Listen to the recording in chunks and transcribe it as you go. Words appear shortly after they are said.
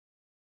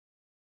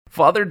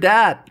Father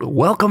Dad,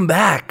 welcome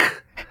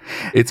back.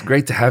 It's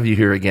great to have you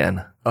here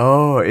again.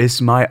 Oh,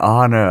 it's my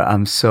honor.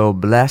 I'm so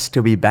blessed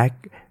to be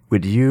back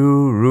with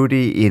you,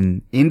 Rudy,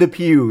 in the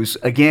pews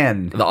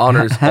again. The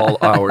honor is all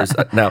ours.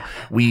 Now,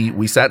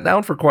 we sat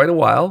down for quite a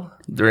while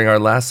during our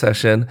last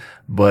session,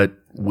 but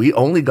we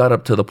only got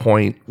up to the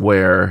point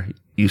where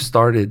you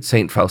started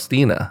St.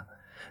 Faustina.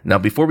 Now,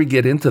 before we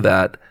get into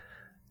that,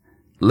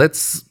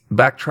 let's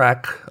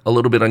backtrack a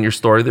little bit on your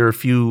story. There are a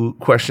few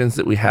questions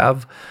that we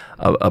have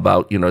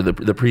about,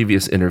 the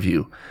previous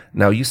interview.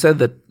 Now, you said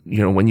that,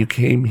 when you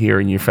came here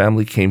and your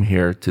family came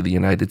here to the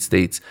United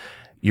States,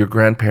 your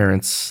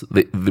grandparents,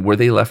 were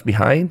they left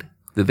behind?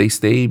 Did they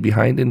stay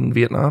behind in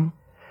Vietnam?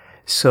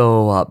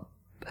 So,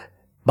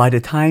 by the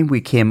time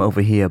we came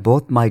over here,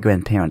 both my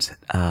grandparents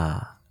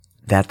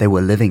that they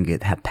were living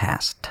with had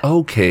passed.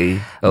 Okay.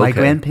 My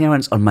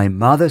grandparents on my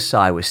mother's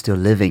side were still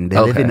living. They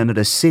live in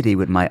another city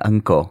with my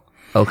uncle.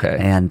 Okay.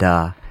 And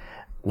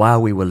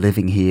while we were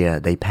living here,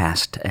 they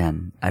passed.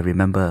 And I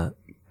remember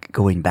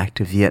going back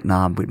to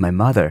Vietnam with my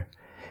mother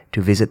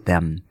to visit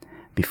them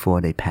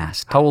before they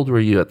passed. How old were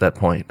you at that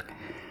point?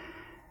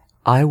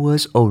 I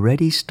was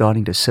already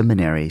starting the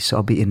seminary, so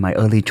I'll be in my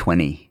early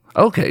 20s.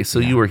 Okay, so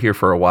you were here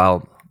for a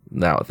while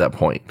now at that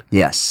point.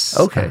 Yes.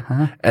 Okay.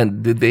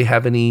 And did they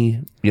have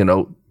any,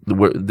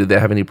 did they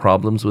have any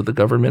problems with the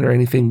government or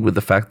anything with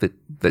the fact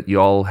that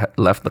you all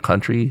left the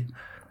country?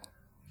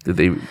 Did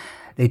they?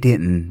 They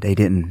didn't.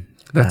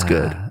 That's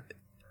good.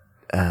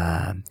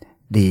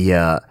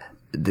 The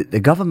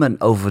government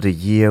over the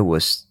year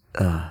was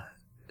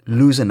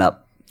loosened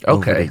up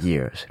over the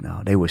years.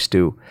 They were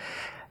still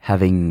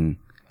having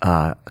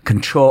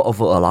control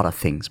over a lot of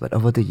things, but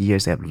over the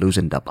years they have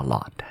loosened up a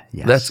lot.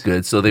 Yes. That's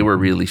good. So they were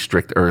really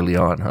strict early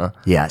on, huh?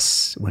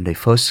 Yes. When they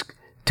first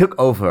took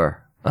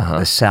over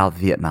the South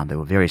Vietnam, they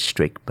were very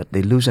strict, but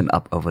they loosened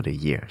up over the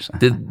years.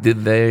 Did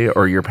they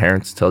or your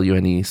parents tell you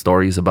any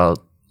stories about,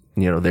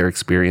 their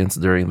experience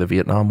during the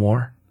Vietnam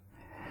War?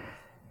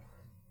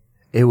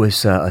 It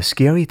was a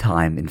scary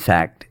time. In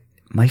fact,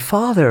 my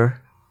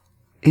father,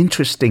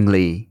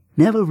 interestingly,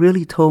 never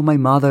really told my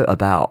mother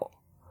about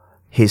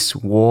his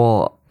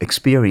war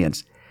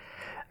experience.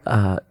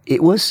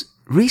 It was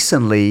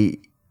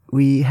recently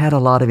we had a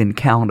lot of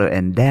encounter,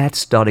 and Dad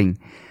starting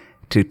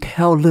to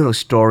tell little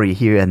story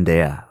here and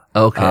there.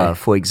 Okay.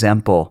 For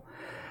example,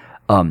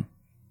 one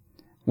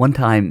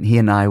time he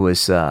and I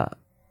was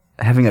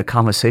having a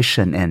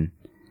conversation, and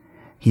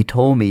he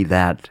told me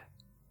that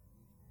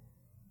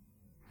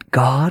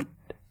God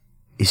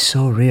is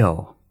so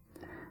real,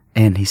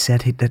 and he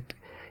said that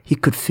he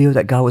could feel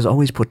that God was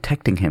always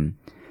protecting him.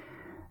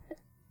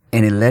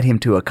 And it led him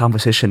to a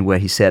conversation where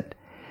he said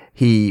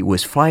he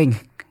was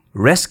flying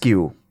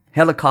rescue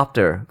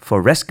helicopter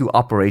for rescue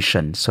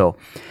operation. So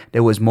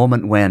there was a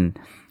moment when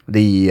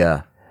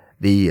the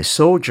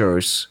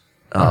soldiers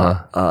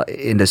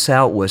in the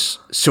South was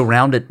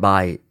surrounded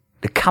by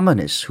the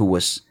communists who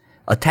was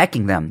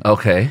attacking them.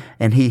 Okay.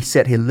 And he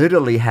said he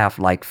literally have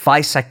like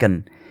 5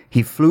 seconds.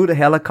 He flew the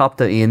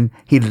helicopter in.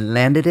 He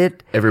landed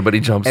it. Everybody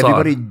jumped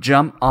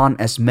on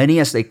as many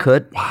as they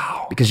could.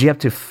 Wow. Because you have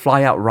to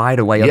fly out right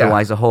away.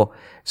 Otherwise,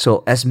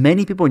 So as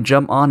many people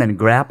jump on and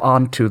grab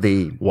onto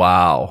the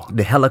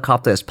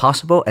helicopter as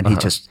possible. And he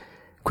just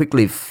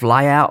quickly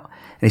fly out.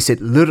 And he said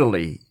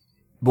literally,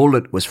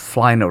 bullet was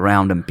flying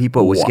around and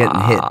people was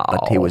getting hit.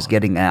 But he was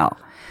getting out.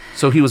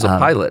 So he was a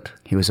pilot.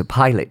 He was a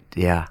pilot,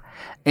 yeah.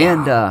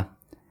 And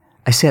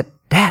I said,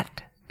 Dad,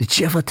 did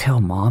you ever tell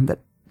Mom that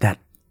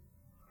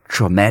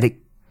traumatic,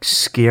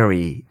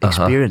 scary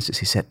experiences?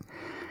 He said,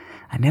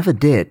 I never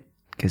did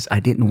because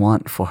I didn't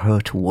want for her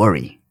to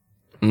worry.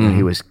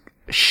 He was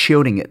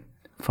shielding it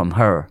from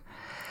her.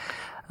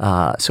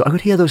 So I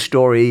could hear those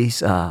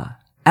stories.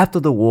 After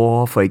the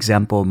war, for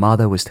example,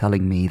 Mother was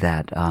telling me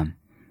that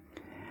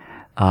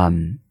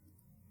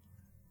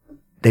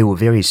they were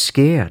very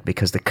scared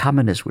because the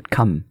communists would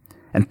come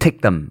and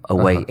take them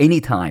away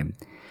anytime.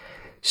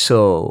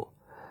 So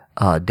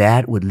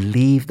Dad would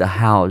leave the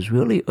house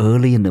really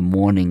early in the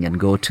morning and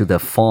go to the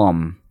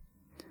farm.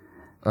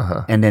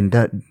 And then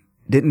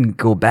didn't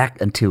go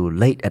back until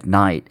late at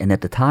night. And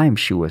at the time,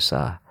 she was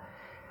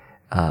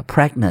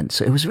pregnant.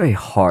 So it was very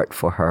hard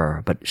for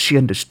her. But she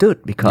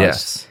understood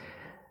because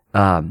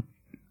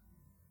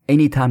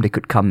anytime they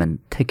could come and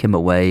take him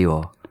away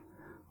or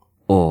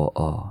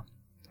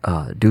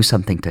do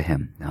something to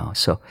him.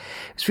 So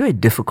it's a very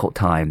difficult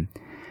time.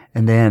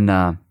 And then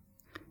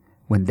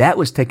when that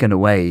was taken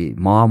away,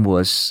 Mom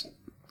was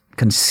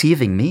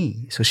conceiving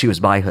me. So she was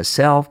by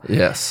herself.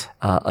 Yes.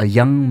 A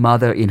young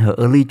mother in her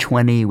early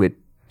 20s with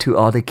 2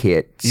 other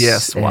kids.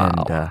 Yes,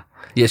 wow.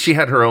 She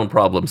had her own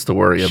problems to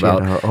worry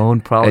about. She had her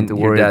own problem to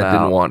worry about. And your dad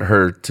didn't want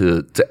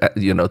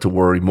her to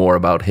worry more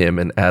about him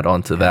and add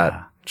on to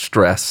that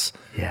stress.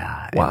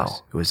 Yeah.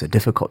 Wow. It was a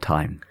difficult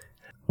time.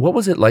 What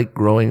was it like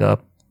growing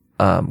up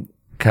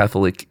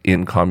Catholic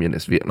in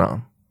communist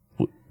Vietnam?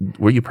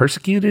 Were you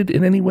persecuted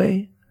in any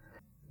way?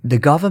 The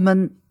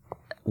government,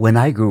 when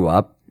I grew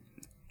up,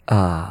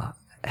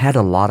 had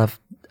a lot of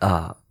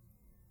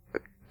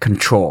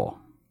control.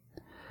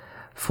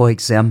 For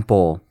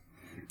example,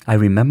 I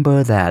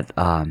remember that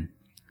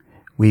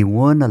we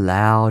weren't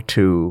allowed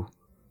to,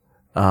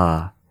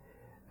 like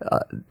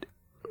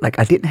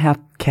I didn't have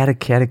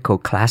catechetical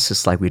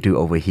classes like we do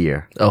over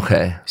here.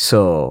 Okay.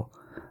 So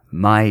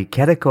my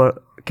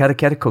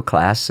catechetical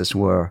classes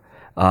were,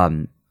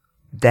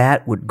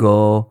 Dad would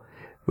go,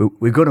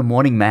 we go to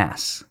morning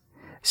mass.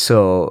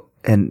 So,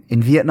 and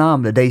in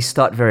Vietnam, the day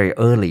start very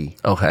early.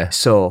 Okay.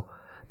 So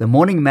the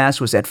morning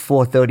mass was at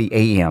 4:30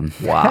 a.m.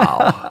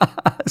 Wow.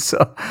 So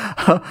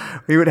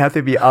we would have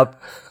to be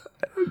up,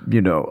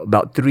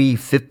 about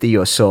 3:50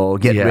 or so,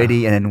 get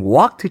ready, and then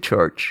walk to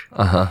church.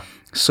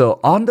 So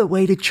on the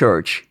way to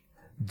church,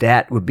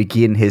 Dad would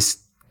begin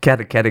his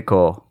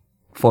catechetical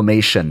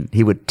formation.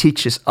 He would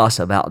teach us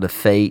about the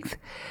faith,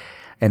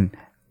 and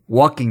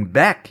walking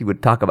back, he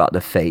would talk about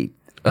the faith,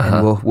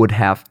 and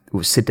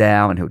we'll sit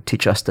down, and he'll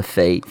teach us the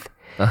faith,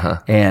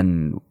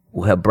 and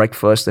we'll have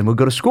breakfast, and we'll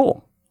go to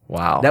school.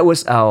 Wow. That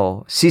was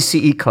our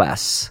CCE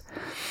class.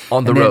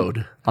 On the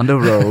road. On the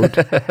road.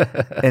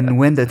 And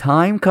when the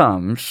time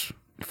comes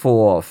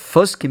for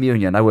First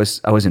Communion, I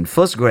was in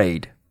first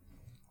grade.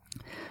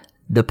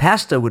 The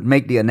pastor would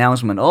make the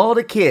announcement, all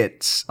the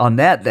kids on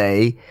that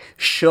day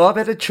show up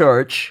at the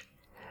church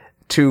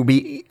to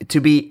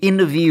be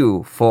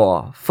interviewed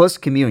for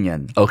First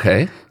Communion.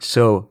 Okay.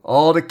 So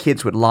all the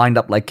kids would line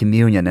up like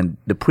communion, and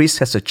the priest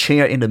has a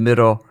chair in the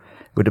middle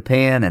with a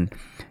pen, and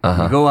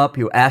you go up,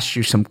 he'll ask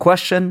you some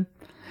question,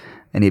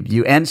 and if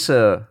you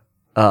answer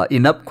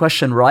enough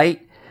question right,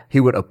 he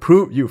would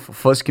approve you for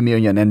First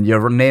Communion, and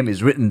your name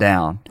is written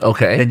down.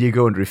 Okay. Then you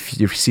go and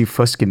you receive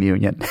First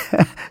Communion.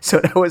 So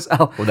that was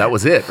Well, that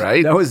was it,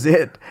 right? That was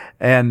it.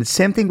 And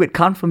same thing with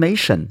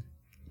confirmation.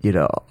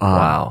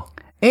 Wow.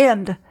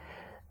 And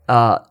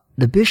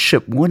the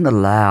bishop wouldn't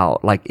allow,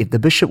 like if the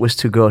bishop was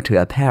to go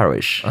to a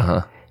parish,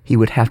 he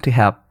would have to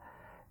have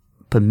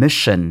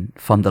permission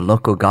from the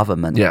local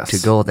government to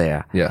go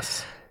there.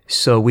 Yes.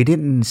 So we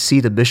didn't see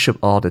the bishop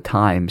all the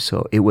time.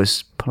 So it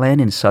was planned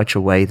in such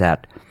a way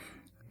that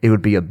it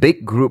would be a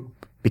big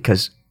group,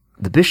 because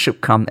the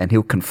bishop come and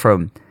he'll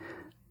confirm.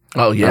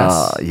 Oh,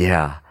 yes.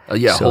 Yeah.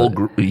 So whole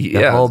group.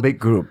 Yeah. The whole big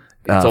group.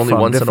 It's only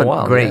from once in a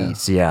while.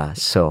 Grades, yeah.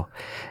 So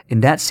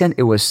in that sense,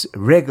 it was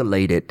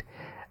regulated.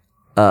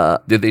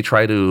 Did they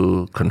try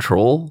to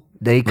control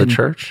the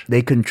church?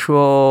 They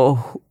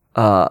control.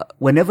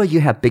 Whenever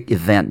you have big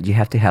event, you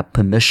have to have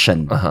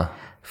permission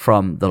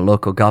from the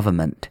local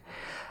government.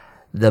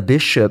 The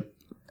bishop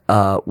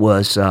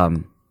was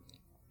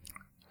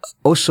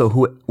also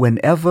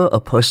whenever a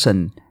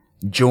person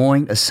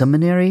joined a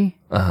seminary,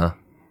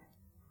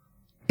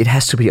 it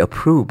has to be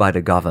approved by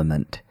the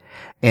government.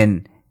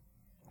 And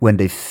when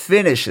they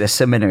finish their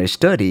seminary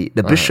study,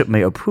 the bishop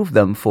may approve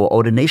them for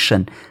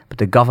ordination, but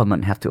the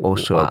government have to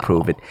also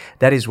approve it.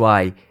 That is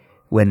why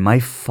when my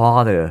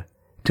father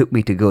took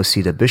me to go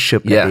see the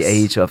bishop at the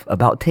age of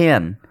about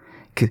 10,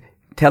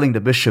 telling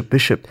the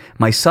bishop,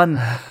 my son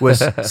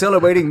was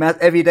celebrating Mass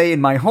every day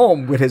in my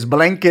home with his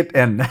blanket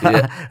and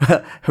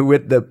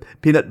with the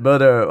peanut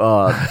butter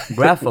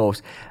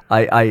graffles.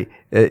 I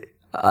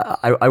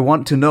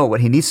want to know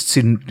what he needs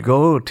to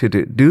go to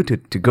do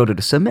to go to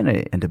the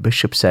seminary. And the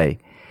bishop say,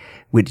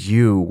 with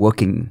you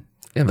working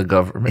in the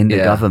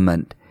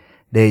government,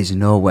 there is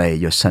no way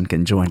your son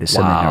can join the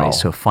seminary.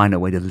 So find a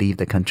way to leave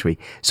the country.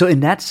 So in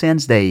that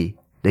sense, they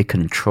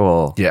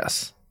control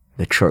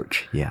the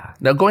church. Yeah.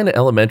 Now, going to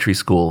elementary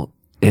school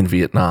in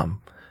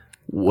Vietnam,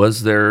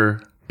 was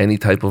there any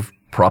type of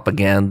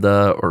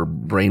propaganda or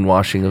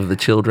brainwashing of the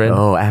children?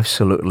 Oh,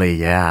 absolutely.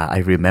 Yeah, I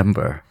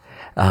remember.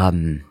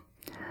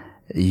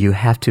 You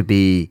have to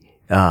be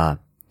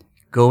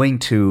going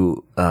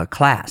to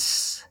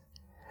class.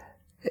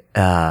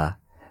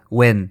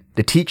 When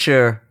the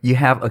teacher, you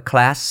have a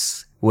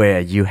class where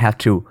you have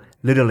to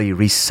literally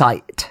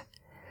recite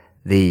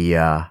the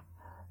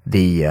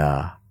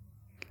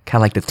kind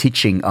of like the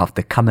teaching of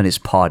the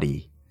Communist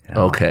Party.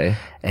 Okay.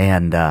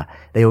 And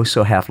they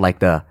also have like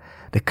the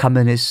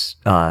Communist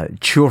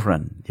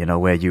children,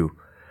 where you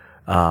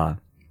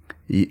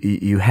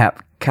have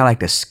kind of like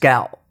the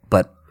scout,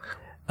 but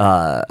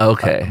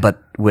but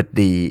with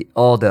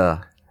all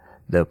the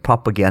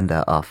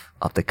propaganda of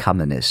the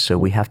communists. So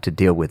we have to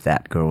deal with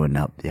that growing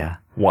up. Yeah.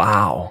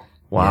 Wow.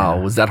 Yeah.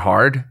 Was that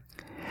hard?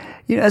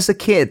 As a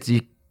kid,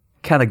 you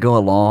kind of go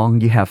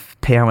along. You have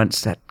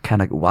parents that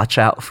kind of watch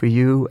out for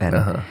you,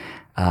 and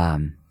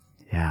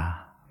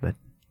But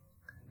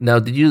now,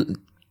 did you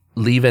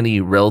leave any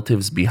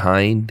relatives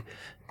behind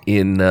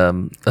in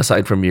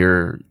aside from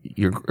your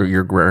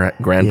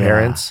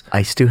grandparents? Yeah,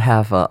 I still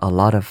have a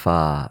lot of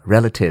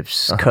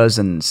relatives,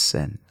 cousins,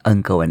 and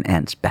uncle and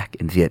aunts back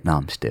in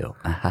Vietnam still.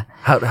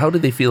 How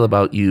did they feel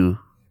about you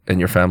and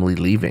your family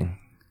leaving?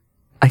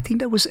 I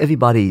think that was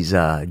everybody's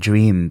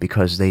dream,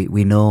 because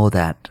we know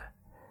that,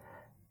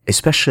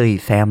 especially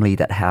family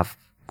that have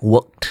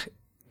worked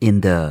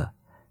in the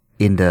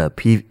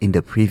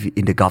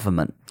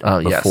government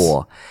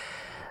before.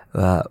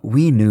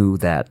 We knew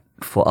that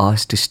for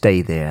us to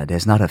stay there,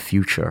 there's not a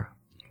future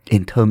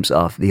in terms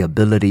of the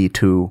ability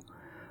to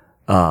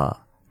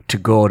to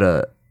go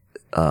to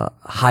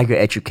higher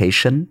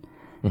education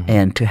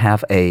and to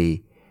have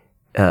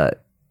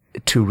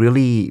to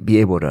really be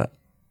able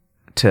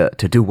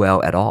to do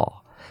well at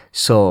all.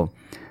 So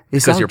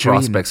it's Because our your dream.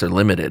 prospects are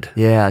limited.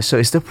 Yeah, so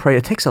it's the prayer.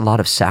 It takes a lot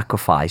of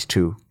sacrifice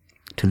to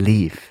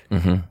leave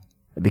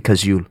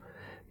because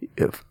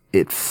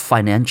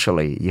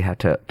financially you have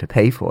to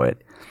pay for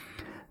it.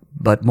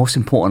 But most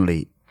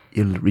importantly,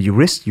 you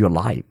risk your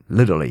life,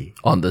 literally.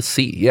 On the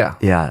sea, yeah.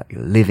 Yeah,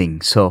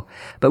 living. So,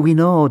 but we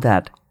know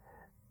that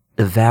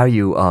the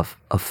value of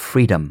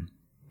freedom,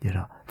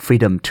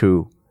 freedom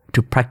to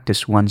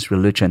practice one's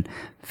religion,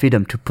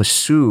 freedom to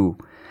pursue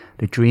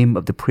the dream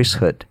of the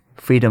priesthood,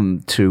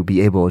 freedom to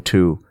be able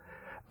to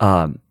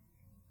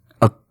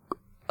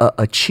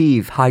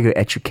achieve higher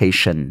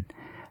education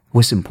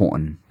was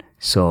important.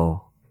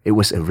 So it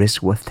was a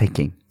risk worth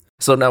taking.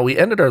 So now we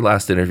ended our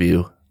last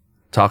interview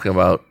talking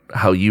about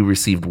how you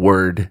received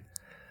word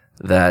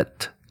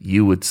that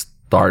you would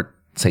start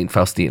St.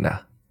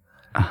 Faustina.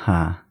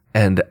 Uh-huh.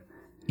 And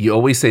you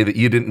always say that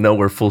you didn't know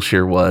where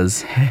Fulshire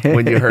was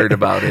when you heard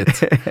about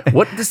it.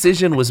 What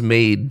decision was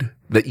made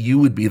that you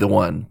would be the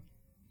one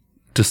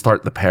to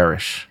start the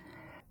parish?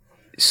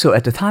 So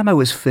at the time I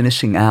was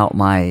finishing out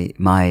my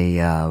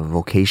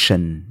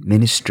vocation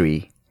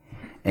ministry,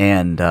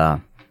 and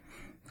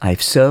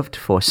I've served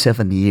for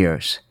 7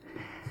 years.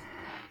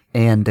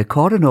 And the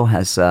Cardinal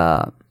has,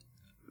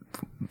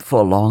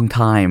 for a long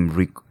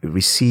time,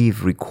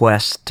 received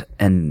requests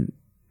and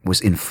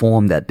was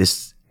informed that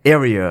this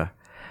area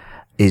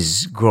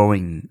is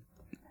growing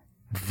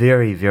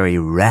very, very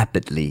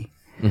rapidly.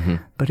 Mm-hmm.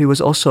 But he was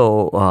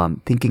also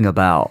thinking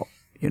about,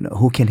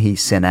 who can he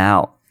send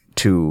out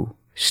to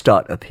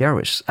start a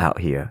parish out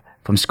here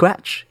from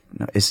scratch.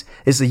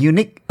 It's a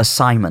unique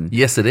assignment.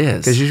 Yes, it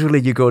is. Because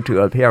usually you go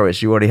to a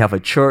parish, you already have a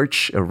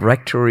church, a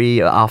rectory,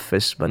 an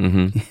office, but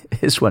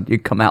this one, you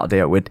come out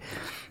there with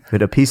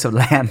a piece of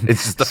land.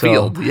 It's just a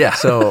field, yeah.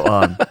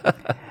 So,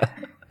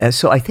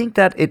 so I think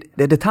that at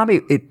the time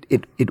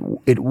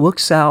it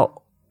works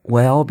out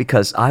well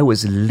because I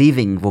was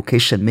leaving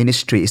vocation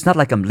ministry. It's not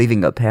like I'm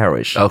leaving a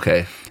parish.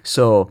 Okay.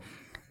 So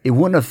it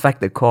wouldn't affect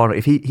the Cardinal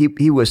if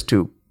he was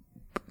to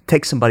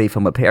take somebody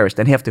from a parish,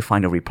 then he have to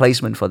find a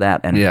replacement for that.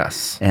 And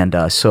yes. And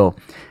so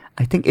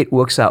I think it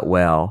works out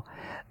well.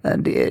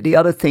 And the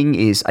other thing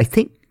is, I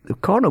think the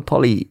Cardinal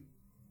probably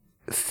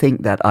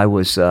think that I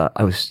was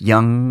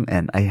young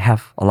and I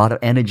have a lot of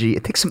energy.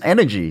 It takes some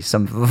energy,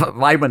 some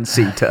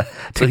vibrancy to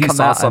so he come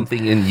saw out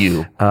something in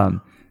you.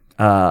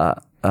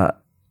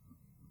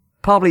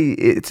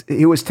 Probably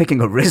he was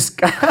taking a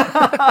risk.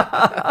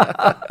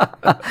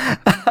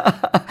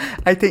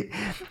 I think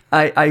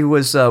I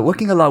was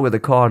working a lot with the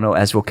Cardinal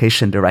as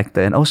vocation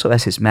director and also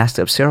as his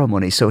master of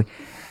ceremony. So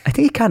I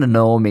think he kind of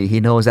knows me. He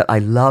knows that I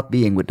love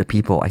being with the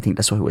people. I think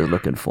that's what we're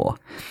looking for.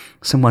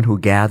 Someone who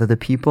gather the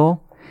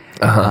people.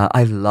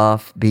 I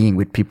love being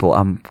with people.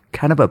 I'm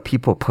kind of a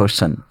people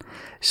person.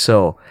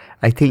 So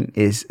I think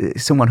is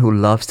someone who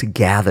loves to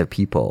gather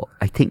people.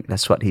 I think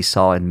that's what he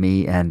saw in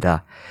me. And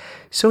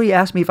so he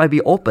asked me if I'd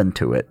be open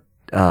to it.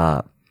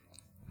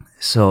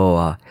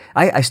 So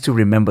I still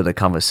remember the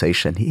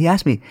conversation. He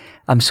asked me,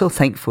 I'm so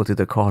thankful to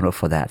the Cardinal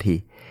for that.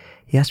 He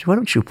asked me, why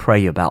don't you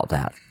pray about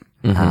that?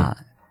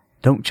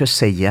 Don't just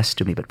say yes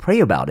to me, but pray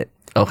about it.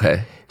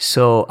 Okay.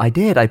 So I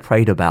did. I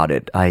prayed about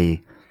it.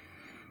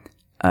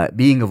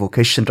 Being a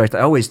vocation director,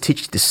 I always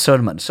teach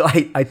discernment. So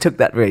I took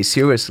that very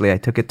seriously. I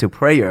took it to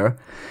prayer.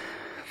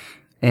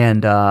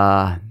 And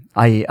I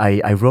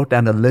wrote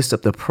down a list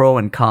of the pros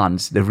and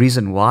cons, the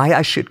reason why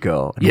I should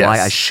go and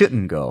why I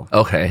shouldn't go.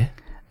 Okay.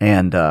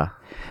 And the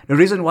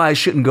reason why I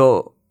shouldn't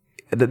go,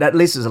 that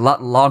list is a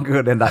lot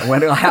longer than that why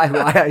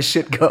I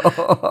should go.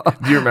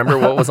 Do you remember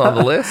what was on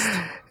the list?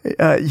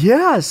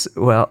 Yes.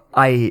 Well,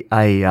 I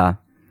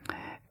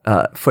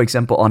for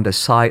example, on the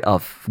side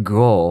of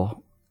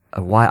go,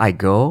 why I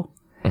go,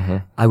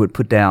 I would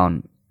put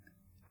down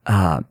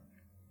the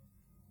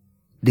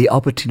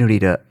opportunity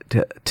to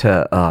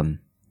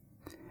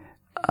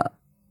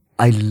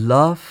I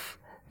love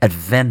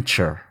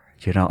adventure.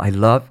 I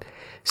love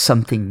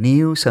something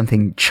new,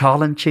 something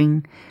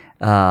challenging.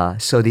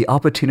 So the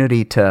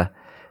opportunity to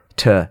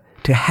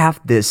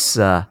have this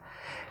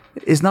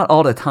it's not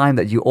all the time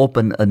that you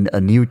open a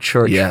new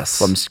church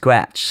from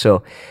scratch.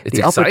 So it's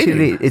the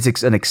opportunity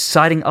is an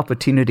exciting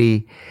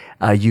opportunity.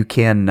 You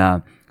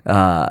can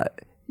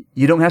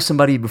you don't have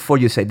somebody before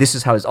you say this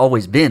is how it's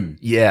always been.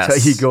 Yes. So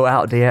you go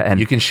out there and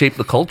you can shape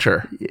the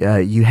culture.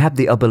 You have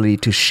the ability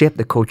to shape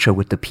the culture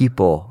with the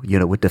people,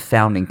 with the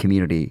founding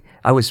community.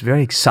 I was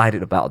very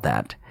excited about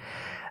that.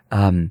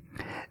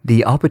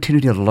 The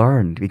opportunity to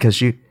learn,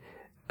 because you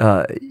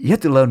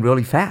have to learn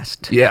really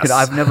fast. Yes.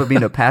 I've never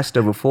been a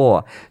pastor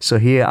before. So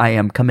here I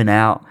am coming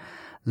out,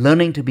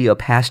 learning to be a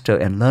pastor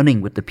and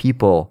learning with the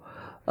people,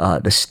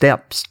 the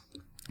steps.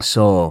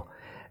 So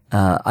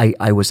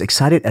I was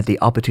excited at the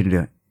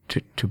opportunity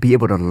to be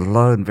able to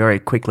learn very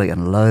quickly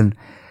and learn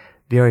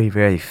very,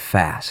 very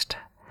fast.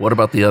 What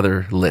about the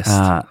other list?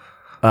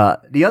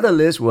 The other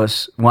list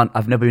was one,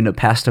 I've never been a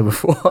pastor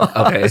before.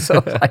 Okay.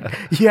 So it's like,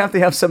 you have to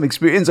have some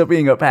experience of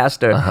being a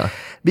pastor.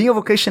 Being a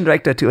vocation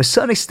director, to a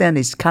certain extent,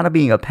 is kind of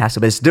being a pastor,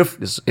 but it's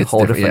different. It's a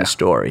whole different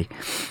story.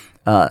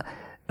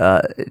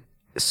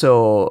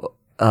 So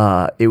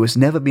it was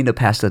never being a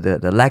pastor,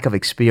 the lack of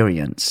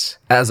experience.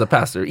 As a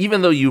pastor,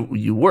 even though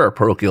you were a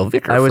parochial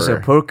vicar. I was a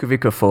parochial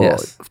vicar for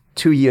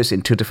 2 years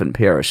in 2 different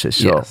parishes.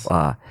 So, Yes.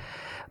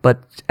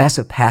 But as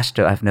a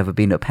pastor, I've never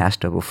been a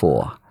pastor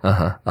before.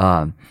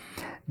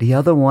 The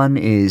other one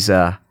is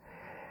in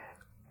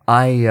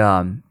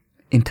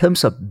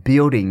terms of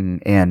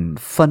building and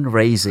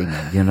fundraising,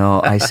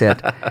 I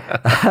said,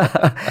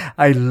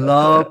 I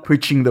love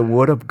preaching the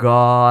Word of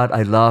God.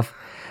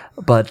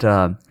 But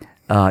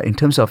in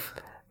terms of,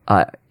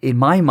 in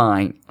my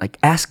mind, like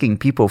asking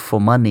people for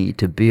money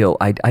to build,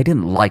 I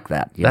didn't like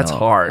that. That's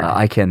hard.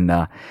 I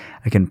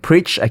can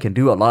preach, I can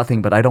do a lot of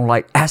things, but I don't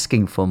like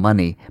asking for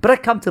money. But I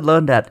come to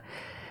learn that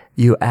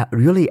you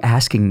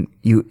actually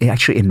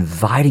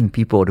inviting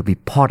people to be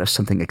part of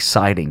something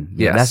exciting.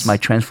 Yes. That's my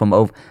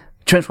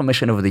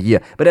transformation over the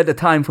year. But at the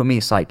time, for me,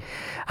 it's like,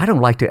 I don't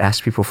like to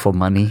ask people for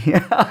money.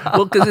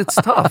 Well, because it's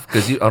tough.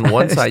 Because on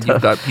one side,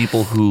 you've got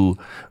people who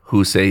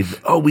say,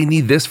 "Oh, we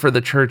need this for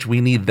the church.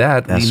 We need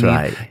that. That's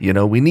right.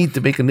 We need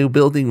to make a new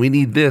building. We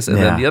need this." And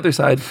then the other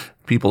side,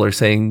 people are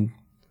saying,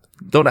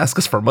 "Don't ask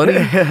us for money."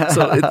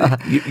 So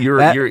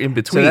you're in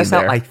between. So that's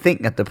there. how I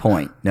think at the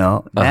point.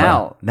 No,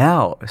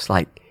 now it's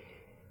like,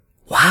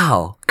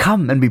 wow,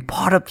 come and be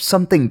part of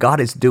something God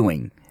is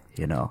doing.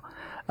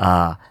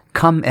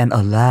 Come and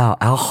allow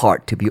our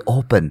heart to be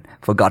open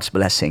for God's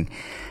blessing.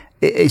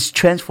 It's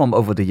transformed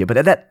over the year. But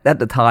at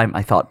the time,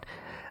 I thought,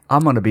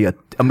 I'm gonna be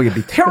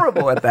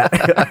terrible at that.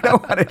 I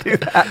don't want to do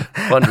that.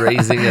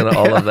 Fundraising and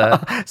all of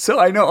that. So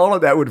I know all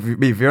of that would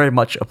be very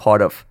much a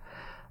part of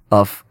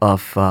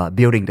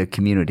building the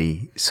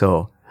community.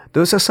 So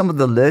those are some of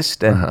the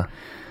lists. And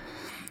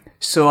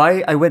so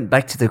I went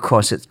back to the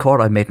course. It's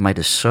called I Made My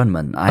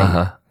Discernment.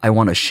 I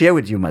want to share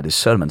with you my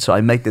discernment. So I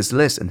make this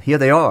list, and here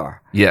they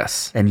are.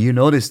 Yes. And you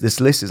notice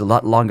this list is a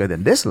lot longer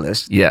than this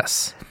list.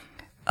 Yes.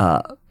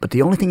 But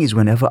the only thing is,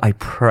 whenever I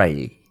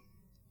pray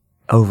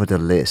over the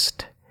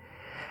list,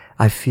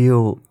 I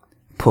feel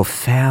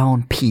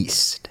profound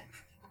peace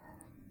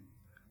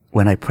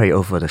when I pray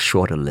over the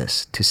shorter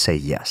list to say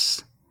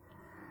yes.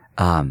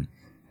 And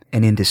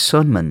in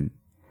discernment,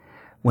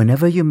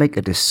 whenever you make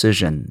a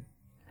decision,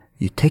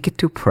 you take it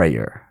to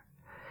prayer.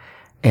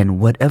 And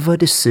whatever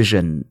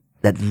decision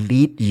that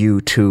lead you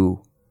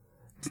to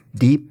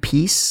deep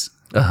peace,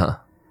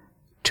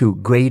 to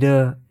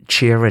greater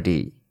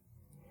charity,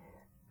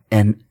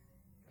 and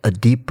a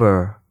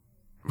deeper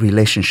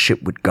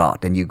relationship with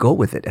God, then you go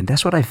with it. And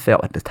that's what I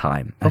felt at the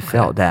time. I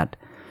felt that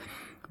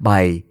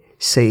by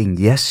saying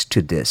yes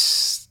to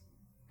this,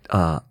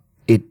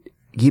 it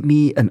gave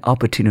me an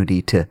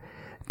opportunity to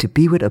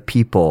be with a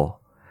people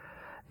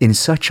in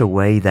such a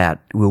way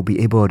that we'll be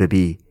able to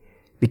be,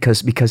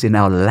 because in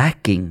our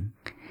lacking,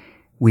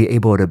 we're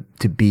able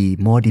to be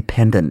more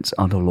dependent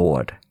on the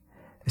Lord,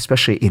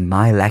 especially in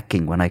my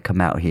lacking when I come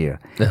out here.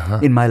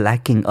 In my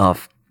lacking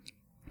of,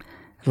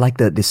 like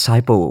the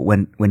disciple,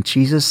 when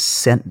Jesus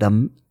sent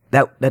them,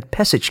 that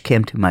passage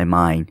came to my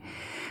mind.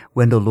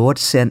 When the Lord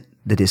sent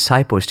the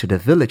disciples to the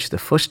village the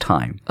first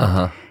time,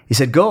 He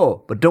said,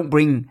 "Go, but don't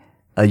bring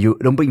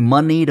don't bring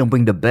money, don't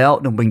bring the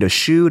belt, don't bring the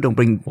shoe, don't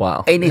bring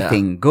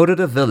anything. Yeah. Go to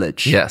the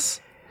village." Yes.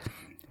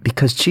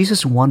 Because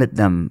Jesus wanted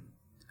them,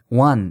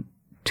 one,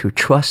 to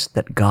trust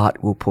that God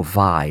will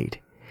provide.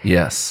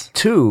 Yes.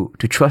 Two,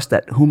 to trust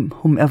that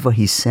whomever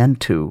He sent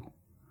to,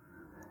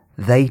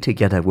 they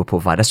together will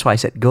provide. That's why I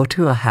said, go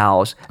to a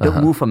house.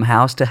 Don't move from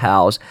house to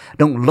house.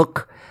 Don't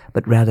look,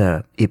 but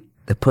rather, if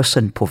the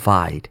person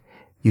provide,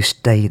 you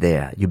stay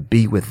there. You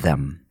be with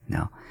them.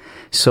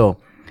 So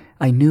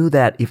I knew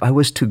that if I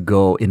was to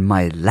go in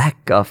my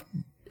lack of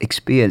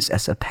experience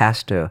as a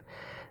pastor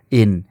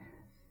in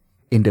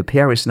the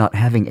parish not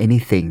having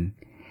anything,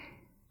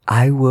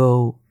 I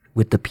will,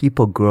 with the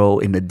people, grow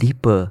in a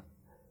deeper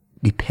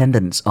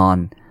dependence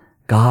on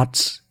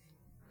God's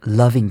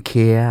loving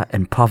care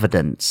and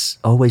providence,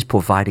 always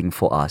providing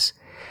for us.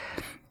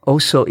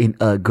 Also in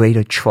a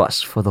greater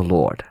trust for the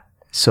Lord.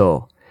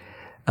 So,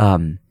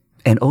 and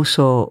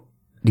also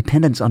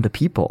dependence on the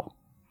people.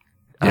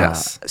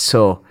 Yes.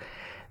 So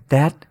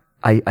that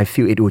I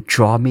feel it would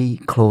draw me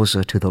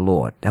closer to the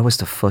Lord. That was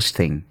the first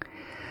thing.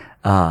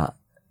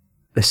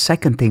 The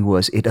second thing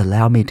was it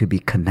allowed me to be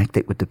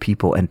connected with the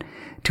people and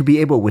to be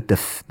able with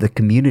the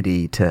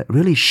community to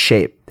really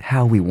shape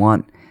how we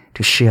want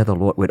to share the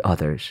Lord with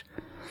others.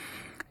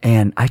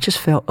 And I just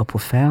felt a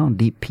profound,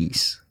 deep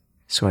peace.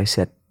 So I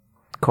said,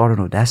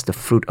 Cardinal, that's the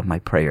fruit of my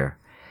prayer.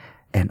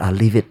 And I'll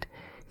leave it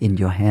in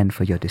your hand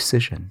for your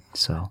decision.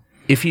 So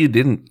if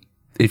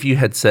you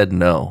had said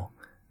no,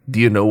 do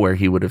you know where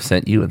He would have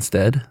sent you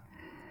instead?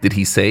 Did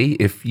He say,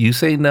 if you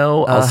say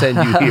no, I'll send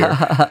you here?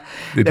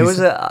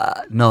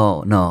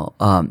 No.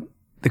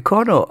 The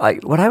Cardinal,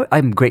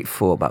 I'm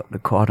grateful about the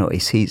Cardinal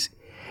is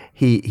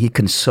he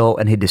consult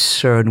and he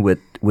discern with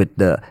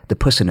the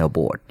personnel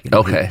board. You know,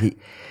 Okay.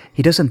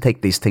 He doesn't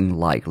take these things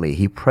lightly.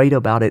 He prayed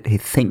about it. He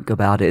think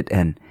about it,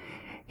 and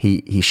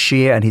he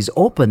share, and he's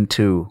open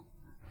to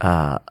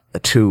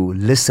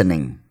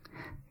listening.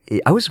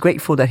 I was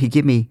grateful that he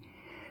gave me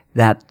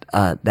that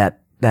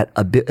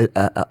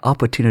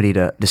opportunity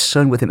to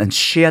discern with him and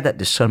share that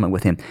discernment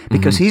with him,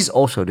 because he's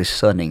also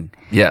discerning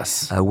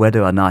Yes.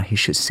 whether or not he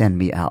should send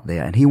me out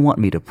there, and he want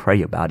me to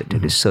pray about it, to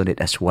discern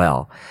it as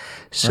well,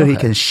 so he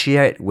can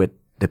share it with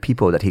the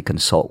people that he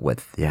consult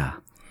with. Yeah.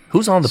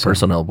 Who's on the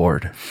personnel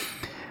board?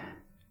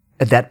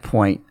 At that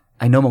point,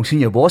 I know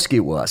Monsignor Borski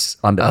was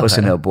on the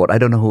personnel board. I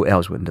don't know who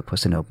else was in the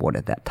personnel board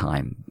at that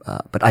time,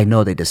 but I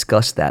know they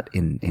discussed that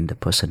in the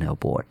personnel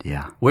board.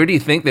 Yeah. Where do you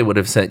think they would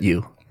have sent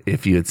you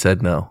if you had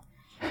said no?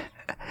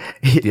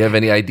 Do you have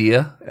any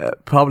idea?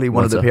 Probably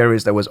one of the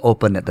parishes that was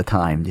open at the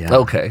time. Yeah.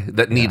 Okay,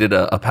 that needed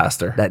a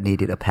pastor. That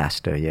needed a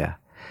pastor. Yeah.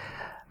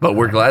 But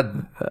we're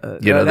glad,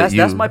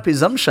 that's my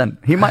presumption.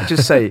 He might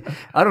just say,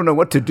 "I don't know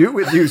what to do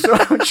with you, so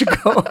why don't you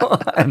go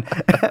on?"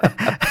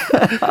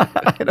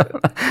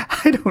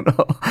 I don't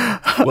know.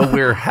 Well,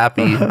 we're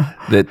happy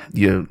that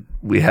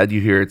we had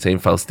you here at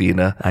St.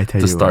 Faustina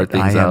to start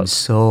things out. I am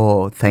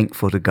so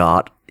thankful to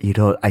God. You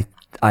know,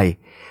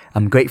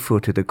 I'm grateful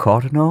to the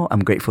Cardinal.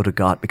 I'm grateful to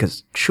God,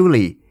 because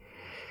truly,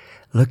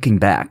 looking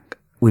back,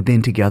 we've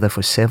been together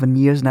for 7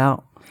 years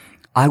now.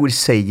 I would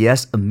say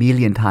yes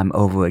 1,000,000 times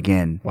over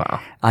again. Wow.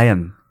 I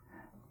am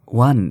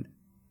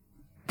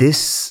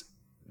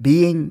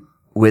being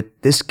with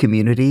this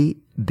community,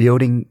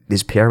 building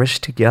this parish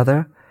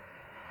together,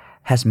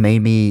 has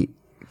made me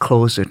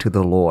closer to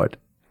the Lord.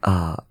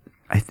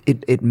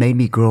 It made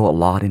me grow a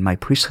lot in my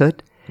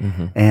priesthood,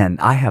 and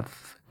I've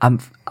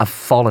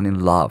fallen in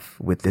love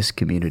with this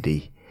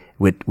community,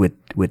 with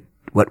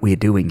what we're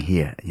doing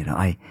here. You know,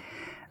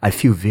 I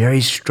feel very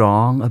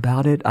strong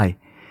about it.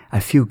 I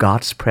feel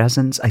God's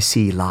presence. I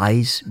see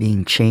lives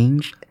being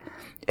changed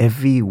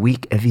every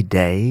week, every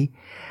day.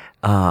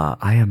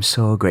 I am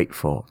so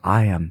grateful.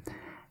 I am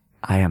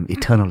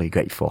eternally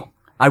grateful.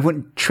 I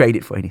wouldn't trade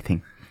it for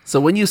anything. So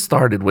when you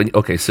started,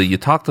 so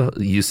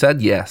you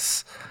said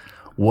yes.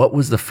 What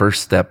was the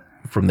first step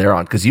from there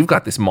on? Because you've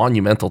got this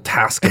monumental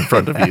task in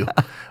front of you.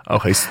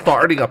 Okay,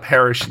 starting a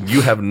parish,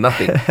 you have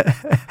nothing.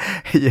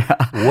 Yeah.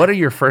 What are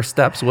your first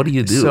steps? What do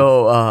you do?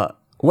 So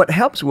what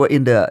helps were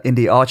in the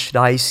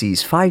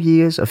archdiocese 5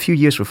 years, a few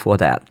years before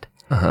that.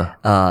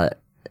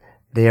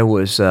 There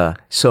was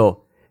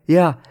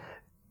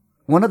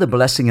one of the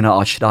blessings in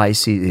our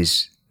archdiocese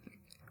is,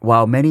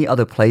 while many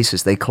other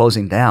places they're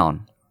closing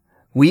down,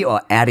 we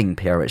are adding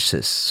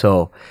parishes.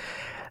 So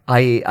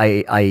I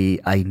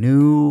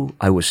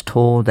was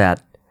told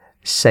that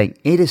Saint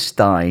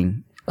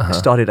Edestein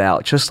started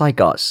out just like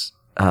us,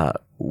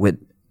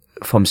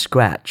 from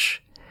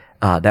scratch.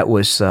 That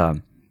was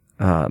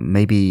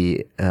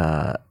maybe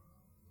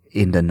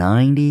in the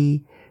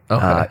 90s,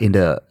 in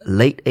the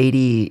late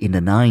 80s, in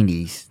the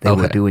 90s, they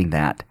were doing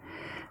that.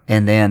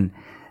 And then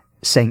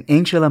St.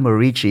 Angela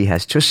Merici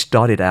has just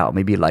started out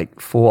maybe like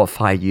 4 or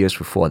 5 years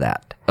before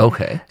that.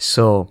 Okay.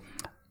 So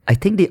I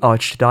think the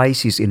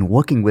archdiocese, in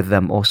working with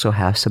them, also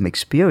have some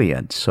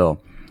experience. So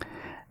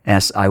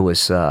as I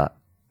was,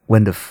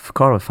 when the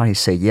Cardinal finally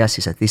said yes,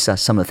 he said, "These are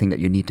some of the things that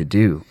you need to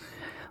do.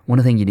 One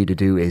of the things you need to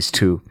do is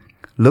to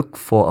look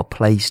for a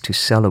place to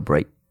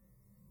celebrate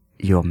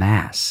your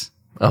Mass."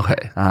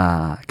 Okay.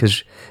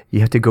 Because you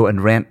have to go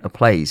and rent a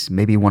place,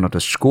 maybe one of the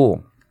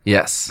school.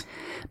 Yes.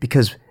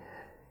 Because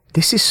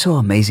this is so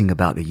amazing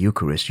about the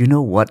Eucharist. You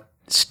know what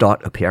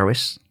start a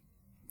parish?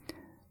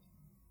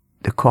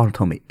 The Cardinal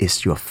told me,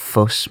 it's your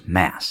first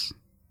Mass.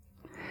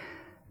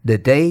 The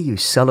day you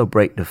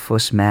celebrate the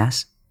first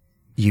Mass,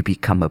 you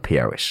become a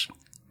parish.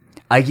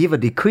 I give a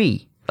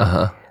decree,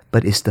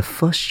 but it's the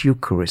first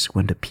Eucharist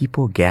when the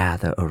people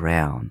gather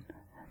around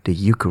the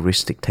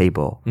Eucharistic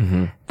table.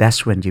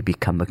 That's when you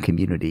become a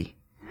community.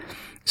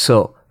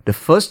 So the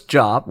first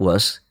job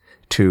was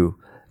to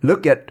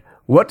look at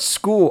what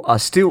schools are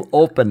still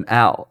open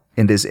out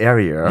in this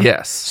area.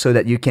 Yes. So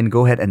that you can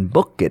go ahead and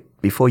book it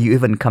before you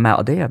even come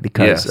out there.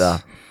 Because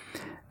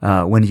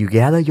when you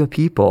gather your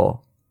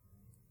people,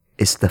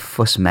 it's the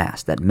first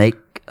Mass that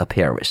make a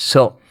parish.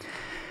 So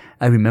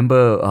I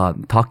remember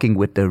talking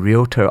with the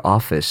realtor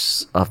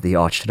office of the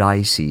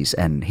archdiocese,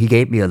 and he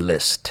gave me a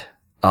list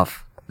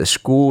of the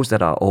schools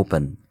that are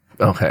open.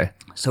 Okay.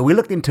 So we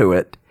looked into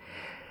it.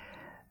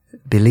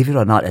 Believe it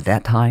or not, at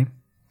that time,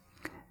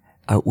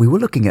 we were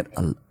looking at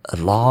a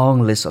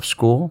long list of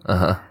schools,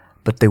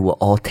 but they were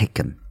all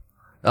taken.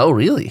 Oh,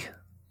 really?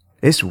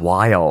 It's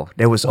wild.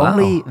 There was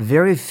only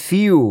very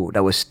few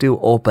that were still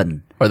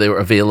open. Or they were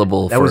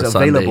available for a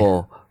Sunday.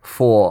 Available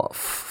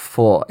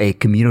for a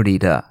community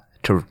to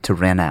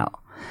rent out.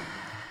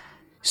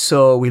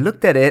 So we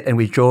looked at it and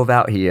we drove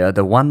out here.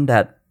 The one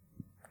that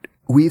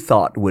we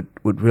thought would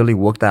really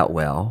work out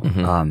well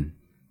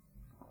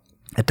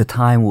at the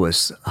time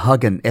was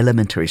Hagen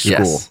Elementary School.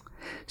 Yes.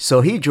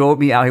 So he drove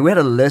me out. He had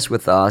a list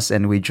with us,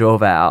 and we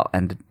drove out,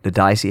 and the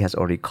diocese has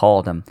already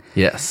called him.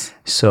 Yes.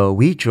 So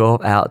we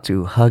drove out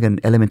to Hagen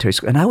Elementary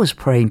School, and I was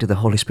praying to the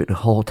Holy Spirit the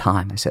whole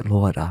time. I said,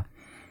 Lord,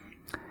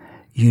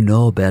 you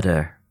know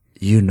better.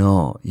 You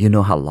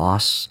know how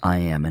lost I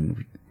am,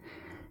 and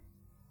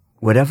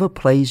whatever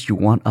place you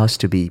want us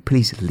to be,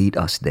 please lead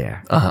us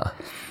there.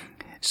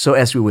 So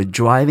as we were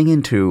driving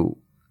into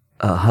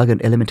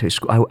Hagen Elementary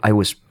School, I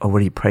was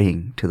already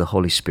praying to the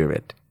Holy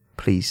Spirit,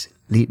 please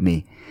lead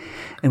me.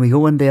 And we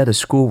go in there. The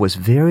school was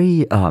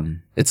very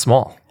It's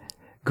small.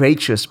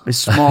 gracious. It's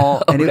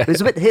small, and it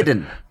was a bit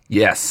hidden.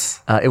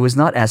 Yes. It was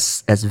not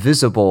as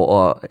visible,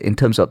 or in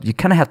terms of you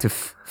kind of have to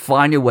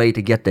find your way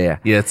to get there.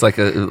 Yeah, it's like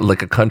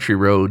a country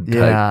road type.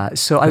 Yeah,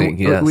 so thing,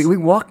 yes. we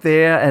walked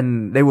there,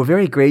 and they were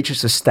very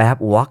gracious. The staff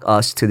walked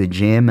us to the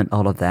gym and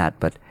all of that,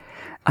 but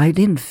I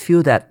didn't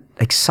feel that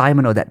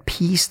excitement or that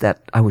peace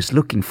that I was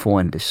looking for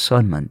in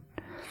discernment.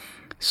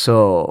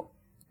 So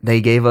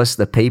they gave us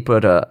the paper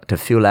to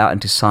fill out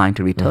and to sign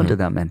to return to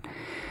them. And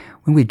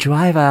when we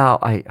drive out,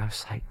 I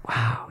was like,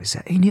 wow, is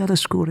there any other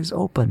school that's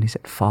open? He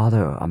said,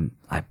 Father,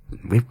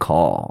 we've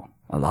called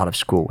a lot of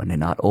school and they're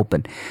not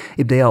open.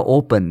 If they are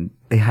open,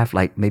 they have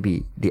like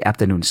maybe the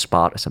afternoon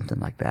spot or something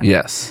like that.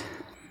 Yes.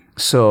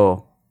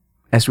 So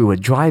as we were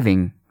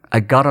driving,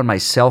 I got on my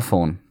cell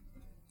phone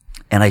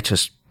and I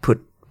just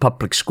put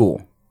public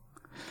school.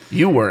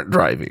 You weren't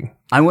driving.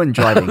 I wasn't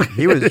driving.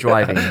 He was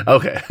driving.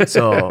 Okay.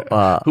 So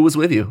Who was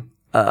with you?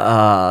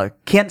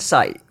 Kent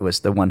Sight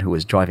was the one who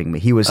was driving me.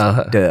 He was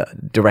the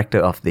director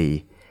of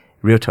the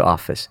realtor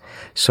office.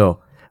 So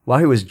while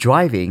he was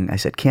driving, I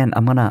said, Ken,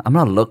 I'm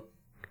gonna look,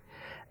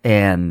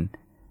 and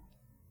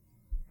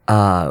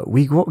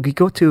we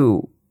go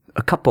to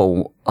a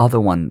couple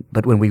other one,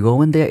 but when we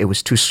go in there, it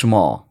was too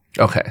small.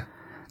 Okay.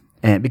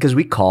 And because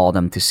we called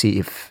them to see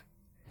if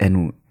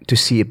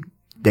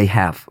they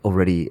have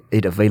already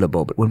it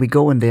available, but when we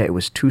go in there, it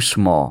was too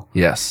small.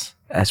 Yes.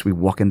 As we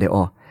walk in there,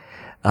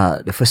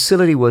 the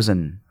facility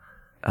wasn't.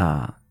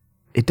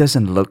 It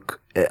doesn't look.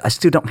 I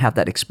still don't have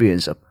that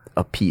experience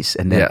of peace.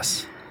 And then,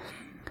 Yes.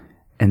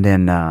 And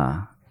then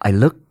I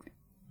looked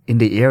in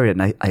the area,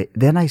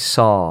 and I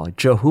saw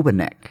Joe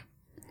Huberneck,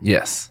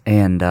 Yes.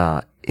 and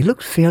it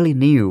looked fairly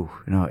new.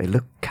 It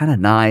looked kind of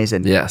nice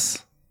and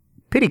Yes.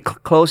 pretty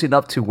close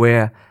enough to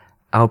where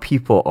our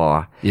people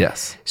are.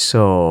 Yes.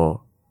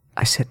 So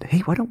I said,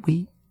 hey, why don't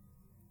we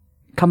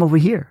come over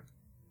here?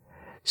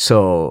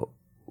 So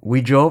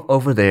we drove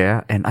over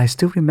there, and I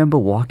still remember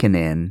walking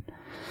in,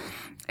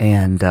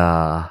 and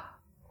the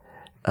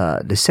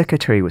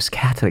secretary was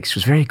Catholic. She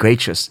was very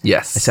gracious.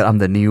 Yes. I said, I'm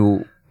the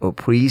new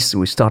priest.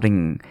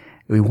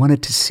 We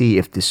wanted to see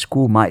if the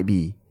school might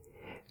be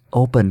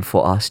open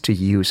for us to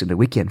use in the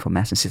weekend for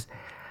Mass. And she said,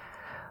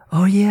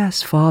 oh,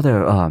 yes,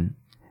 Father.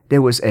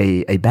 There was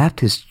a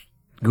Baptist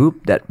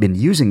group that been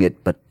using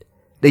it, but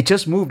they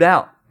just moved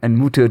out and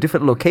moved to a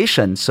different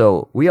location.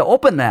 So we are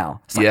open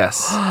now. It's like,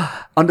 Yes.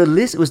 on the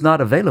list, it was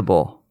not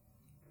available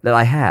that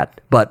I had,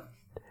 but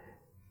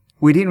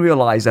we didn't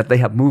realize that they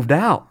have moved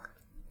out.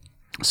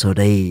 So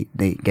they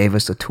gave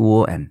us a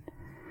tour, and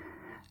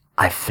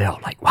I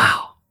felt like,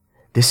 wow,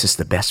 this is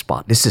the best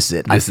spot. This is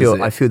it. I feel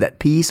that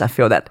peace. I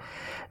feel that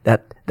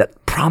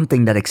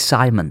prompting, that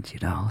excitement,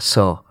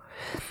 So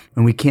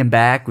when we came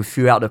back, we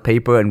filled out the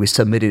paper and we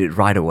submitted it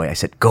right away. I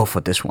said, go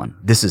for this one.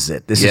 This is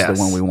it. This is the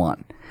one we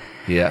want.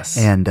 Yes.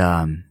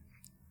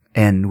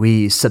 And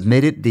we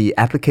submitted the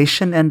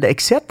application and they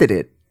accepted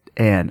it.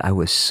 And I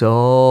was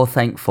so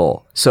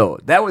thankful. So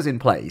that was in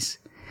place.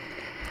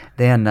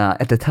 Then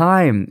at the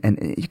time,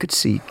 and you could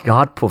see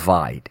God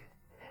provide.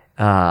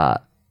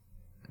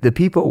 The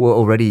people were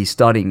already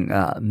starting.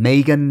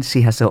 Megan,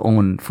 she has her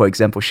own, for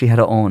example, she had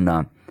her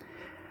own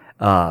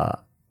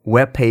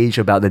web page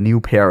about the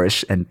new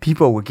parish, and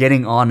people were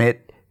getting on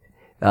it.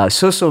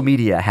 Social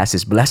media has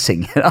its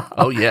blessing.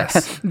 Oh,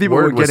 yes. People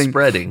Word were was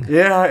spreading.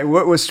 Yeah,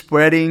 word was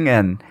spreading,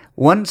 and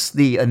once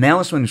the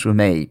announcements were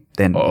made,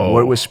 then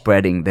word was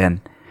spreading.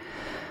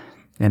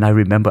 And I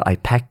remember I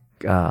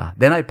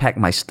packed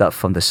my stuff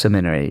from the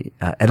seminary.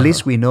 At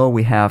least we know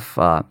we have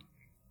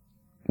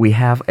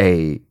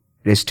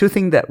there's two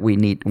things that we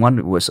need.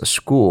 One was a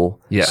school.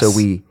 Yes. So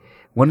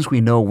once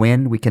we know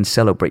when we can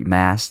celebrate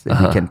Mass,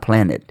 then we can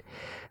plan it.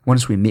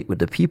 Once we meet with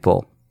the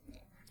people.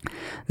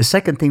 The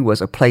second thing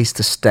was a place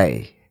to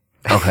stay.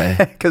 Okay.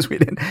 Because we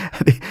didn't.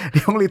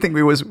 The only thing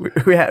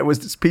we had was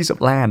this piece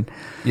of land.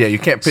 Yeah, you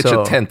can't pitch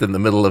a tent in the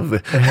middle of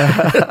the.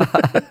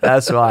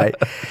 That's right.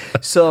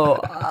 So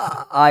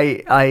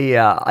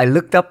I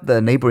looked up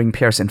the neighboring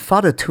parish, and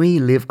Father Thuy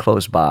lived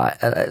close by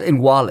in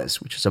Wallace,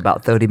 which is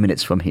about 30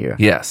 minutes from here.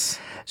 Yes.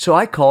 So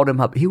I called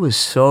him up. He was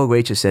so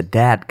gracious. Said,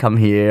 "Dad, come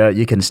here.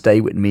 You can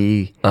stay with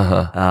me."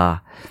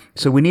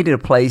 So we needed a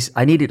place.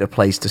 I needed a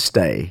place to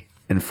stay,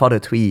 and Father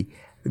Thuy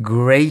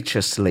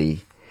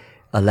graciously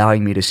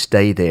allowing me to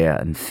stay there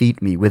and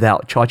feed me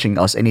without charging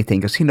us anything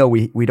because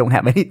we don't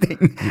have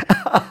anything.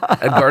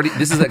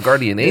 This is at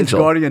Guardian It's Angel.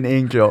 Guardian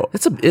Angel.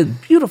 It's a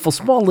beautiful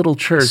small little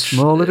church.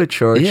 Small little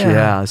church, Yeah.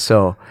 yeah.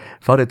 So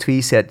Father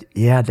Twee said,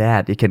 "Yeah,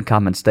 Dad, you can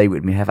come and stay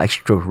with me. Have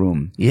extra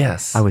room."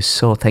 Yes. I was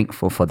so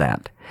thankful for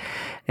that.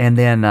 And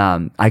then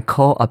I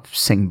called up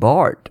St.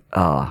 Bart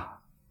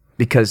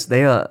because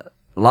they are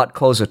a lot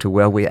closer to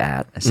where we're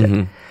at. I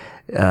said,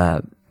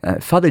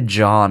 Father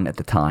John at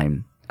the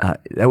time,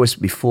 that was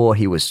before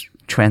he was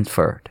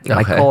transferred.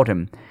 I Okay. called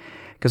him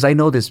because I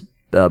know this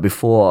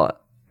before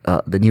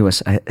the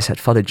newest. I said,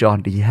 Father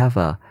John, do you have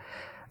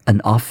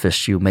an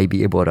office you may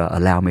be able to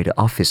allow me to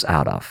office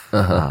out of?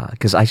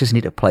 Because I just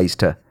need a place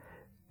to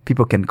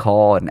people can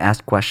call and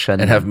ask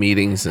questions and have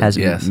meetings. And, has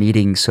yes.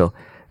 meetings. So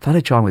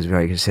Father John was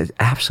very good. He said,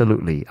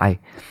 absolutely. I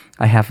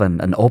have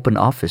an open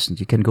office and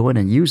you can go in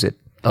and use it.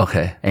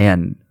 Okay.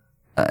 And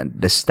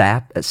the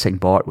staff at St.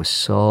 Bart was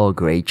so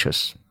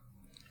gracious.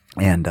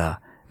 And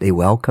they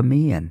welcomed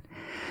me. And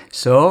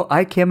so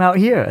I came out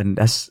here and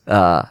that's,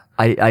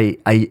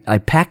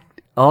 I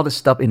packed all the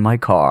stuff in my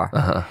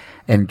car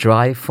and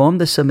drive from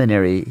the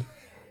seminary.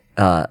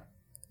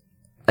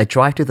 I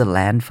drive to the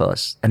land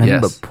first. And I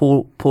remember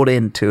pulled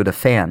into the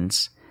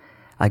fence.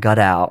 I got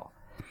out.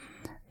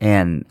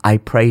 And I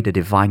prayed the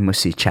Divine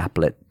Mercy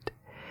Chaplet.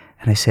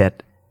 And I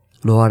said,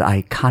 Lord,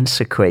 I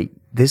consecrate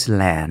this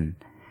land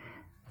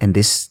and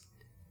this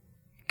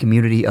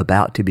community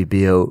about to be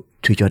built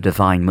to your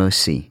divine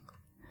mercy.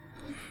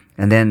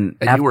 And then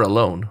You were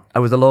alone. I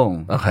was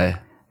alone. Okay.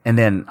 And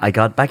then I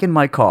got back in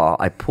my car.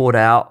 I pulled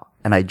out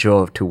and I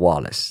drove to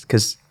Wallace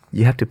because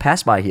you have to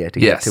pass by here to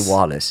get to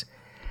Wallace.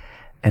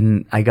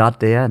 And I got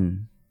there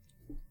and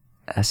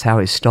that's how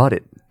it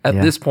started.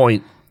 At this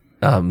point,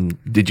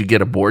 did you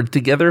get a board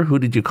together? Who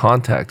did you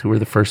contact? Who were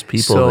the first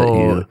people that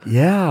you...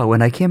 Yeah,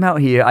 when I came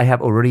out here, I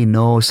have already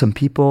know some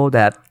people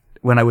that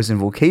when I was in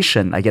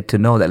vocation, I get to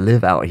know that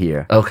live out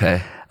here.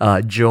 Okay.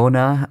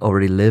 Jonah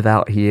already live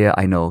out here.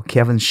 I know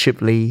Kevin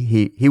Shipley.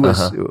 He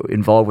was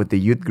involved with the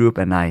youth group,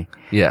 and I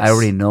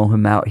already know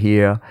him out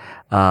here.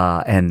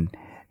 And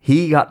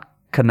he got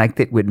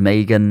connected with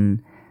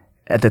Megan.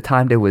 At the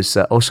time, there was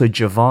also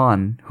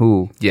Javon,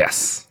 who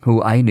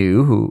I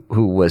knew,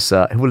 who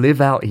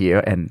lived out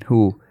here, and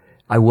who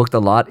I worked a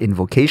lot in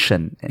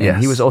vocation, and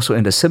he was also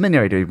in the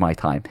seminary during my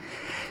time.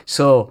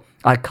 So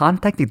I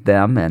contacted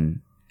them,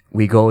 and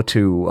we go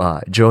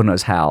to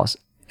Jonah's house,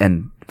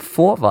 and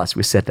four of us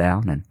we sit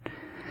down and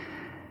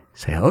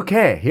say,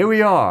 "Okay, here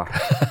we are.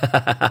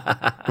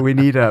 we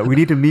need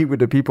to meet with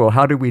the people.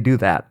 How do we do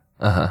that?"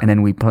 And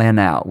then we plan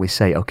out. We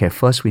say, "Okay,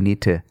 first we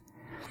need to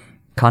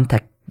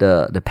contact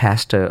the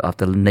pastor of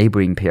the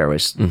neighboring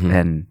parish,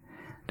 and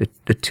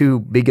the two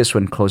biggest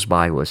one close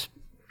by was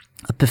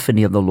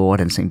Epiphany of the Lord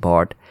and St.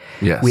 Bart."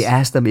 Yes. We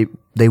asked them if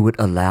they would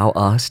allow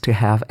us to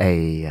have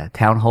a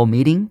town hall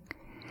meeting.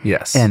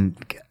 Yes. And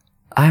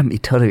I'm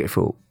eternally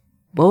grateful.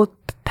 Both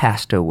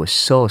pastor was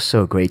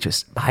so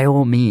gracious. By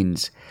all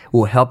means,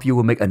 we'll help you.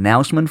 We'll make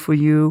announcement for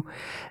you,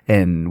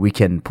 and we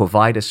can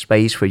provide a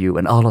space for you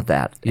and all of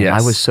that. And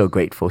I was so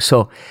grateful.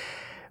 So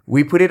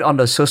we put it on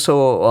the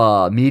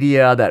social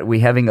media that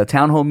we're having a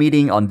town hall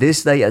meeting on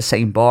this day at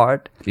St.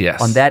 Bart.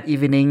 Yes. On that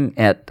evening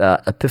at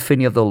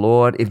Epiphany of the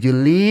Lord. If you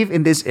live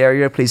in this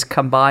area, please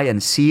come by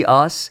and see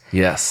us.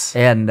 Yes.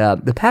 And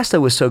the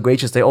pastor was so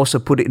gracious. They also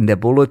put it in their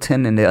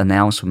bulletin and their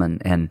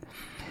announcement. And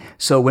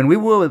so when we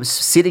were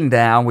sitting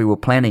down, we were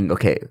planning,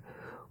 okay,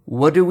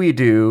 what do we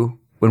do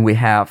when we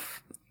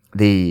have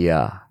the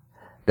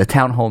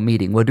town hall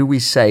meeting? What do we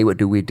say? What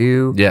do we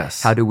do?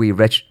 Yes. How do we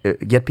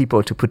get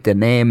people to put their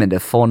name and their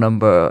phone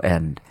number?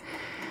 And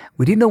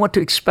we didn't know what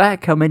to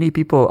expect, how many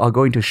people are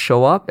going to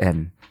show up.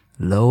 And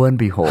lo and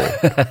behold,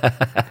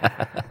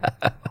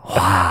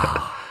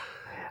 wow.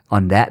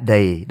 On that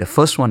day, the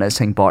first one at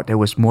St. Bart, there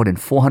was more than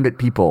 400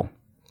 people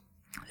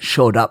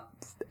showed up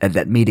at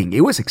that meeting.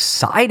 It was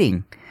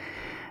exciting.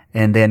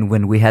 And then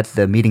when we had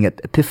the meeting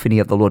at Epiphany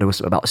of the Lord, there was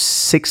about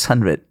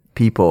 600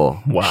 people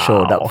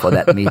showed up for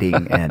that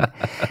meeting, and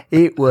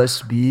it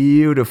was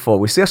beautiful.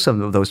 We still have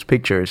some of those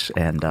pictures,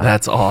 and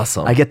that's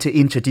awesome. I get to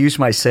introduce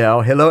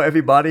myself. Hello,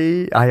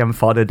 everybody. I am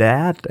Father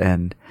Dad,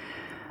 and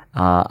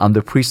I'm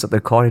the priest that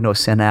the Cardinal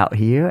sent out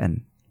here,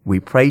 and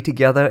we prayed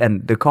together.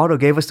 And the Cardinal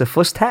gave us the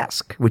first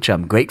task, which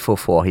I'm grateful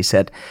for. He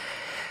said,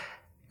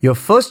 "Your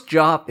first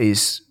job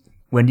is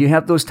when you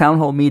have those town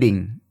hall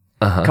meetings."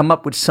 Come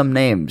up with some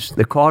names.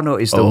 The Cardinal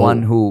is the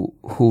one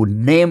who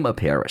name a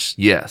parish.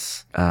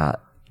 Yes.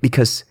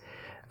 Because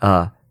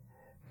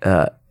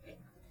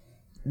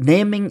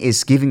naming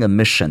is giving a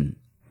mission.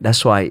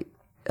 That's why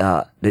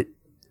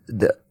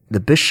the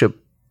bishop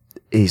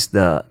is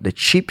the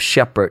chief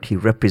shepherd. He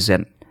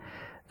represents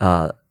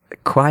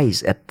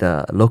Christ at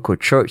the local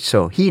church.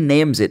 So he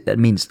names it. That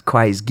means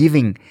Christ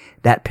giving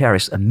that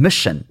parish a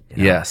mission.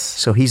 Yes.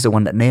 So he's the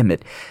one that named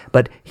it.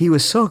 But he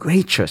was so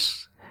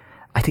gracious.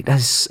 I think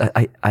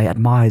I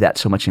admire that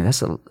so much. And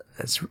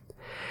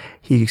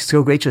he's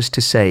so gracious to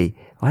say,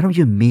 why don't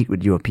you meet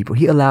with your people?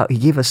 He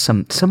gave us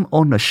some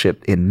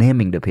ownership in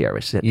naming the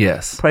parish. He said,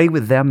 Yes. pray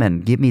with them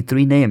and give me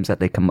 3 names that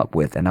they come up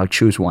with, and I'll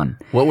choose one.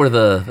 What were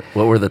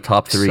the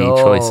top 3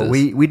 choices?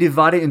 We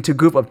divided into a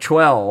group of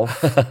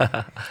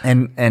 12,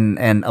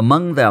 and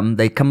among them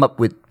they come up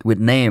with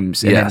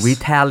names, and then we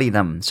tally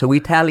them. So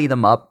we tally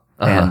them up,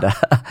 and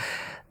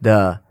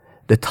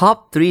the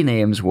top 3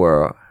 names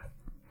were: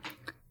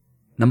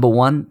 number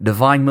 1,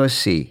 Divine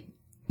Mercy.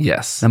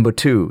 Yes. Number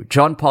 2,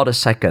 John Paul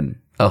II.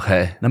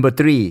 Okay. Number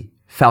 3,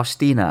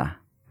 Faustina.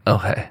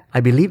 Okay. I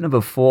believe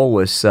number 4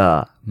 was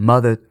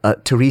Mother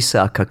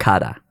Teresa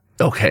Calcutta.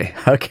 Okay.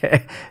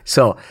 Okay.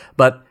 So,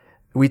 but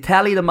we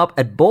tally them up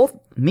at both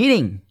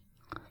meeting.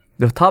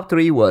 The top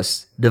 3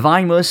 was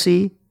Divine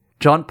Mercy,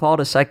 John Paul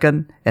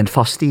II, and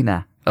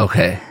Faustina.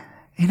 Okay.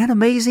 Isn't that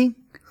amazing?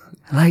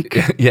 Like,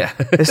 yeah.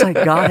 it's like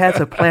God has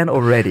a plan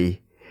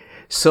already.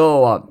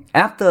 So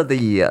after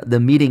the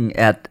meeting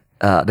at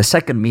the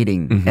second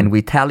meeting, and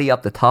we tally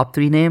up the top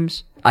 3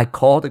 names, I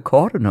called the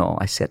cardinal.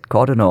 I said,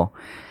 Cardinal,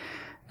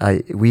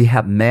 we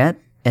have met,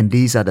 and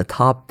these are the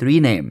top 3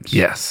 names.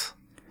 Yes.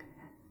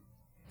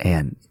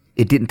 And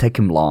it didn't take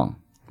him long.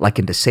 Like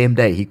in the same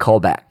day, he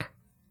called back.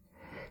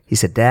 He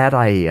said, Dad,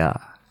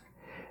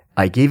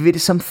 I gave it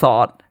some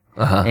thought,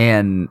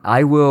 and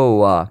I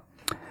will...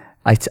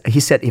 he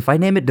said, if I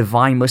name it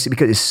Divine Mercy,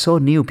 because it's so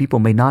new, people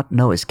may not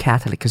know it's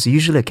Catholic, because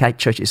usually a Catholic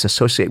church is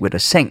associated with a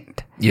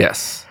saint.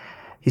 Yes.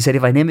 He said,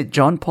 if I name it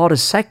John Paul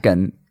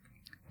II,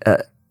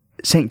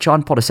 St.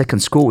 John Paul II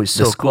School is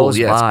so close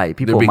by,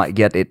 people might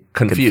get it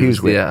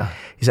confused with. Yeah.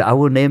 He said, I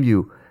will name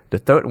you the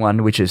third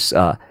one, which is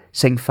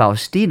St.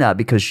 Faustina,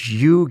 because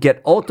you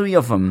get all 3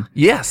 of them.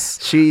 Yes.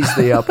 She's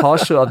the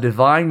apostle of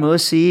Divine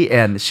Mercy,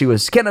 and she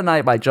was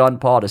canonized by John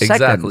Paul II.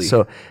 Exactly.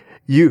 So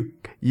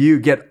you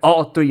get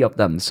all 3 of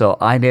them. So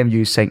I named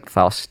you St.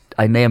 Faust.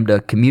 I named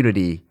the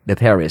community, the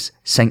parish,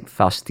 St.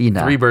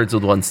 Faustina. 3 birds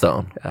with 1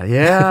 stone.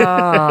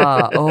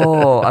 Yeah.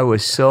 Oh, I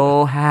was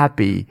so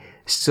happy.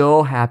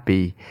 So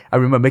happy. I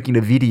remember making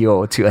the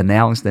video to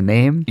announce the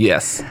name.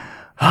 Yes.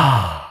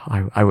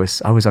 I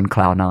was on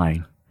cloud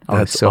 9. I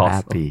was so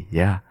happy.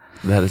 Yeah.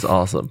 That is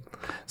awesome.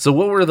 So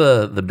what were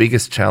the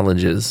biggest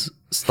challenges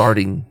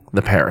starting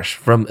the parish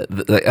from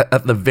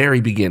at the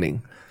very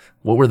beginning?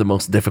 What were the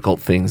most difficult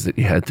things that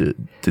you had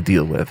to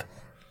deal with?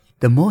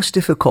 The most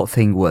difficult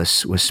thing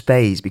was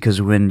space,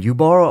 because when you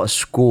borrow a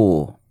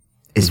school,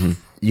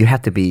 you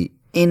have to be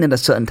in at a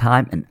certain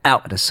time and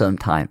out at a certain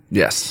time.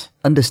 Yes.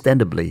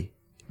 Understandably,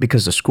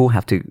 because the school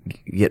have to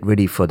get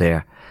ready for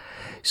their...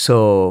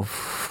 So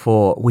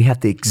we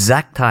have the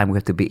exact time we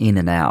have to be in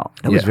and out.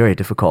 That was very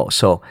difficult.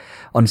 So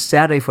on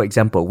Saturday, for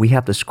example, we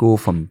have the school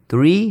from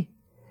 3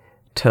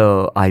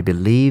 to, I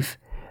believe,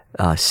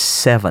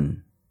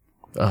 7.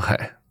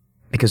 Okay.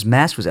 Because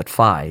Mass was at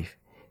 5.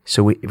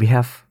 So we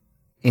have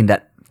in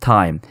that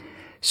time.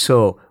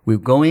 So we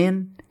go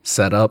in.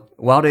 Set up.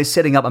 While they're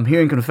setting up, I'm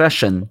hearing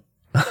confession.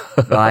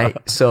 Right?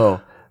 So,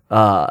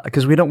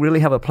 because we don't really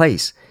have a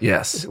place.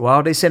 Yes.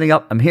 While they're setting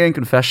up, I'm hearing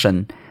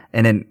confession.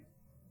 And then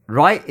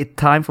right at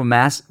time for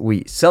Mass,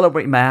 we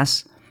celebrate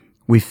Mass.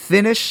 We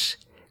finish.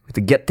 We have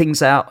to get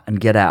things out and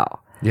get out.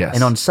 Yes.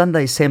 And on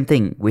Sunday, same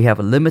thing. We have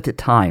a limited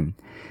time.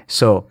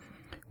 So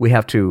we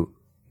have to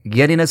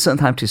get in a certain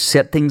time to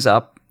set things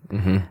up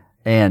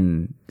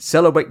and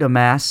celebrate the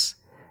Mass.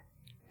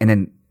 And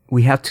then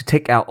we have to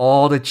take out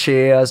all the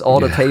chairs, all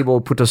the table,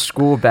 put the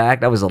school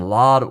back. That was a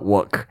lot of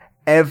work.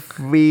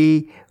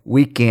 Every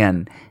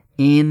weekend,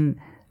 in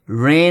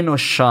rain or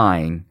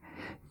shine,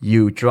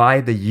 you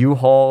drive the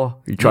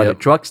U-Haul, you drive the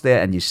trucks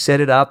there, and you set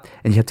it up,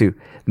 and you have to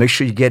make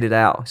sure you get it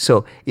out.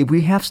 So if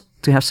we have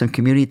to have some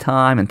community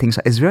time and things,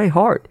 it's very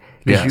hard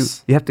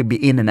because you have to be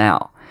in and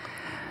out.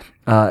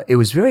 It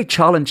was very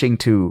challenging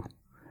to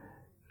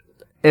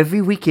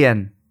every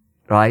weekend,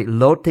 right,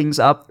 load things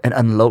up and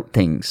unload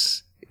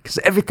things. Because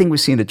everything we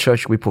see in the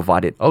church, we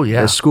provided. Oh,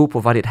 yeah. The school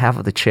provided half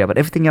of the chair, but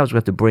everything else we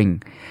have to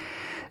bring.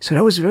 So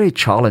that was very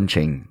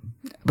challenging.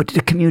 But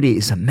the community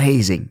is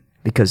amazing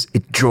because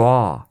it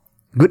draws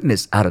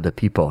goodness out of the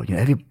people. You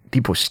know,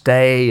 people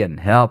stay and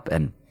help.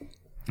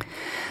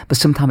 But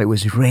sometimes it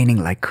was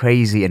raining like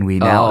crazy, and we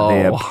now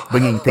there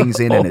bringing things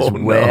in, and it's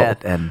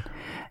wet. And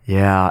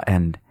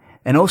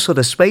and also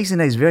the space in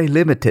there is very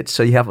limited.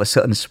 So you have a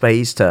certain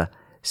space to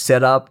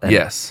set up.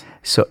 And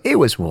so it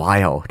was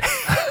wild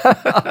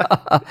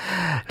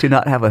to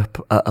not have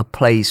a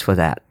place for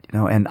that, you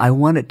know. And I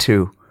wanted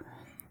to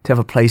have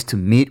a place to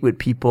meet with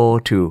people,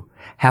 to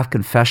have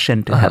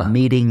confession, to have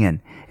meeting, and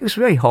it was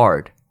very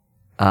hard.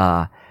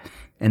 And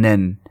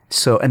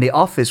the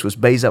office was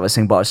based out of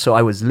St. Bart. So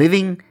I was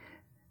living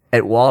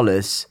at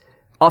Wallace,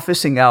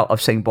 officing out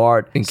of St.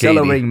 Bart,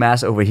 celebrating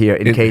Mass over here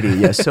in Katy.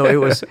 Yes, so it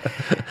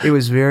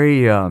was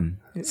very.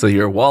 So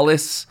you're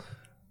Wallace,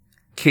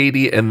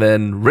 Katy, and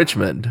then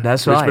Richmond.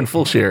 That's Richmond right. Richmond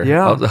full share.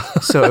 Yeah.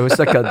 So it was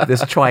like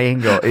this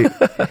triangle.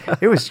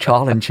 It was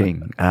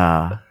challenging.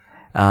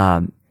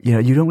 You know,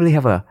 you don't really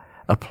have a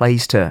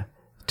place to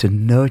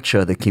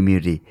nurture the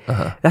community.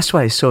 That's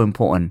why it's so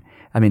important.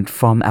 I mean,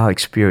 from our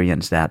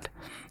experience, that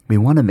we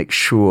want to make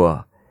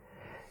sure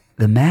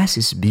the Mass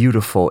is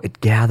beautiful.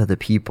 It gathers the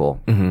people.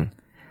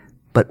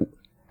 But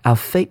our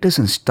faith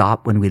doesn't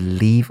stop when we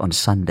leave on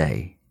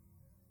Sunday.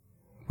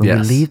 When we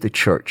leave the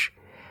church,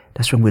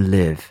 that's when we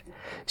live.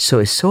 So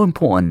it's so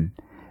important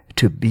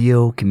to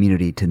build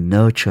community, to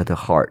nurture the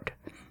heart.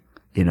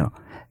 You know,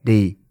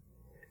 the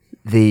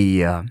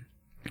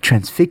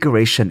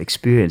transfiguration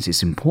experience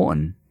is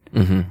important.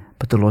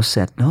 But the Lord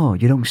said, no,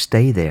 you don't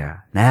stay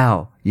there.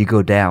 Now you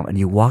go down and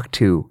you walk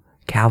to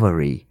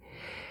Calvary,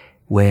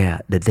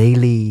 where the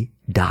daily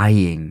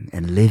dying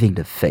and living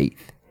the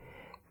faith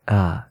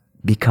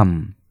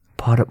become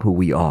part of who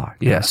we are.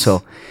 Yes.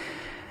 So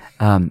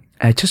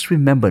I just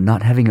remember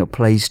not having a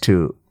place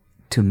to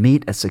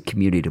meet as a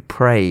community, to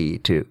pray,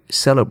 to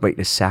celebrate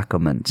the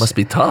sacraments. Must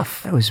be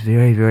tough. That was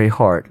very, very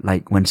hard.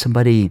 Like when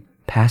somebody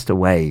passed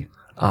away,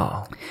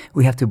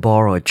 we have to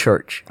borrow a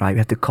church, right? We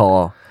have to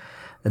call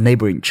the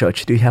neighboring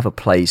church. Do you have a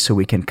place so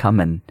we can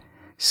come and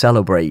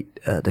celebrate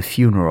the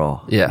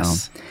funeral?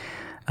 Yes.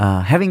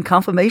 Having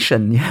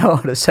confirmation,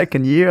 the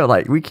second year,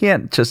 like we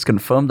can't just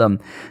confirm them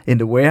in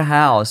the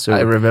warehouse.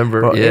 I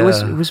remember. It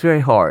was very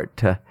hard.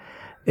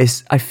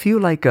 I feel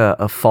like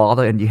a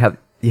father, and you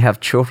have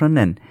children,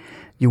 and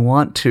you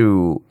want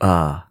to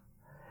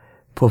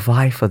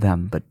provide for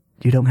them, but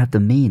you don't have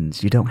the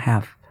means. You don't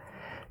have.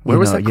 Where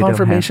was that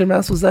confirmation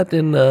mass? Was that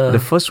in?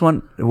 The first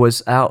one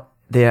was out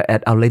there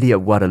at Our Lady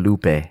of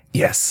Guadalupe.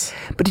 Yes.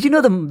 But did you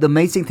know the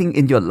amazing thing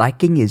in your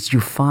liking is you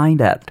find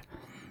that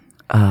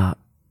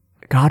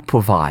God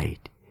provide.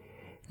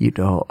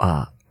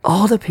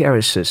 All the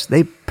parishes,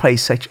 they play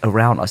such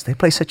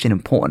an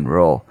important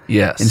role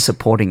in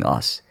supporting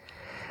us.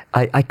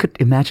 I could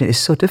imagine it's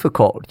so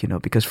difficult,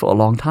 because for a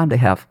long time they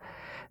have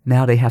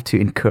to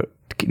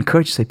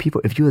encourage, say,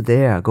 people, if you're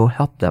there, go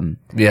help them.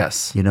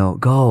 Yes.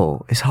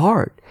 Go. It's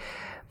hard.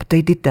 But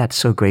they did that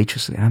so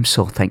graciously. I'm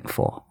so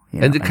thankful.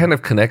 And it kind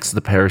of connects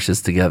the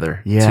parishes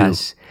together.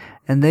 Yes. Too.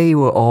 And they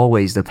were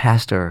always, the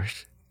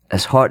pastors,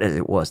 as hard as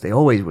it was, they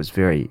always was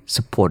very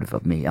supportive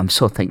of me. I'm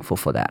so thankful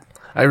for that.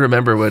 I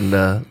remember when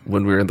we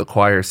were in the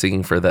choir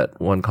singing for that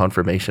one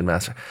confirmation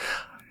master,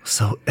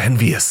 so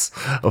envious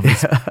of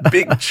this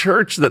big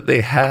church that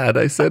they had.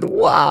 I said,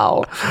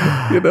 wow,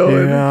 and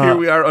here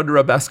we are under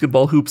a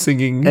basketball hoop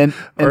singing. And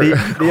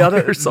the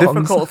other songs.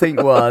 Difficult thing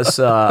was,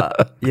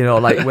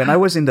 like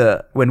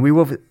when we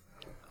were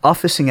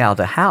officing out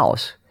the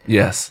house.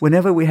 Yes.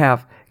 Whenever we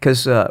have,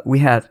 because we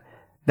had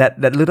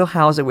that little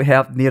house that we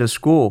have near the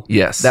school.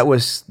 Yes. That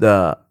was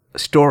the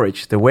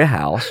storage, the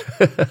warehouse.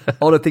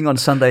 All the thing on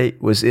Sunday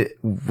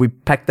we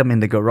packed them in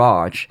the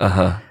garage.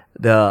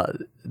 The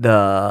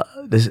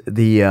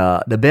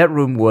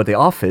bedroom was the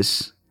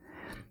office,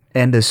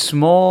 and the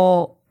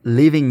small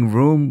living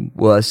room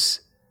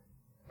was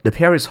the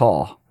parish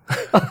hall.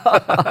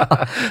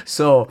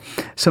 So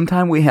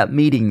sometimes we had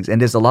meetings,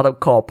 and there's a lot of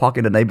car parked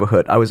in the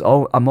neighborhood.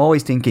 I'm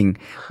always thinking,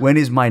 when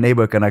is my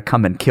neighbor gonna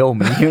come and kill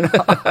me?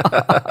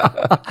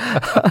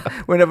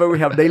 Whenever we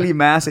have daily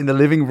mass in the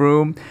living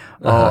room,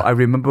 I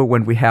remember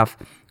when we have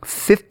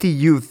 50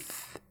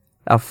 youth,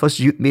 our first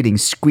youth meeting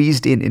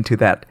squeezed into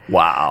that.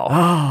 Wow!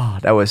 Oh,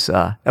 that was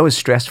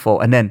stressful.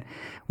 And then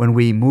when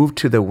we moved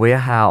to the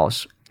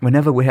warehouse,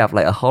 whenever we have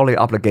like a holy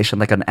obligation,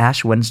 like an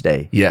Ash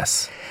Wednesday.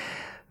 Yes.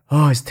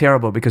 Oh, it's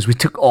terrible because we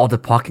took all the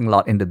parking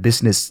lot in the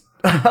business.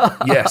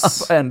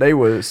 Yes. And they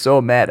were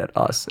so mad at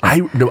us. I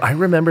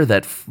remember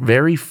that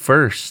very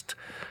first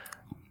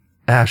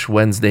Ash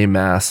Wednesday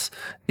Mass.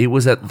 It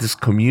was at this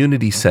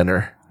community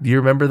center. Do you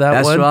remember that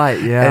one? That's right,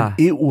 yeah. And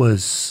it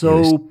was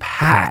so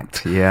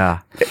packed. Yeah.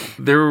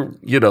 There,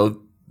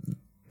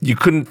 you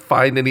couldn't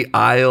find any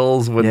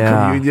aisles when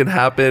communion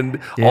happened.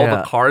 Yeah. All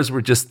the cars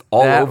were just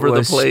all over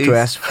the place. That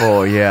was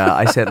stressful, yeah.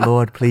 I said,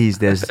 Lord, please,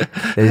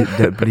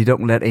 please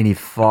don't let any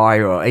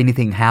fire or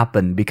anything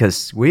happen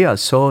because we are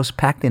so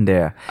packed in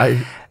there.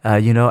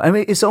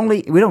 It's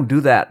only, we don't do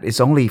that. It's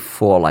only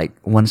for like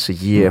once a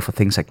year for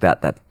things like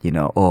that,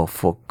 or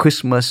for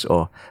Christmas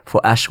or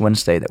for Ash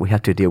Wednesday that we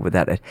have to deal with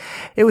that.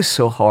 It was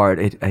so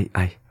hard.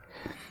 I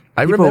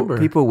remember.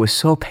 People were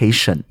so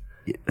patient,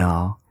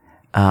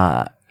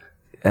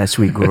 as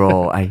we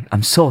grow.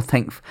 I'm so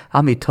thankful.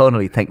 I'm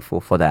eternally thankful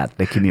for that,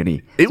 the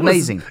community. It's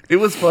amazing. It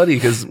was funny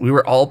because we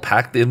were all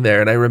packed in there,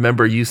 and I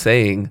remember you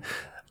saying,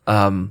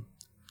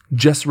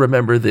 just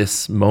remember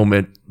this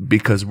moment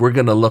because we're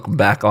going to look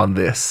back on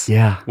this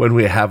when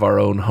we have our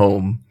own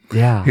home.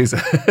 Yeah.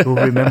 We'll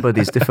remember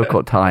this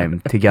difficult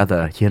time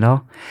together,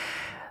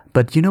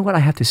 But you know what I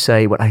have to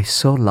say? What I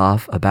so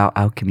love about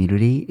our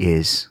community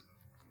is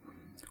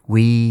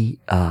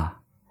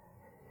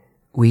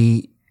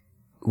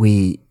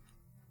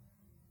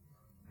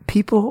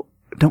people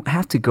don't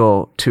have to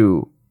go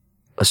to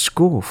a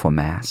school for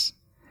Mass.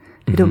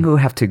 You don't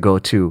have to go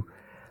to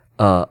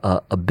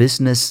a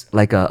business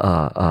like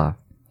a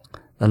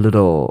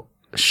little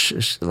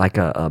like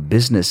a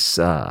business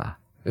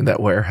in that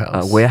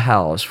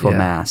warehouse for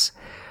Mass,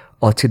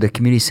 or to the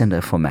community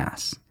center for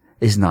Mass.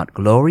 It's not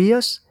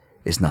glorious.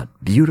 It's not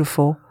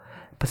beautiful,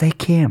 but they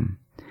came,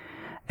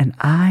 and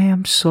I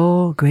am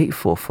so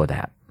grateful for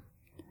that.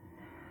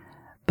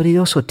 But it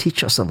also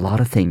teaches us a lot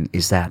of things,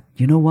 is that,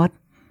 you know what?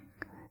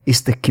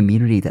 It's the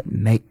community that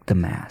make the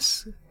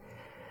mass.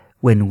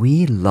 When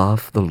we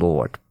love the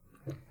Lord,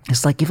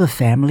 it's like if a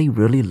family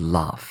really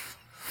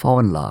fall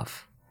in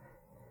love,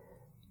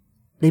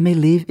 they may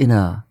live in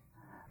a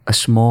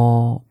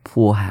small,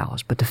 poor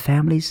house, but the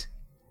families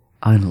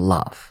are in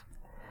love.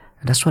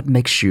 And that's what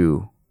makes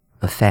you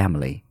a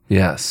family.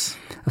 Yes.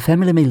 A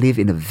family may live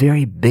in a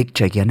very big,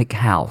 gigantic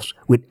house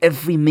with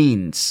every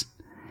means.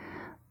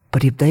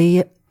 But if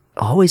they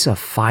always are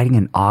fighting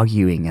and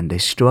arguing and they're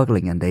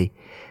struggling and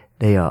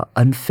they are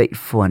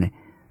unfaithful and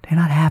they're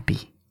not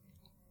happy.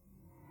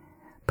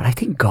 But I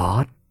think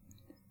God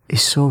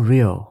is so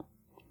real.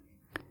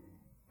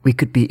 We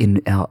could be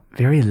in our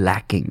very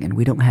lacking and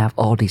we don't have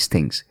all these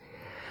things.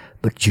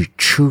 But you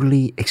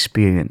truly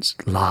experience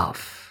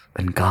love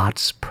and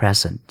God's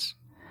presence.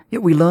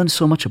 Yet we learn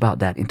so much about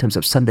that in terms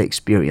of Sunday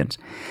experience.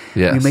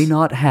 Yes. We may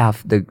not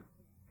have the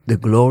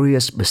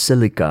glorious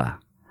basilica,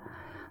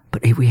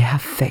 but if we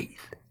have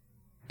faith,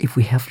 if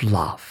we have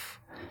love,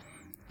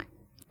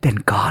 then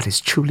God is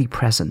truly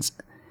present.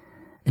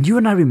 And you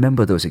and I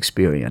remember those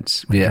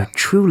experiences. When you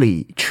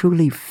truly,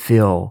 truly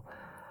feel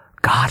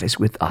God is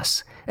with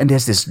us. And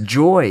there's this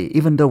joy,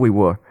 even though we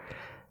were,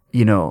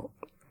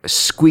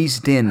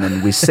 squeezed in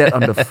and we sat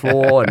on the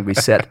floor and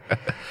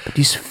but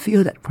you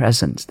feel that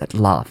presence, that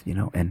love,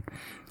 and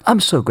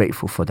I'm so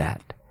grateful for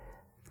that.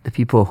 The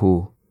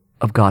people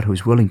of God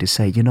who's willing to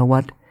say, you know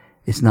what?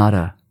 It's not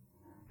a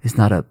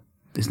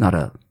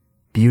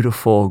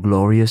beautiful,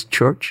 glorious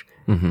church,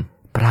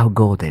 but I'll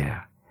go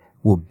there.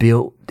 We'll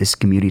build this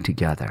community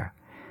together.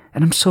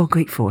 And I'm so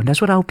grateful. And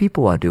that's what our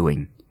people are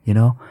doing,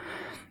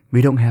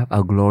 We don't have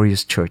our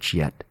glorious church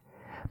yet.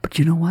 But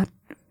you know what?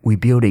 We're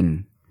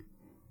building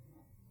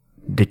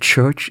the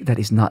church that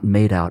is not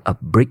made out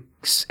of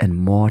bricks and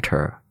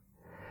mortar,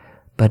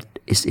 but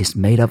is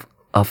made of,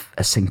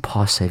 as St.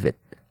 Paul said it,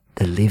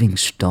 the living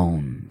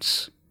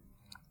stones.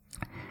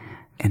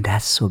 And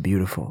that's so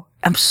beautiful.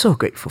 I'm so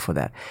grateful for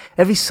that.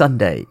 Every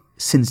Sunday,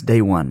 since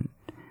day one,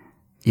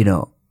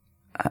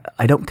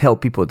 I don't tell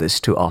people this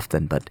too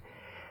often, but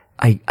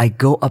I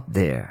go up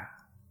there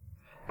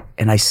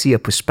and I see a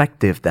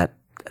perspective that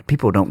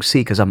people don't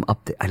see because I'm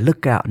up there. I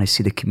look out and I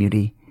see the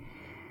community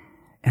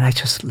and I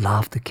just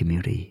love the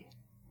community.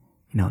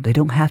 They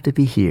don't have to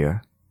be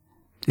here.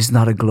 It's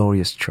not a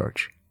glorious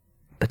church,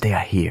 but they are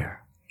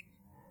here.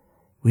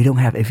 We don't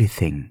have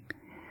everything,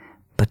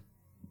 but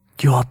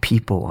your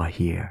people are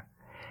here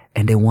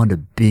and they want to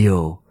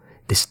build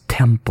this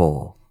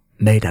temple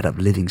made out of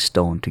living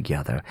stone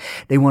together.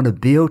 They want to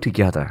build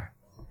together,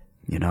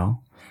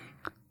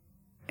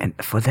 And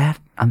for that,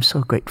 I'm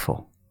so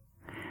grateful.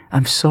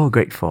 I'm so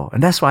grateful.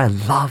 And that's why I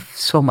love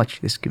so much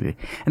this community.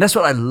 And that's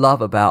what I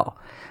love about,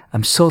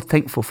 I'm so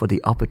thankful for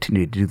the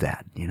opportunity to do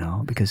that,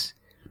 because,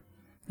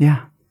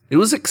 yeah. It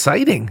was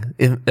exciting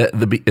in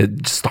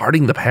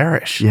starting the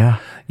parish. Yeah.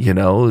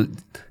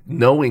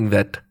 Knowing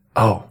that,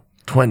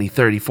 20,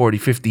 30, 40,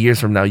 50 years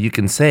from now, you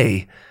can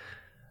say,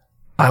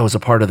 I was a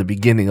part of the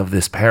beginning of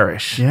this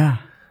parish. Yeah.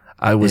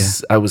 I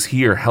was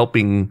here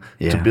helping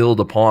to build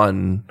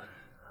upon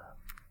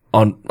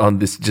on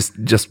this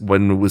just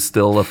when it was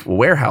still a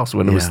warehouse,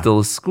 when it was still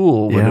a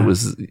school, when it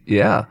was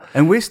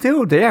And we're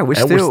still there. We're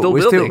still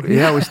building.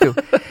 We're still.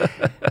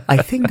 I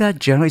think that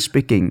generally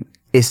speaking,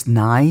 it's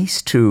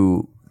nice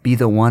to be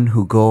the one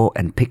who go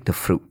and pick the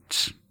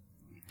fruits,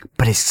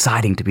 but it's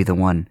exciting to be the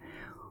one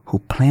who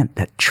plant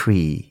that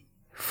tree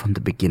from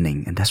the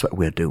beginning, and that's what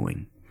we're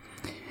doing.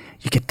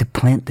 You get to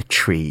plant the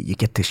tree. You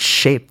get to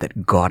shape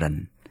that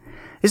garden.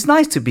 It's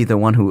nice to be the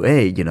one who,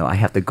 I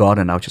have the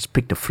garden, I'll just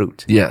pick the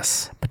fruit.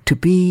 Yes. But to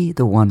be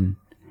the one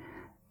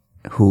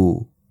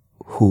who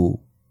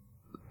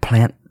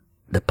plant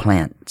the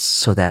plants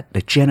so that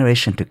the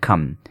generation to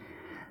come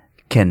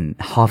can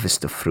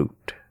harvest the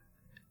fruit.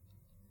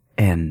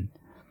 And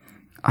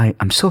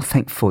I'm so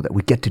thankful that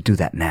we get to do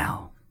that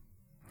now.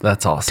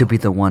 That's awesome. To be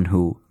the one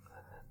who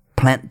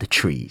plant the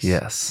trees.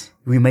 Yes.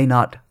 We may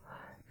not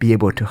be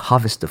able to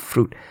harvest the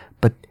fruit,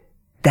 but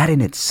that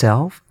in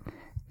itself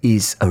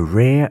is a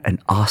rare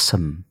and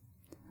awesome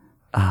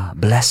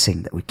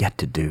blessing that we get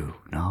to do,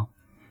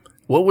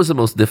 What was the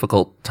most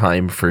difficult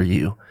time for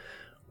you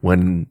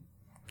when,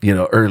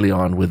 early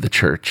on with the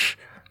church,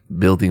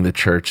 building the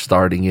church,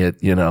 starting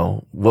it,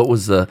 what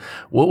was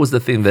the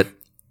thing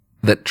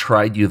that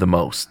tried you the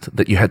most,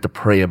 that you had to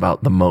pray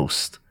about the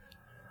most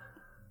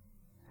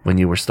when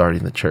you were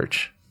starting the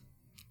church?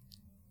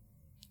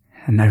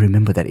 And I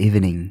remember that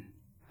evening,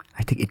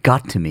 I think it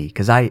got to me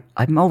because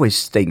I'm always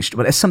staying,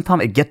 but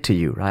sometimes it get to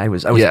you, right? I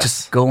was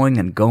just going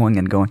and going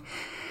and going.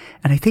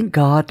 And I think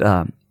God,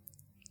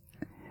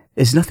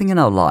 there's nothing in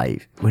our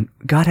life when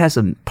God has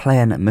a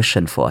plan, a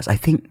mission for us. I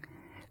think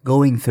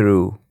going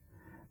through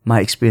my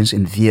experience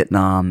in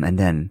Vietnam and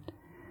then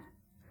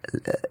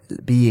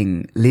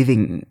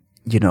living,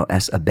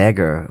 as a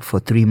beggar for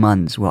 3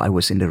 months while I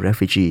was in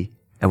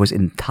I was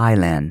in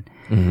Thailand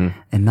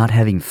and not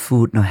having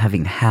food, not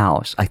having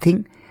house. I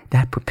think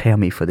that prepared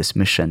me for this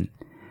mission.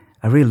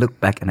 I really look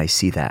back and I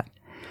see that.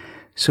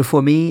 So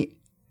for me,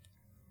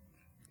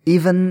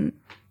 even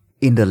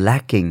in the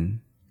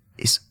lacking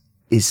is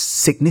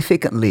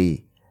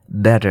significantly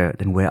better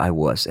than where I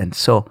was. And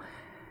so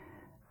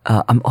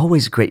I'm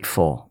always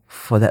grateful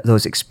for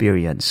those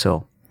experiences.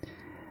 So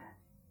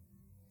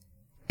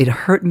it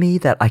hurt me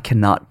that I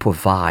cannot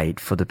provide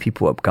for the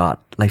people of God.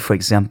 Like, for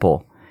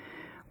example,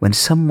 when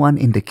someone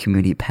in the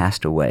community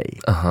passed away,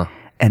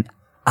 and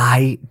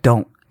I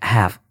don't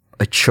have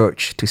a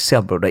church to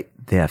celebrate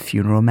their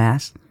funeral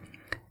mass,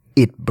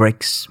 it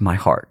breaks my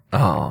heart.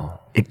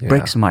 It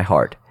breaks my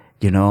heart,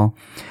 you know.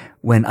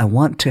 When I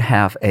want to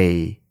have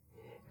a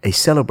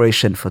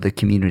celebration for the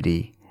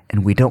community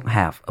and we don't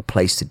have a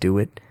place to do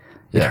it,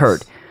 it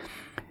hurt.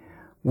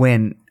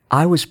 When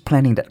I was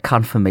planning that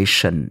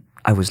confirmation,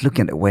 I was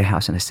looking at the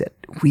warehouse and I said,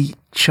 we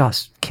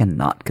just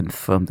cannot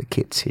confirm the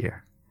kids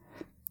here,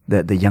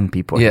 the young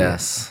people here.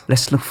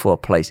 Let's look for a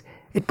place.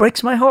 It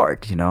breaks my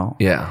heart, you know.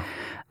 Yeah.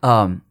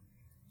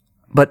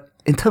 But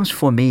in terms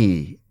for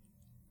me,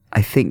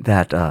 I think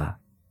that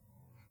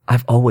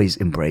I've always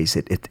embraced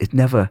it. It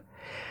never...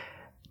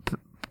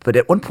 But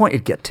at one point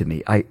it get to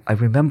me. I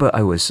remember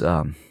I was...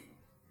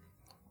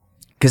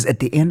 Because at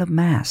the end of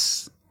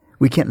Mass,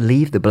 we can't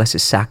leave the Blessed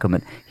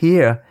Sacrament.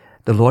 Here,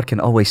 the Lord can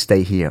always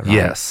stay here, right?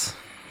 Yes.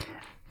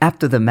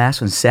 After the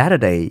Mass on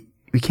Saturday,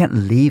 we can't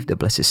leave the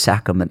Blessed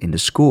Sacrament in the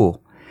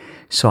school.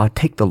 So I'll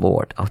take the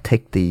Lord. I'll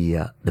take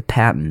the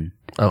paten.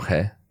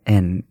 Okay.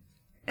 And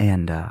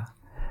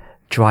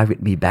drive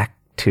with me back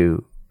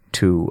to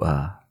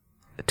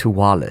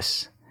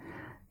Wallace.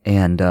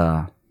 And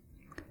I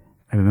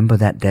remember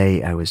that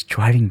day I was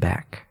driving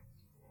back,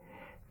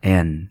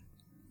 and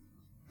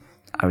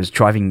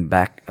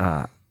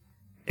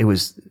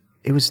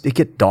it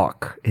get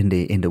dark in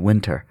the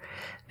winter,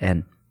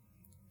 and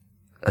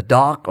a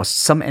dog or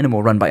some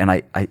animal run by, and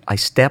I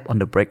step on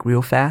the brake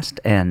real fast,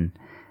 and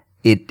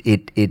the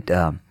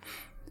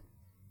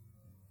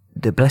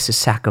Blessed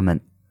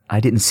Sacrament, I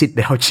didn't sit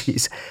down,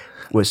 jeez,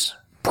 was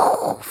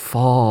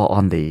fall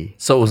on the...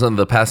 So it was on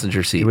the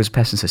passenger seat? It was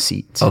passenger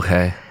seat.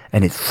 Okay.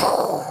 And it...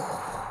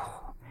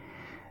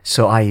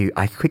 So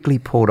I quickly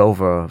pulled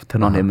over,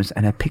 turned on the image,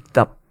 and I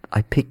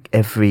picked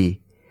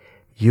every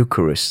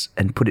Eucharist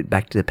and put it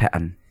back to the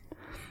paten.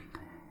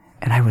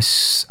 And I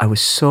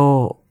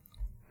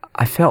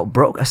felt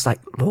broke. I was like,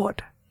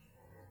 Lord,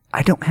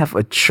 I don't have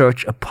a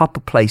church, a proper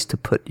place to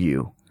put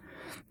you.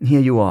 And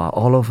here you are,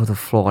 all over the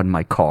floor in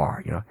my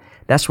car. You know,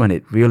 that's when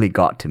it really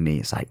got to me.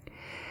 It's like,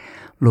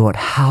 Lord,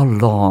 how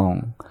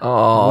long?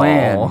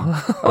 When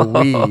are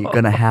we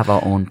gonna have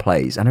our own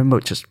place? And I remember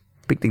just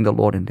picking the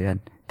Lord in there and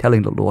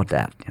telling the Lord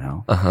that, you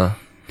know.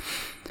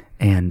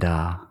 And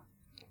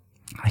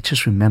I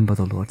just remember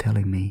the Lord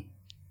telling me,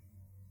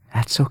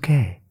 "That's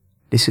okay.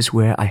 This is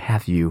where I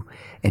have you,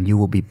 and you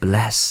will be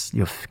blessed.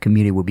 Your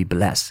community will be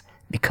blessed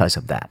because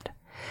of that."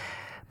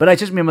 But I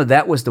just remember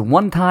that was the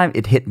one time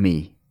it hit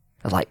me.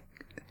 I was like,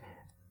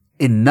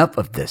 enough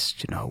of this,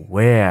 you know.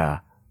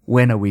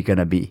 When are we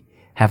gonna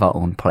have our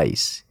own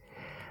place?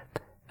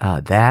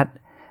 That.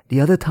 The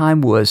other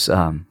time was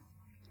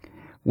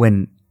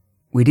when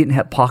we didn't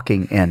have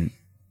parking, and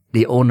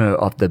the owner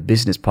of the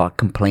business park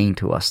complained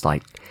to us,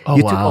 like,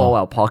 you took all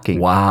our parking.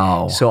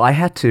 Wow. So I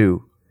had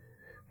to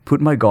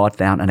put my guard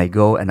down, and I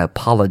go and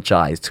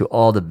apologize to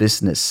all the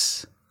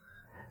business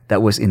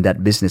that was in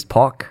that business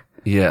park.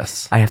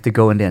 Yes. I have to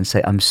go in there and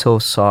say, I'm so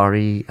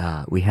sorry.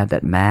 We had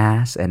that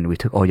mass and we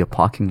took all your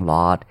parking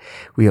lot.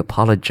 We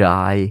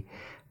apologize.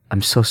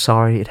 I'm so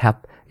sorry.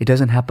 It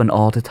doesn't happen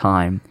all the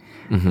time.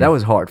 That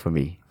was hard for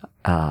me.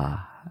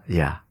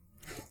 Yeah.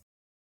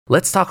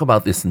 Let's talk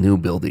about this new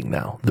building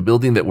now. The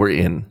building that we're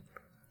in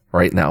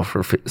right now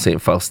for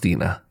St.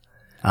 Faustina.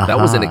 That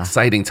was an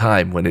exciting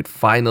time when it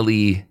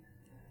finally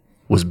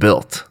was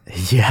built.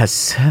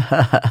 Yes.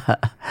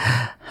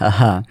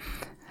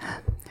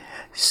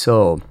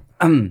 So,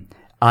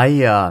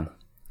 I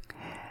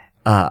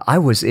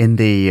was in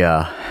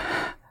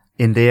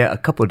there a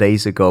couple of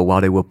days ago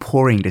while they were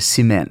pouring the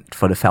cement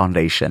for the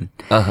foundation.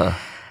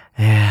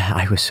 Yeah,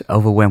 I was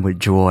overwhelmed with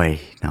joy.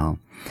 You know,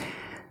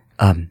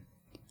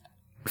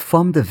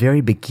 from the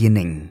very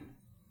beginning,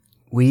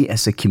 we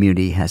as a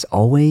community has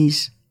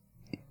always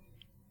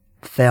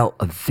felt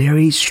a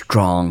very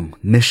strong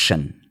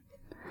mission,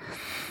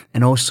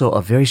 and also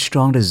a very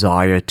strong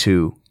desire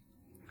to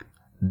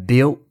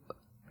build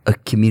a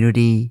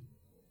community,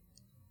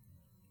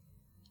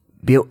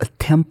 build a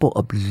temple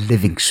of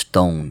living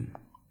stone.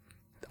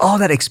 All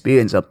that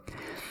experience of,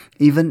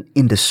 even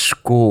in the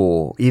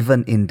school,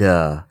 even in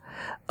the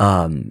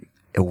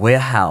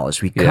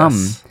warehouse, we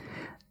come,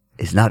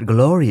 it's not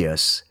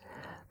glorious,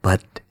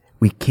 but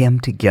we came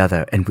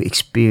together and we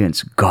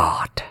experienced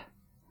God.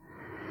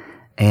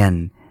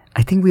 And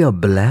I think we are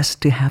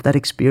blessed to have that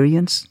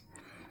experience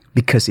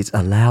because it's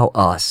allowed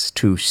us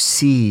to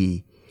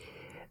see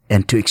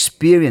and to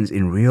experience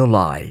in real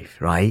life,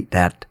 right?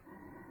 That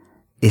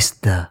is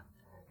the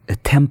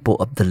temple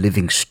of the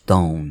living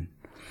stone.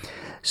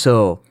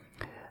 So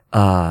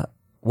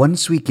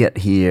once we get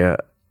here,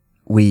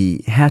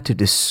 we had to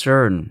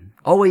discern,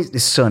 always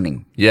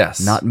discerning. Yes.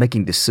 Not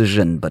making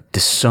decision, but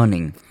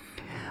discerning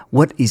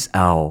what is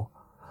our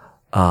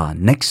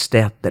next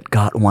step that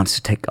God wants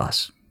to take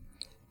us?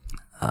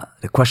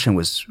 The question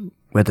was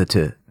whether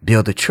to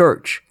build a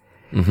church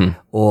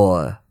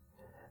or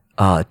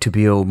to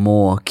build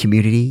more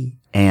community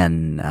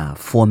and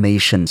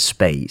formation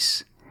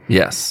space.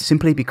 Yes.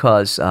 Simply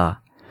because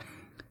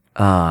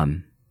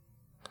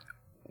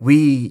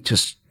we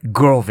just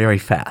grow very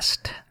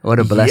fast. What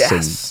a blessing.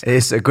 Yes.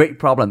 It's a great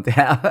problem to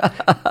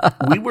have.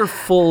 We were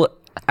full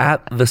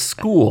at the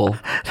school,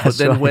 but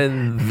then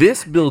when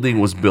this building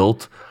was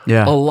built,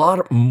 Yeah. a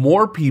lot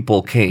more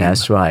people came.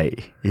 That's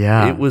right.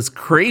 Yeah. It was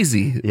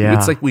crazy. Yeah.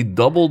 It's like we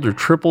doubled or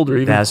tripled or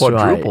even That's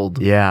quadrupled.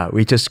 right. Yeah,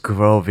 we just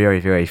grow very,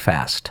 very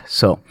fast.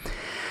 So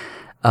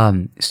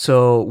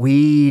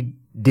we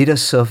did a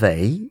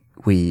survey.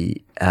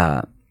 We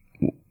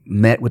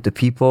met with the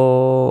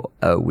people.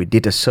 We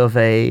did a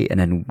survey, and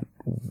then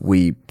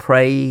we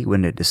prayed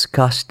when they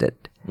discussed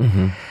it.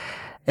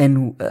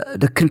 And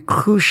the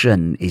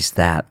conclusion is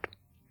that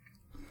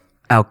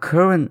our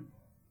current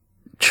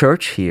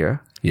church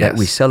here, that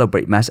we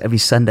celebrate Mass every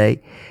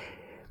Sunday,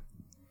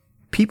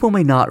 people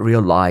may not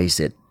realize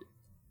it,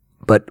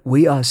 but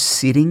we are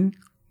sitting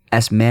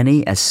as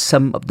many as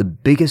some of the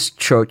biggest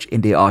church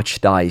in the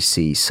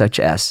Archdiocese, such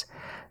as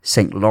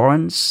St.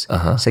 Lawrence,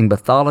 St.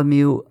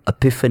 Bartholomew,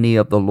 Epiphany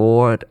of the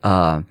Lord,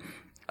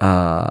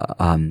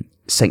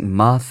 St.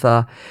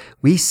 Martha.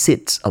 We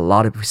sit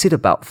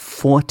about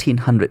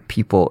 1,400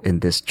 people in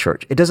this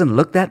church. It doesn't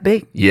look that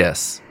big,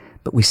 Yes.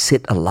 but we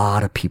sit a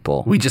lot of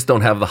people. We just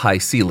don't have the high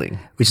ceiling.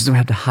 We just don't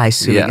have the high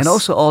ceiling. Yes. And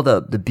also all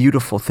the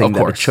beautiful thing Of that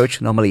the course.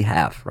 church normally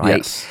have, right?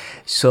 Yes.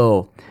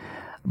 So,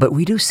 but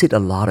we do sit a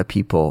lot of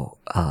people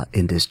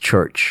in this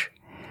church.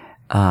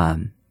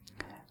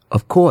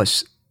 Of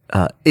course,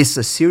 it's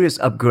a serious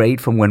upgrade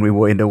from when we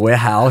were in the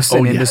warehouse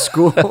and in the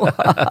school.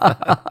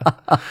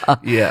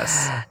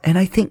 Yes. And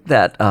I think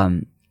that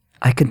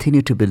I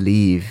continue to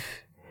believe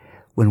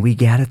when we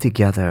gather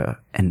together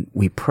and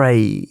we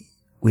pray,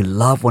 we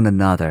love one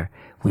another,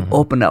 we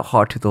open our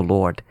heart to the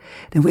Lord,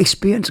 then we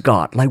experience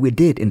God like we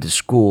did in the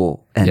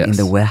school and in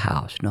the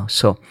warehouse. You know?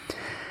 So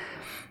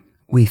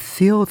we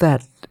feel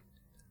that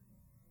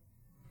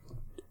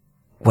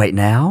right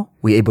now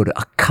we're able to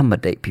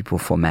accommodate people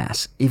for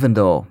Mass, even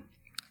though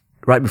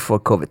right before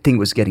COVID, thing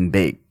was getting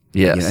big.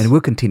 Yes. You know, and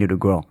we'll continue to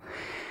grow.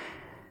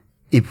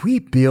 If we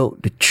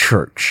build the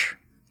church,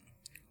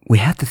 we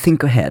have to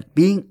think ahead.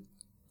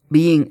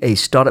 Being a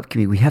startup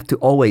community, we have to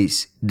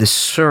always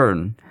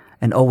discern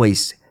and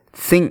always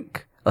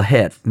think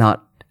ahead,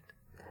 not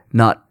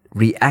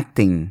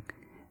reacting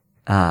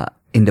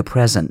in the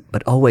present,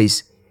 but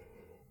always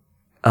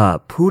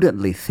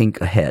prudently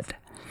think ahead.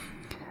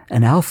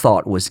 And our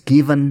thought was,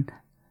 given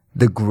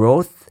the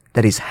growth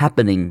that is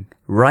happening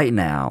right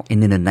now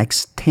and in the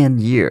next 10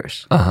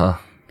 years,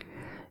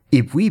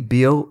 if we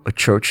build a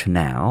church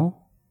now,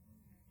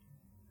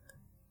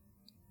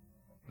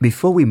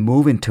 before we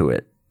move into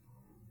it,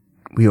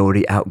 we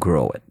already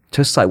outgrow it.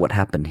 Just like what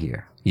happened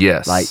here.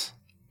 Yes. Like,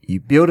 you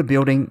build a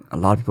building, a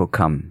lot of people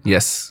come.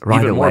 Yes.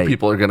 Right Even more away.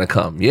 people are going to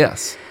come.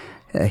 Yes.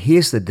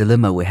 Here's the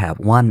dilemma we have.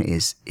 One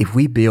is, if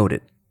we build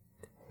it,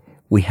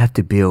 we have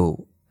to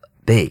build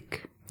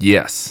big.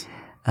 Yes.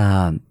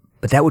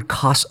 But that would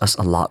cost us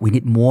a lot. We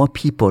need more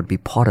people to be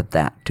part of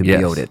that to Yes.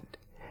 build it.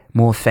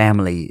 More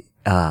family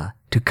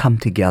to come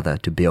together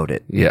to build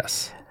it.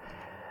 Yes.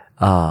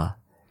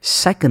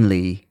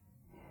 Secondly,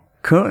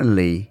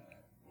 currently,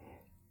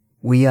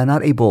 we are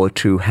not able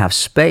to have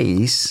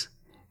space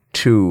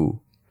to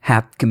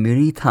have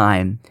community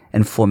time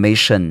and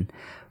formation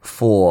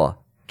for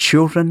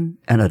children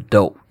and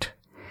adult.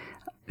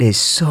 There's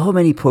so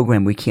many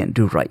programs we can't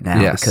do right now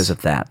Yes. because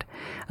of that.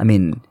 I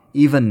mean,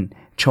 even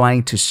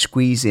trying to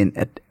squeeze in,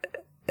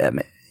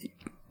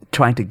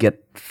 trying to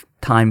get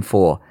time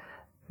for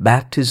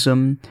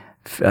baptism,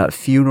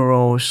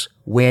 funerals,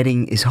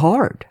 wedding is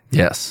hard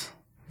Yes.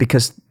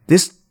 because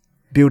this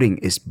building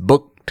is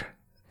booked,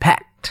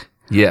 packed.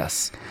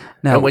 Yes.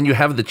 Now- and when you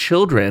have the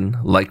children,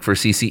 like for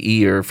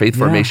CCE or Faith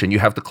Formation, you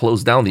have to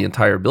close down the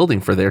entire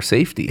building for their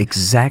safety.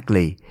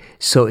 Exactly.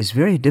 So it's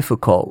very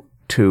difficult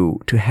to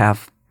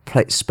have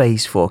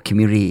space for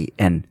community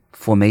and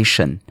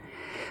formation.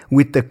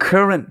 With the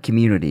current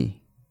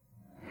community,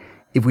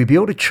 if we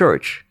build a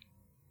church,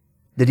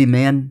 the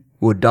demand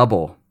will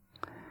double.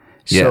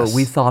 So Yes.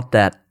 we thought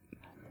that,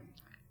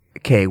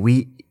 okay,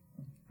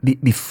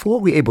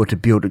 before we're able to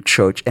build a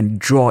church and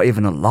draw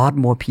even a lot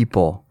more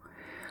people,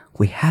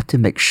 we have to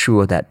make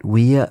sure that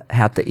we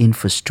have the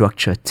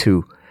infrastructure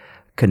to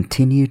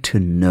continue to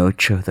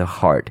nurture the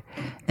heart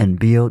and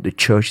build the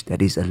church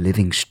that is a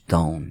living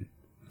stone.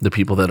 The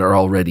people that are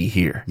already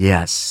here.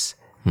 Yes.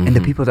 And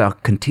the people that are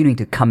continuing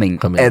to come in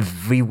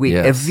every week.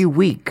 Yes. Every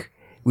week,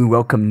 we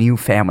welcome new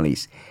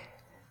families.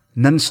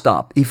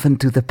 Non-stop, even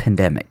to the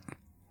pandemic.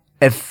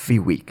 Every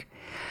week.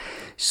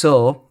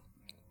 So,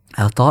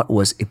 our thought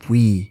was, if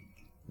we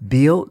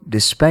build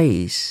the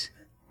space,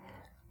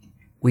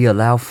 we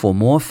allow for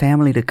more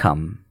family to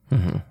come.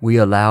 We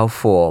allow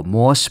for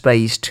more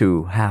space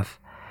to have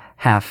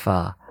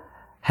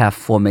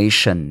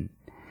formation,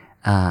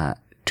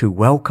 to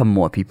welcome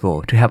more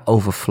people, to have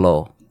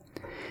overflow,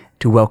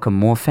 to welcome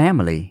more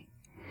family.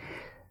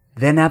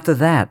 Then after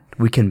that,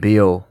 we're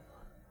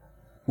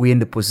in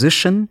the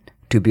position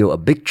to build a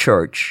big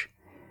church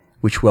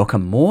which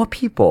welcome more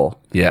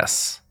people.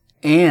 Yes.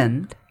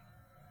 And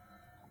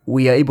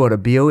we are able to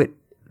build it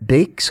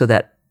big so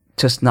that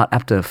just not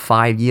after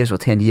 5 years or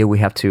 10 years we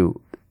have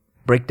to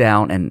break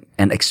down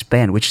and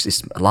expand, which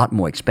is a lot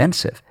more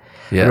expensive.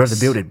 Yes. We'd rather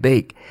build it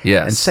big.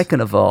 Yes. And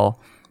second of all,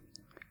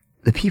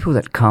 the people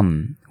that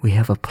come, we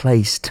have a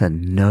place to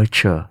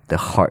nurture the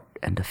heart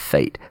and the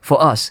faith. For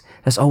us,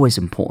 that's always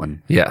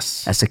important.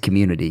 Yes. As a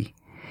community.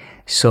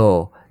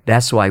 So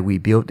that's why we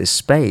built this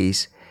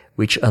space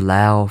which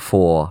allow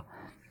for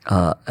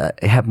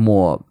have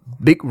more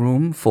big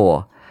room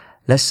for,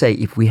 let's say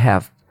if we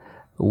have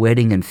a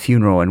wedding and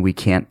funeral and we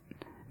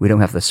don't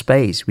have the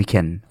space, we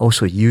can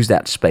also use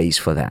that space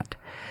for that.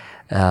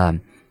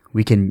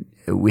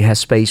 We have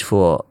space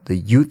for the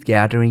youth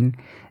gathering.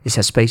 It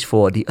has space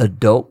for the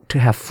adult to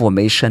have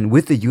formation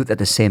with the youth at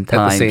the same time.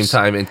 At the same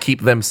time, and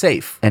keep them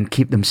safe.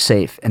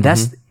 And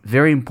that's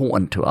very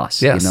important to us.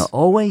 Yes.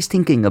 Always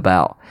thinking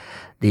about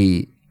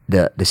the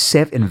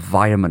safe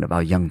environment of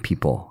our young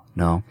people.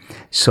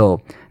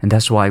 So, and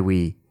that's why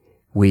we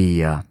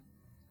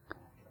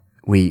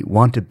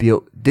want to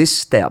build this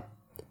step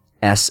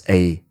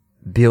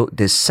build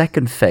this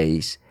second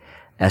phase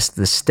as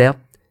the step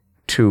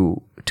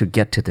to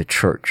get to the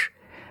church,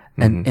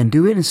 and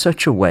do it in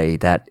such a way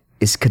that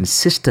is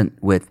consistent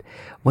with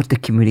what the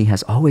community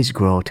has always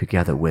grown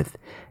together with,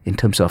 in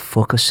terms of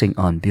focusing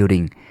on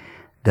building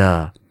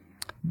the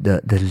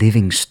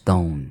living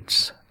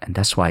stones. And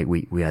that's why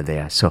we are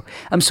there. So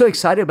I'm so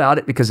excited about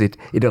it because it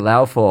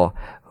allows for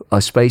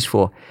a space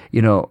for,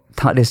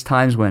 there's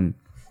times when,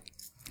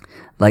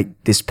 like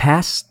this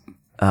past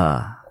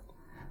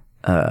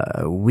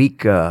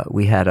week,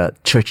 we had a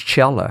church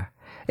cellar,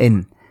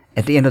 and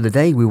at the end of the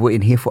day, we were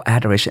in here for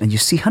adoration, and you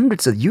see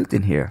hundreds of youth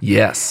in here.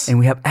 Yes. And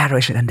we have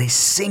adoration, and they're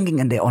singing,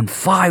 and they're on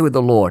fire with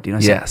the Lord.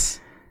 Yes.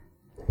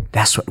 So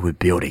that's what we're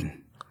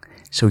building.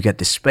 So we got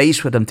the space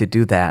for them to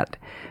do that.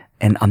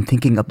 And I'm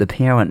thinking of the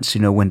parents,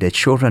 when their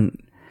children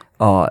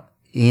are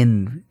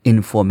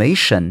in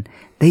formation,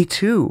 they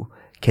too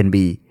can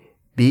be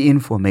in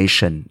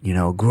formation,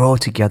 grow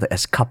together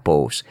as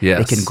couples. Yes.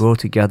 They can grow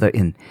together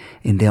in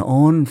their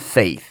own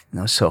faith.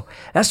 So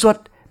that's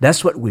what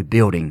we're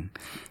building.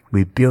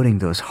 We're building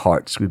those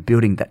hearts. We're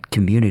building that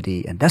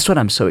community. And that's what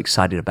I'm so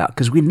excited about,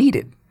 because we need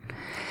it.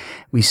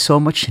 We so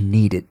much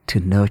need it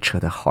to nurture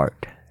the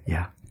heart.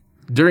 Yeah.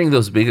 During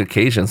those big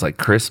occasions like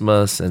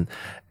Christmas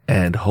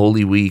and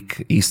Holy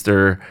Week,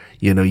 Easter,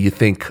 you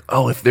think,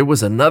 if there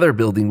was another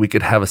building, we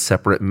could have a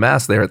separate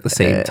mass there at the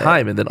same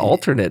time, and then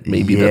alternate.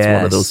 Maybe that's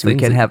one of those things. We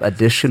can have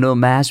additional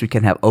mass. We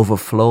can have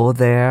overflow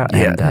there.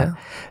 And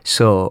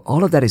so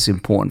all of that is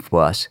important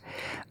for us.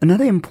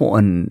 Another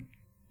important,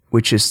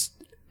 which is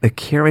the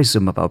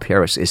charism of our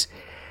parish, is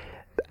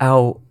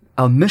our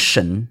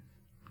mission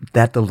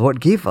that the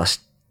Lord gave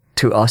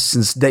to us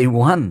since day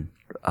one,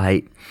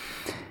 right?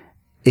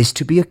 Is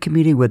to be a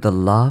community where the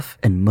love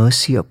and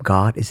mercy of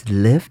God is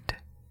lived,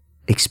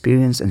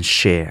 experienced, and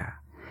shared.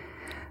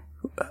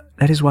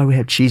 That is why we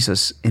have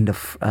Jesus in the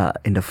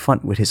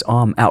front with his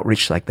arm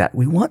outreached like that.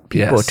 We want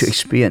people to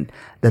experience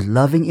the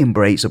loving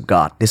embrace of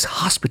God, this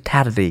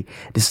hospitality,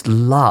 this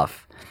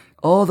love.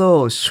 All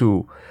those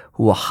who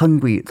are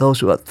hungry,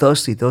 those who are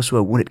thirsty, those who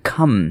are wounded,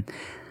 come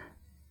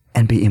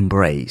and be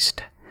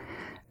embraced.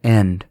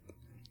 And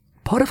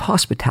part of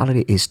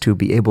hospitality is to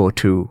be able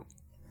to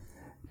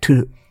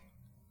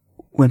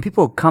when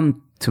people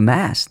come to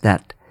Mass,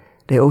 that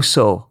they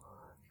also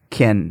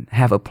can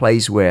have a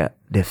place where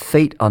their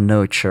faith are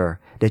nurtured,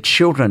 their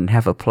children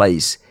have a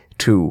place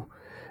to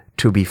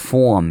be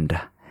formed,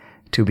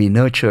 to be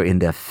nurtured in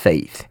their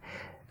faith.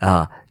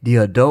 The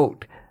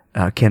adult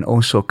can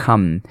also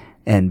come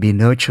and be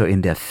nurtured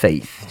in their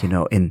faith.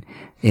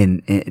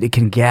 They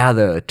can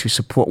gather to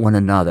support one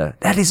another.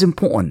 That is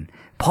important.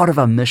 Part of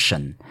our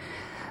mission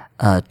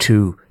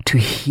to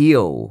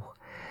heal.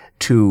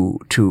 To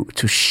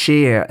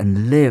share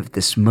and live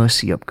this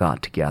mercy of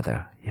God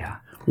together. Yeah.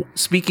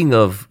 Speaking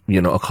of,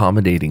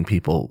 accommodating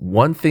people,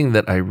 one thing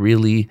that I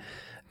really,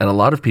 and a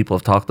lot of people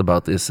have talked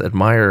about this,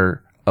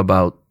 admire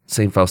about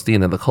St.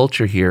 Faustina, the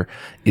culture here,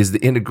 is the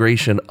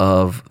integration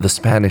of the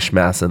Spanish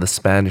Mass and the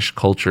Spanish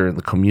culture and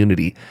the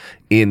community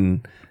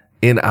in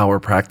our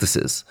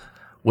practices.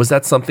 Was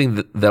that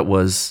something that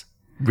was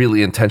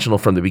really intentional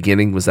from the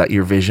beginning? Was that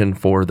your vision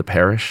for the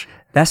parish?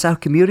 That's our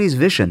community's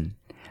vision.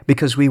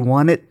 Because we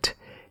wanted,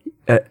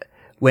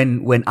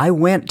 when I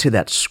went to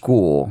that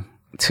school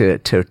to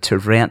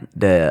rent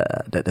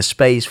the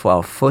space for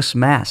our first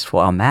mass,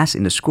 for our mass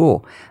in the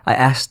school, I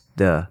asked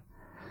the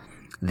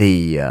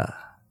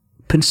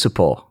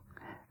principal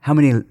how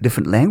many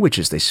different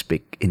languages they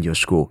speak in your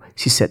school.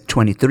 She said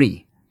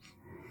 23.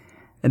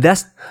 And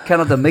that's kind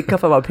of the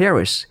makeup of our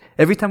parish.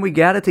 Every time we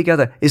gather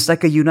together, it's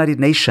like a united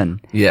nation.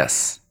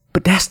 Yes.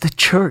 But that's the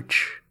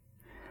church.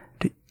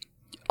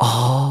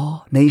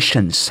 All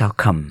nations shall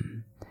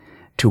come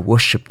to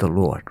worship the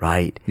Lord,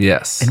 right?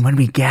 Yes. And when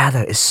we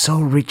gather, it's so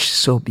rich,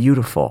 so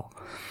beautiful.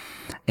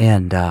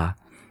 And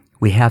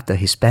we have the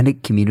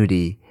Hispanic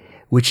community,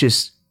 which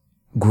is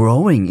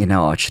growing in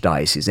our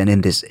archdiocese and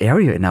in this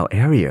area, in our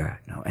area.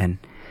 And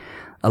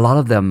a lot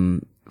of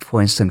them,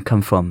 for instance,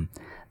 come from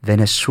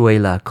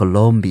Venezuela,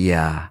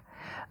 Colombia,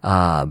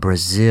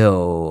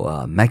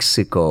 Brazil,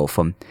 Mexico.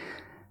 From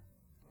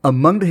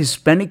among the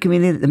Hispanic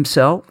community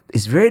themselves,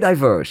 it's very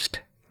diverse,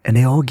 and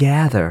they all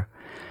gather.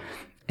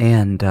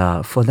 And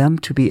for them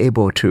to be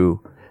able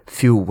to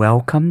feel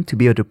welcome, to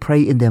be able to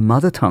pray in their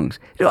mother tongues.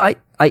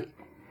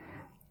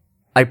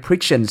 I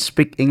preach and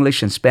speak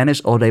English and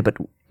Spanish all day, but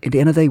at the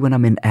end of the day, when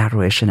I'm in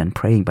adoration and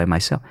praying by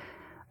myself,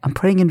 I'm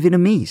praying in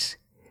Vietnamese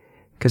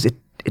because it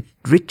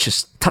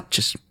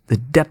touches the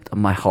depth of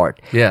my heart.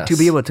 Yes. To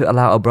be able to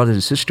allow our brothers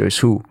and sisters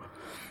who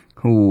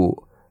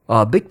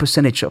are a big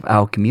percentage of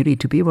our community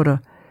to be able to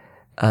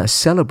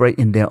celebrate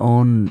in their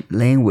own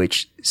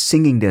language,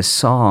 singing their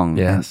song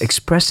and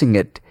expressing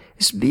it.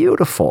 It's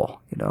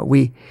beautiful.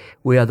 We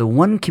are the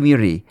one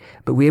community,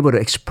 but we're able to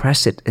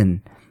express it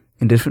in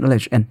different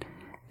language.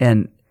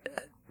 And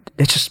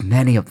there's just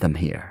many of them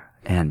here.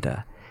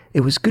 And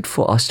it was good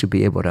for us to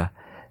be able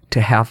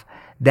to have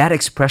that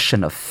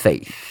expression of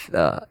faith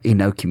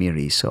in our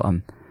community. So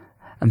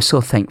I'm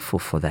so thankful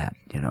for that.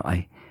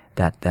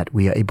 That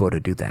we are able to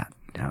do that.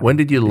 When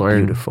did you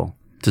learn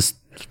to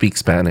speak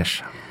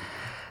Spanish?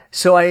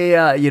 So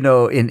I,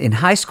 in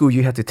high school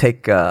you have to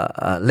take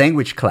a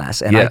language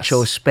class, and I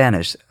chose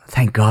Spanish.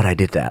 Thank God I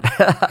did that.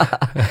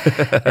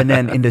 And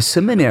then in the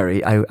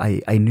seminary,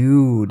 I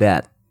knew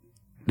that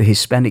the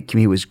Hispanic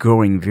community was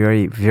growing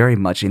very, very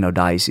much in our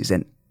diocese,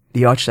 and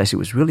the archdiocese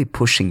was really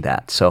pushing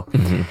that. So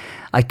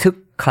I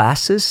took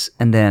classes,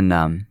 and then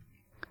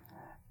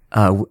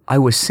I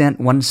was sent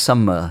one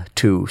summer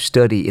to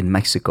study in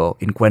Mexico,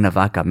 in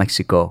Cuernavaca,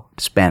 Mexico,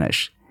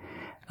 Spanish.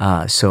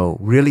 So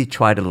really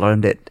try to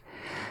learn it.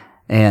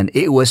 And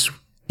it was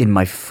in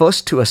my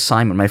first two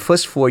assignments, my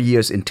first 4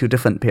 years in two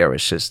different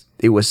parishes.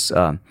 It was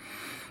the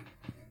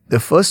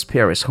first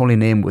parish, Holy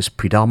Name, was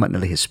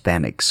predominantly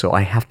Hispanic, so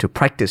I have to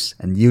practice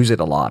and use it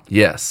a lot.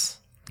 Yes.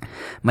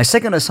 My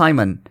second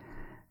assignment,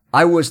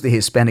 I was the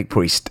Hispanic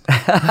priest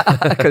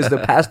because the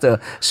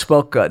pastor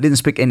didn't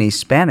speak any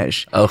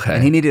Spanish. Okay.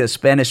 And he needed a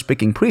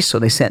Spanish-speaking priest, so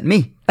they sent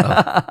me.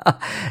 Oh.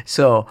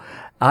 So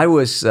I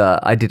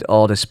did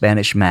all the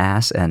Spanish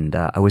mass, and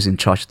I was in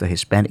charge of the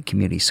Hispanic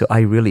community. So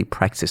I really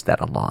practiced that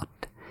a lot.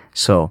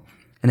 So,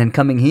 and then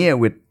coming here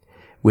with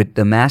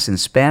the mass in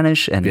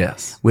Spanish, and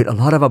with a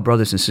lot of our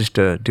brothers and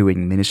sisters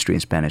doing ministry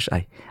in Spanish,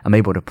 I'm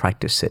able to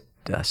practice it.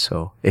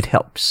 So it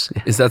helps.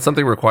 Is that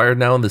something required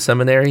now in the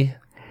seminary?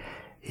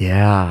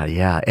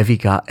 Yeah.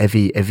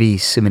 Every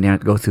seminary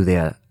go through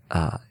their,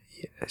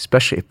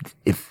 especially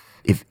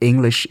if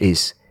English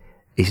is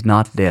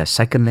not their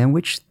second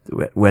language,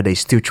 where they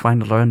still trying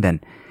to learn, then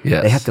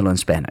they have to learn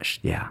Spanish.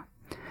 Yeah,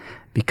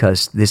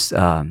 because this,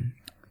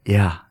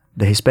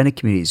 the Hispanic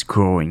community is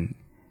growing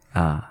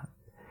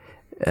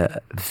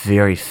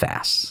very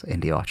fast in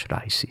the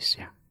archdiocese.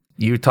 Yeah.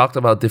 You talked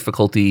about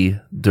difficulty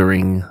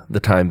during the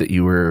time that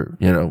you were,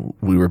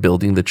 we were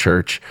building the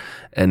church,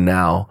 and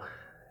now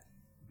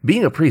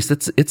being a priest,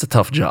 it's a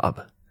tough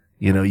job.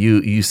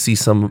 You see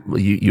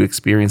you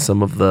experience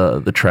some of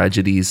the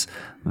tragedies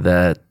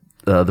that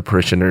the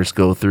parishioners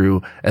go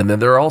through, and then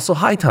there are also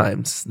high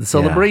times, the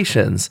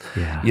celebrations.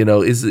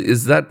 Yeah.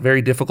 Is that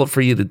very difficult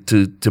for you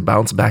to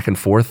bounce back and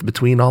forth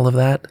between all of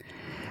that?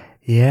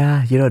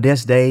 Yeah,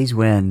 there's days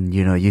when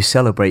you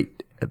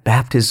celebrate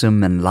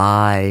baptism and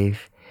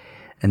life,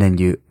 and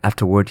then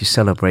afterward you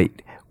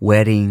celebrate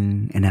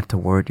wedding, and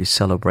afterward you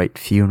celebrate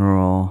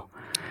funeral,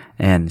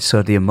 and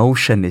so the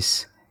emotion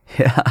is.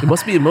 Yeah. It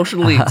must be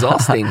emotionally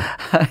exhausting.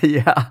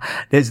 Yeah,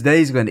 there's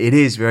days when it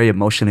is very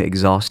emotionally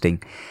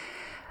exhausting.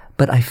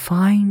 But I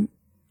find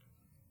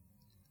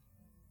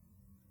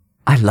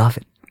I love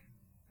it.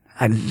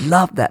 I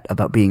love that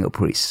about being a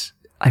priest.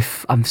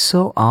 I'm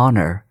so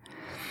honored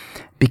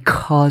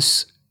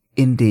because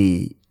in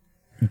the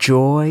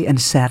joy and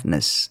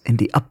sadness, in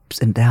the ups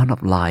and downs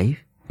of life,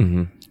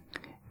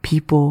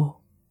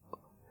 people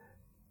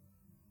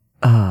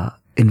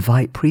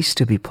invite priests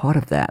to be part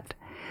of that.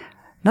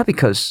 Not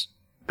because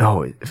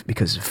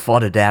for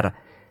the data,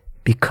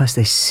 because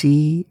they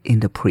see in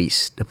the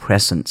priest the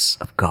presence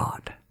of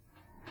God.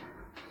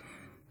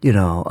 Their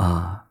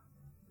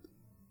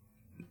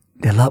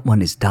loved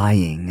one is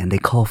dying and they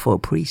call for a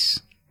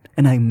priest.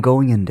 And I'm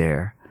going in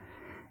there,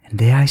 and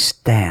there I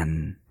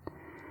stand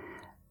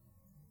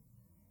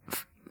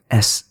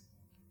as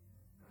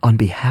on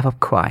behalf of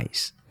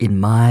Christ in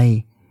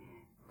my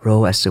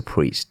role as a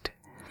priest.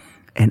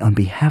 And on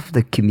behalf of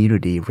the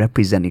community,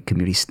 representing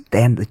community,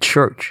 stand the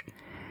church.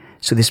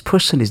 So this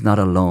person is not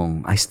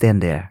alone. I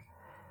stand there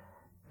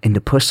in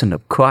the person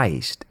of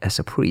Christ as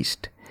a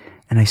priest.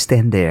 And I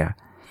stand there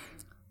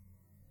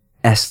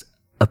as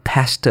a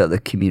pastor of the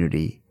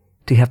community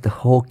to have the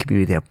whole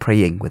community there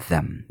praying with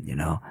them,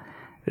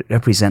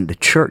 represent the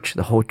church.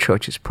 The whole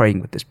church is praying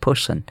with this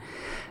person.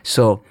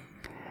 So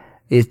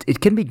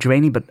it can be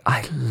draining, but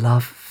I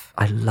love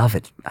I love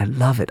it. I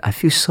love it. I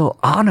feel so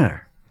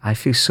honored. I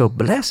feel so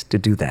blessed to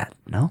do that.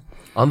 No.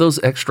 On those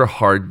extra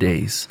hard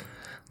days,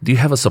 do you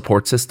have a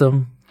support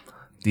system?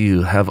 Do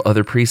you have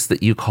other priests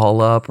that you call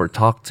up or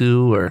talk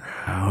to, or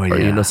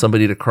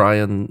somebody to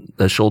cry on,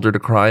 a shoulder to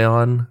cry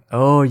on?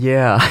 Oh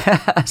yeah.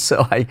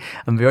 So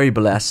I'm very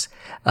blessed.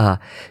 I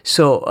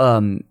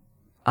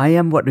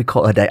am what we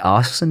call a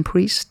diocesan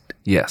priest.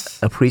 Yes.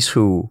 A priest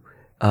who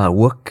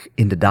work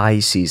in the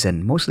diocese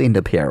and mostly in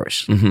the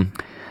parish.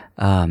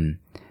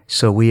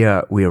 So we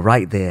are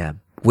right there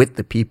with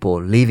the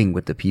people, living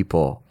with the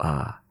people.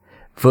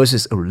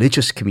 Versus a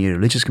religious community.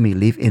 Religious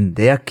community live in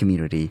their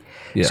community.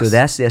 Yes. So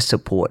that's their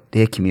support,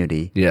 their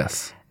community.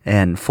 Yes.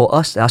 And for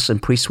us as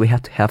priests, we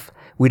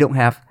don't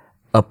have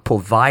a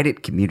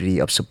provided community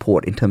of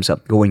support in terms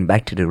of going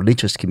back to the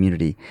religious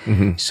community.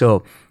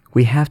 So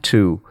we have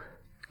to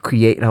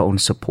create our own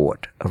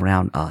support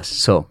around us.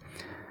 So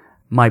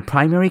my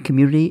primary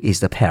community is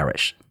the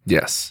parish.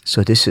 Yes.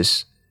 So this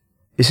is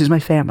my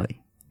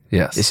family.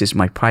 Yes. This is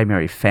my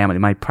primary family,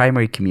 my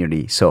primary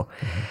community. So,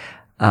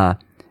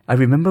 I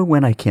remember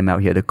when I came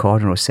out here, the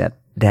cardinal said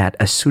that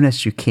as soon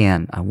as you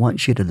can, I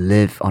want you to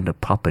live on the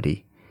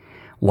property.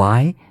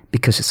 Why?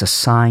 Because it's a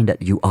sign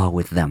that you are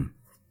with them.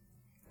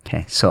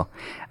 Okay, so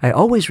I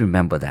always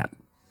remember that.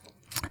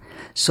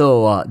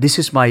 So this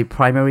is my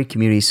primary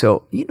community.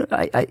 So,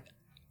 I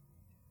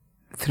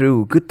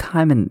through good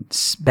time and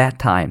bad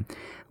time,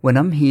 when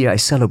I'm here, I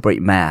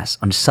celebrate Mass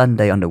on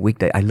Sunday, on the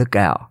weekday. I look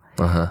out.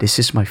 This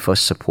is my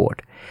first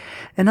support.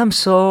 And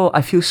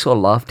I feel so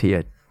loved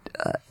here.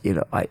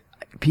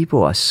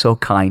 People are so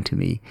kind to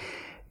me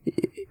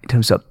in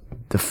terms of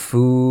the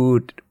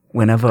food.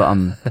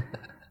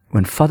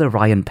 When Father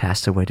Ryan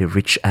passed away, they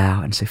reach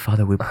out and say,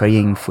 Father, we're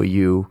praying for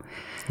you.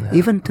 Yeah.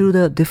 Even through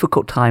the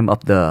difficult time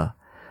of the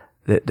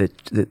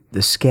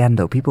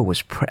scandal, people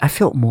was I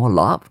felt more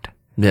loved.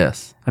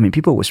 Yes. I mean,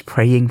 people was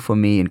praying for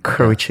me,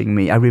 encouraging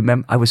me. I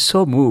remember I was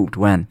so moved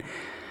when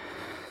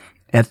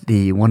at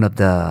one of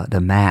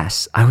the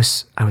mass, I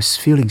was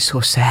feeling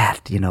so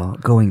sad,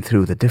 going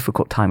through the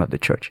difficult time of the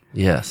church.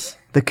 Yes.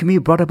 The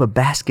community brought up a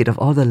basket of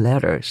all the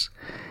letters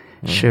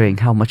sharing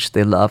how much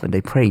they love and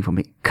they praying for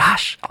me.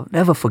 Gosh, I'll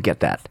never forget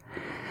that.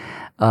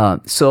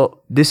 So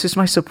this is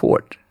my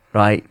support,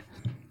 right?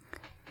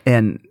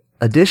 And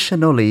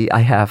additionally, I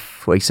have,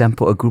 for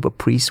example, a group of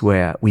priests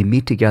where we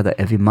meet together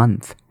every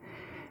month.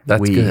 That's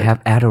good. We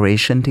have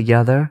adoration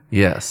together.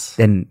 Yes.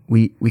 Then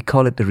we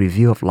call it the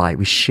review of life.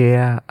 We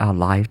share our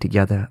life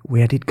together.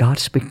 Where did God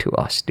speak to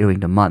us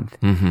during the month?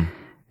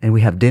 And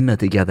we have dinner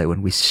together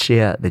when we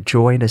share the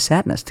joy and the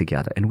sadness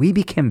together. And we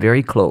became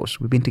very close.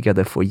 We've been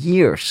together for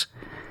years.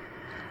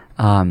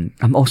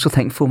 I'm also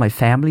thankful my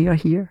family are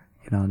here.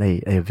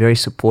 They're very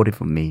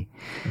supportive of me.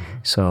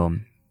 So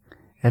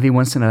every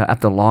once in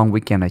after a long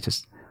weekend, I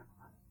just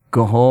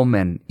go home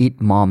and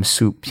eat mom's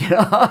soup.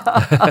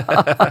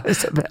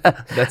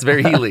 That's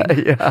very healing.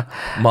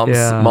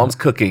 Mom's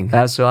cooking.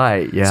 That's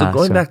right. Yeah. So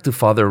going back to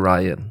Father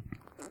Ryan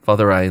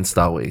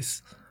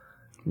Staways,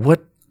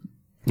 what,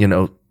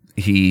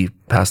 he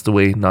passed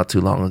away not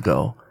too long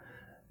ago.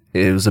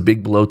 It was a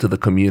big blow to the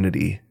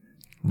community,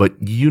 but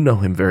you know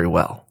him very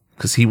well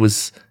because he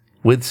was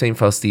with St.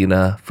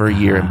 Faustina for a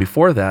year. And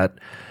before that,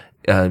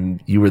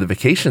 you were the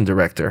vocation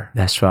director.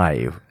 That's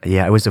right.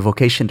 Yeah, I was the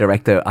vocation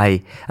director.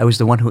 I was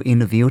the one who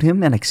interviewed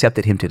him and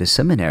accepted him to the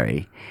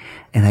seminary.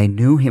 And I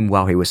knew him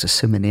while he was a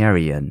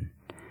seminarian.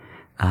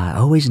 I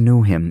always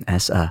knew him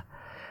as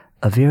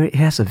he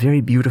has a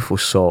very beautiful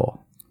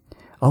soul.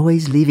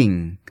 Always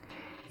living.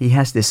 He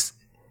has this,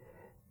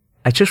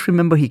 I just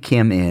remember he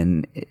came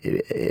in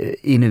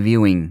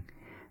interviewing,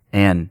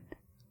 and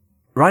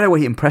right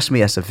away he impressed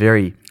me as a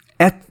very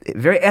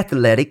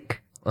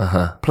athletic,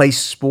 plays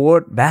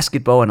sport,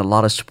 basketball and a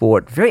lot of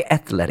sport, very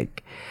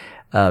athletic,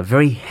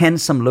 very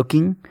handsome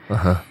looking,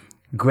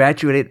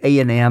 graduated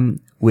A&M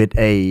with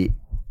a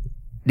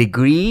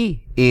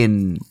degree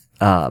in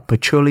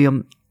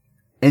petroleum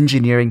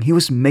engineering. He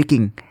was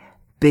making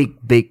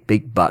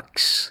big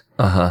bucks.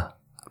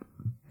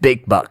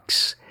 Big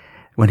bucks.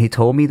 When he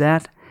told me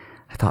that,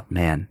 I thought,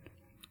 man,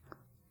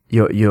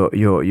 your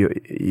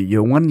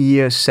 1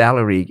 year's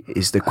salary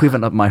is the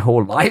equivalent of my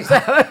whole life.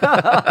 What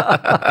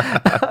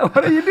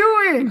are you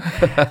doing?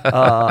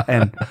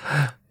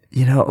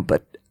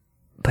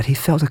 But he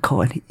felt a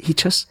call, and he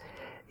just,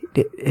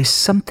 there's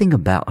something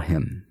about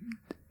him.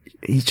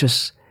 He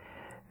just,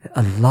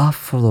 a love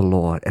for the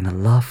Lord and a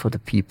love for the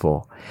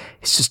people.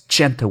 It's just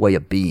gentle way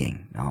of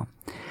being.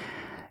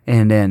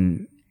 And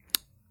then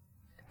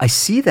I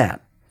see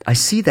that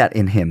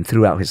in him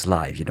throughout his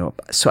life,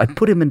 So I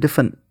put him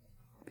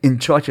in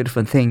charge of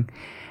different thing,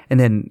 and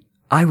then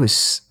I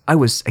was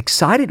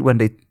excited when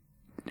they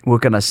were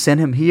gonna send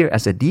him here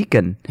as a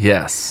deacon.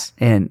 Yes,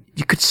 and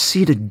you could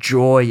see the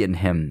joy in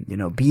him,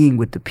 being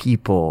with the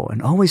people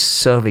and always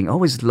serving,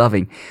 always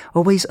loving,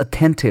 always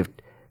attentive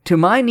to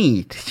my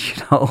need.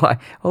 I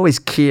always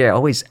care,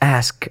 always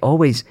ask,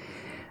 always,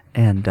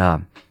 and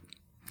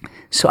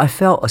so I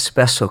felt a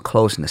special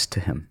closeness to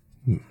him.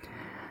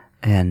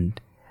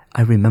 And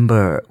I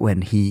remember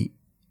when he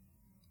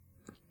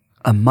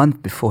a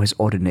month before his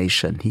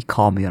ordination, he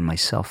called me on my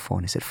cell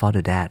phone. He said,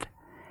 Father Dad,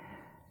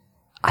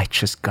 I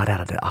just got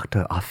out of the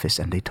doctor's office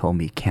and they told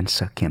me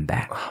cancer came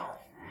back.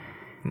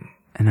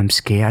 And I'm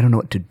scared. I don't know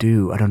what to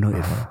do. I don't know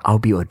if I'll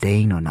be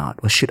ordained or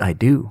not. What should I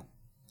do?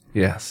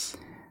 Yes.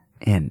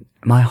 And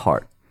my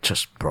heart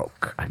just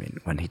broke. I mean,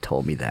 when he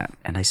told me that.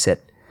 And I said,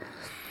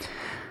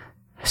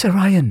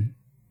 Ryan,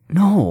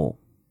 no.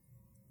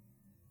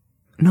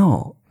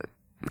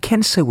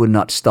 Cancer will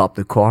not stop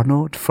the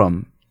cardinal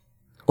from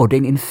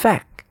ordaining. In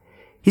fact,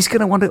 he's going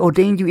to want to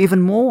ordain you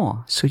even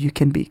more so you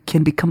can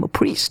become a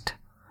priest.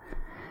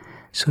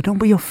 So don't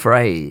be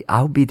afraid.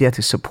 I'll be there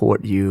to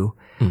support you.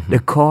 The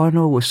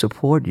cardinal will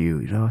support you,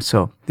 you know.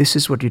 So this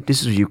is what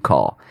you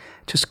call.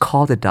 Just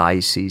call the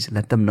diocese,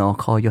 let them know,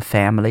 call your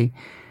family,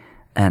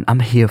 and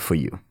I'm here for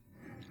you.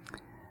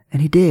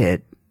 And he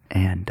did.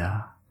 And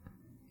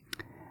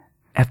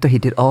after he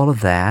did all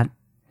of that,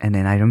 and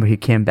then I remember he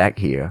came back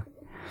here,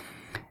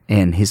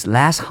 and his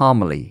last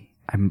homily,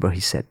 I remember he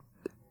said,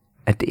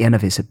 at the end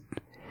of it, he said,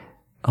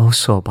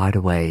 also, by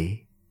the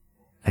way,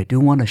 I do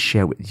want to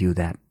share with you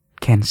that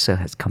cancer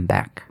has come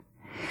back.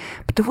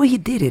 But the way he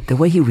did it, the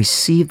way he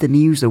received the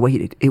news, the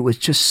way it was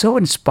just so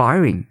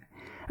inspiring.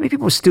 I mean,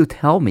 people still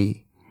tell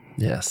me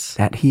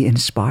that he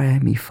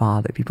inspired me,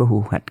 Father. People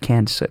who had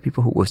cancer,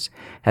 people who was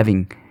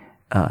having,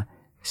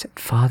 said,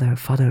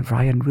 Father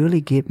Ryan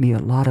really gave me a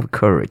lot of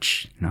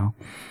courage, you know.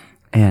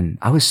 And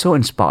I was so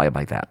inspired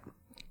by that.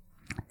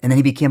 And then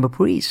he became a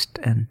priest.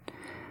 And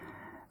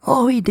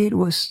all he did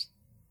was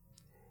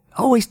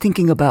always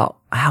thinking about,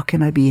 how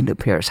can I be in the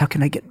parish? How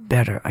can I get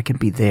better? I can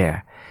be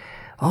there.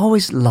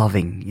 Always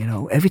loving, you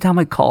know. Every time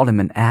I call him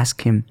and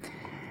ask him,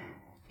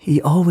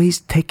 he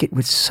always take it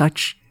with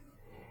such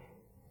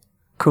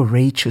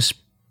courageous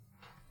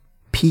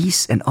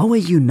peace and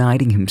always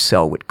uniting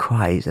himself with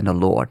Christ and the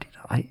Lord.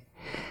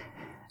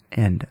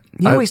 And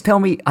he always tell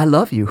me, I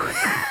love you.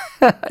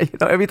 You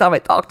know, every time I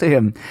talk to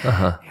him,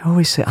 he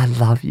always say, I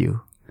love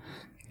you.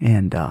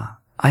 And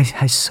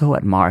I so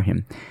admire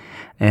him.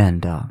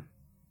 And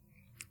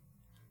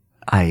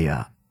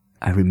I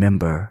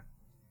remember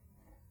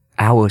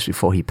hours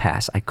before he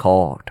passed, I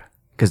called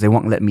because they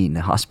won't let me in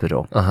the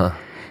hospital.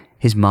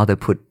 His mother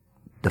put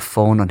the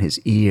phone on his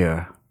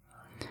ear,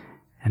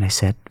 and I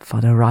said,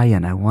 Father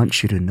Ryan, I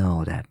want you to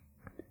know that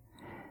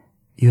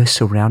you are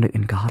surrounded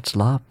in God's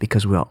love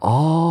because we are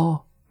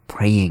all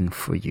praying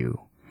for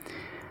you.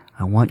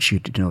 I want you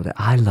to know that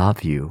I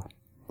love you,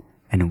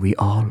 and we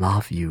all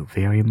love you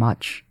very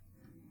much.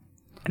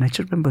 And I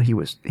just remember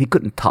he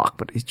couldn't talk,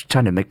 but he's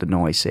trying to make the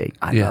noise saying,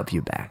 I love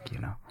you back, you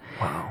know.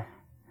 Wow.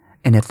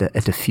 And at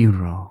the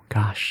funeral,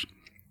 gosh,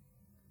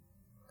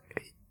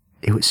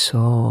 it was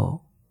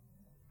so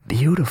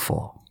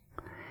beautiful.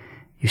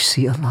 You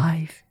see a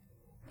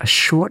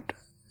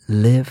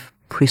short-lived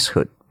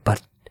priesthood,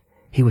 but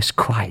he was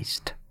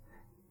Christ.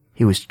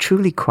 He was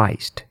truly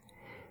Christ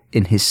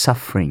in his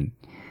suffering,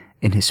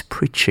 in his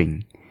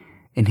preaching,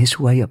 in his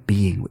way of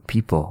being with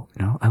people.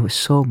 You know, I was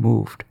so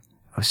moved.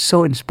 I was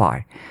so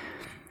inspired.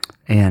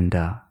 And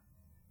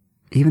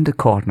even the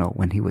cardinal,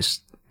 when he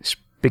was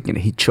speaking,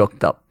 he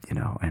choked up, you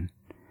know, and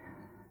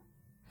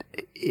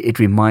it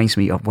reminds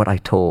me of what I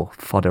told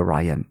Father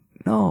Ryan.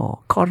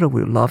 No, Cardinal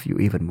will love you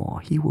even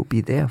more. He will be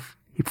there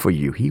for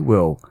you. He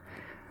will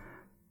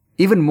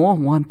even more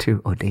want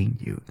to ordain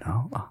you.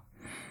 No?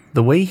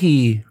 The way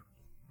he,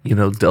 you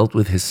know, dealt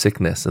with his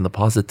sickness and the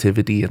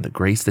positivity and the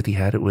grace that he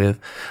had it with.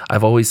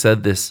 I've always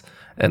said this,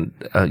 and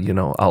you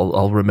know,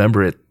 I'll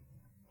remember it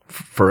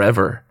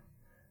forever.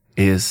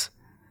 Is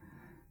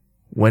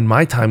when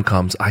my time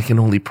comes, I can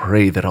only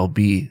pray that I'll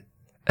be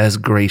as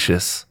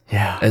gracious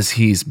as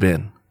he's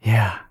been.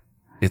 Yeah.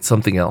 It's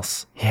something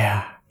else.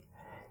 Yeah.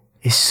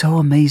 It's so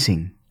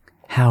amazing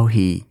how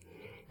he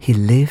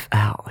lived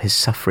out his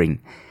suffering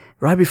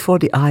right before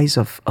the eyes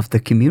of the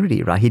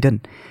community, right?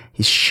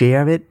 He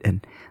shared it,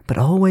 but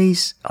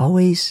always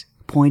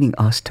pointing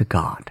us to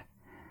God.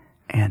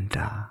 And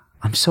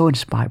I'm so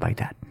inspired by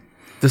that.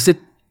 Does it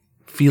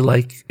feel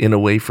like, in a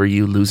way, for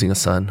you losing a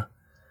son?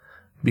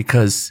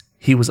 Because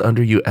he was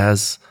under you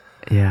as,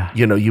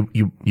 you know,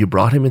 you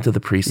brought him into the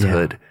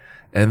priesthood,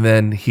 and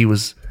then he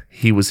was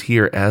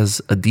here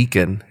as a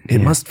deacon. It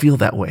must feel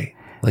that way.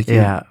 Like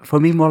for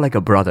me, more like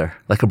a brother.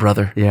 Like a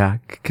brother. Yeah,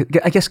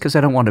 I guess because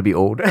I don't want to be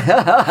old.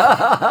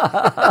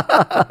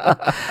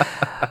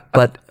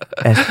 But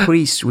as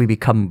priests, we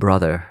become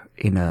brother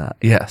in a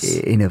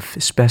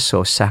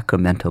special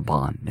sacramental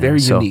bond. Very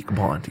unique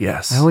bond.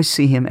 Yes, I always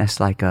see him as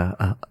like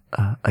a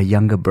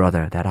younger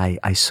brother that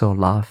I so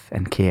love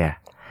and care.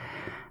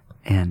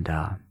 And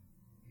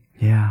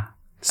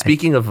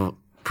speaking of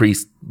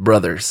priest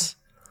brothers,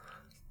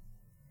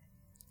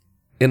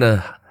 in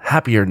a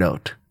happier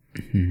note,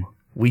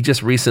 we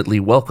just recently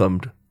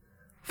welcomed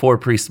 4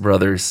 priest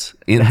brothers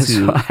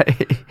into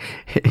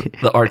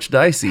the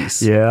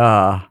archdiocese.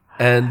 Yeah.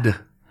 And,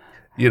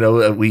 you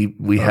know,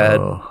 we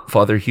had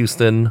Father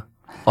Houston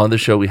on the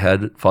show. We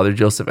had Father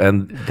Joseph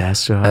and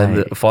that's right.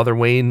 And Father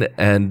Wayne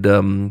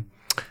and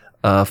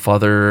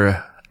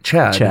Father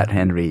Chad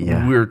Henry,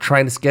 yeah. We're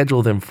trying to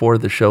schedule them for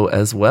the show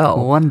as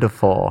well.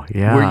 Wonderful,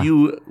 yeah.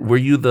 Were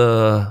you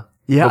the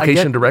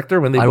vocation director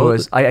when they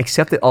both? I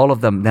accepted all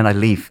of them, then I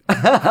leave.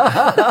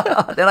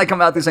 Then I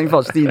come out to St.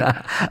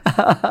 Faustina.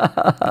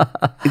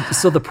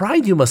 So the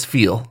pride you must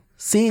feel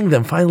seeing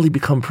them finally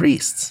become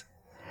priests.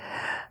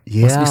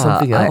 Yeah, must be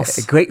something else.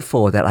 I'm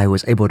grateful that I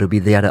was able to be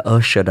there to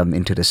usher them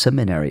into the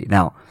seminary.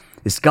 Now,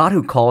 it's God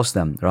who calls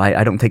them, right?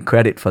 I don't take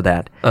credit for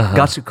that.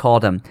 God's who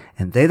called them,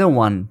 and they're the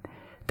one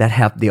that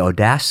have the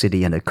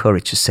audacity and the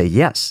courage to say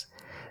yes.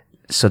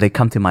 So they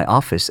come to my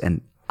office,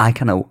 and I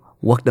kind of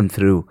walk them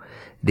through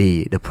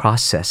the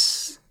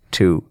process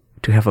to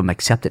have them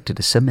accepted to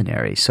the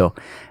seminary. So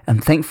I'm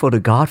thankful to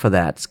God for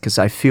that, because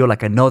I feel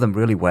like I know them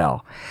really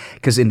well.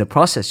 Because in the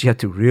process, you have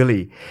to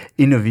really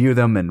interview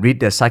them and read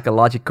their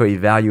psychological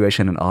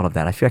evaluation and all of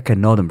that. I feel like I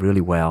know them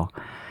really well.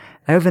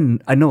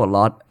 I know a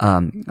lot,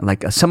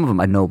 some of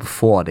them I know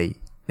before they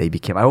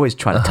became. I always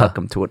try to tuck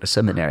them toward the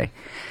seminary.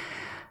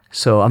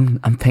 So I'm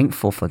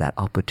thankful for that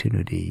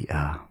opportunity.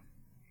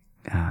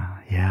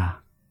 Yeah.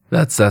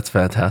 That's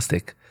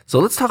fantastic. So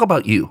let's talk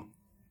about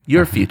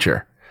your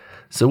future.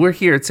 So we're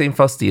here at St.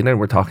 Faustina, and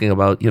we're talking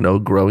about,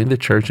 growing the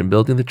church and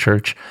building the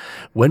church.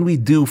 When we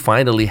do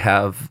finally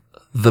have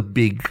the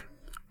big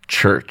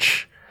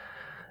church,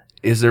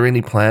 is there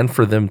any plan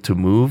for them to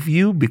move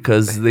you?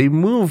 Because they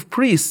move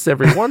priests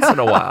every once in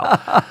a while.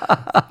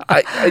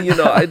 I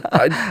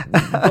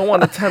don't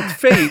want to tempt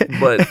fate,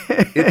 but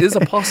it is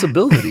a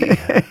possibility.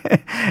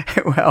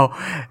 Well,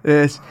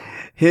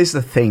 here's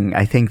the thing.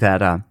 I think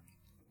that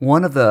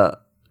one of the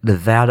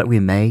vow that we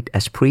made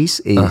as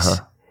priests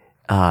is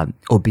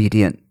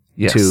obedient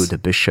to the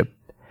bishop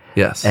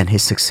and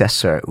his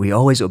successor. We're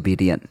always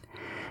obedient.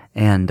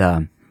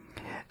 And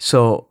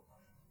so,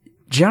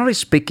 generally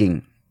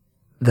speaking,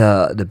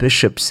 the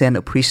bishop sent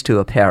a priest to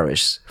a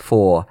parish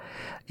for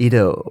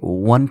either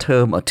 1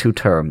 term or 2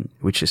 term,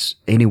 which is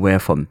anywhere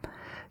from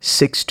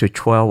 6 to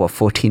 12 or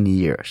 14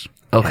 years.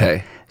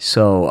 Okay.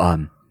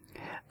 So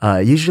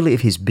usually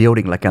if he's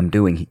building like I'm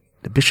doing,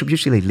 the bishop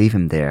usually leave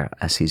him there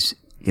as he's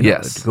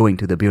going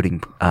to the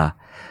building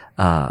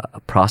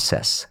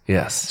process.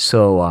 Yes.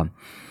 So,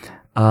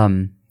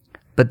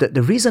 but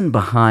the reason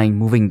behind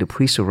moving the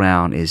priests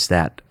around is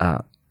that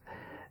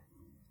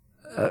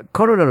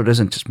Colorado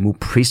doesn't just move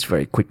priests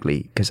very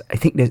quickly, because I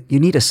think that you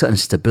need a certain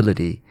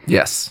stability.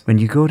 Yes. When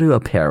you go to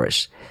a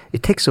parish,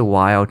 it takes a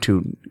while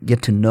to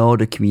get to know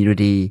the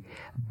community,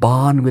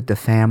 bond with the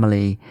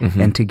family,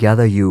 and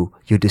together you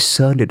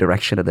discern the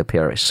direction of the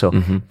parish. So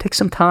it takes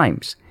some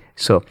time.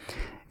 So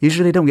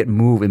usually don't get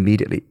moved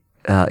immediately.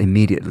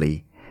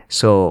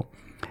 So,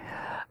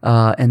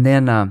 and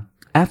then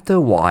after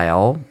a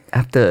while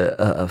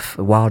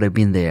they've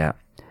been there,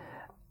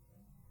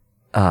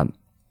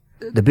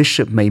 the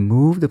bishop may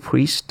move the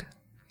priest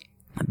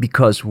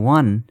because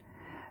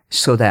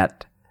so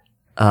that,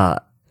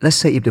 let's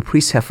say if the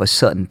priest have a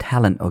certain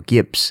talent or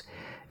gifts,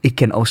 it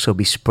can also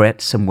be spread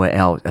somewhere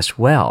else as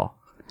well.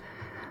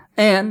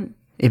 And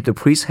if the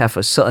priest have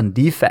a certain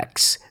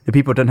defects, the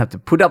people don't have to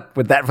put up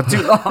with that for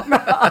too long.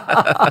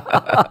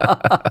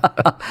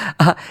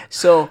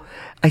 So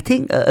I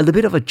think a little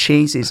bit of a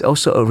change is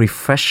also a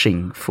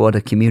refreshing for the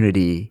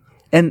community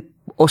and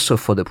also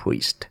for the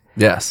priest.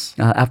 Yes.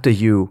 After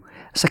you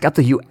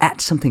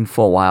add something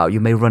for a while, you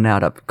may run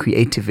out of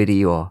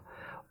creativity or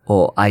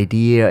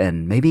idea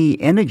and maybe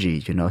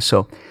energy,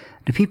 So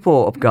the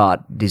people of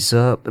God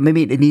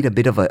maybe they need a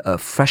bit of a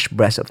fresh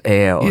breath of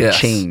air or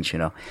change,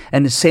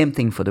 And the same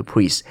thing for the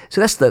priest.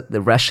 So that's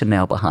the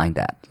rationale behind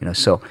that,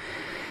 So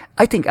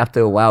I think after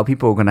a while,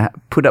 people are going to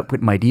put up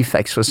with my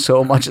defects for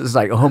so much. It's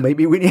like,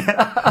 maybe we need...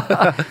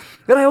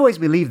 But I always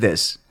believe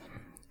this.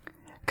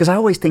 Because I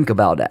always think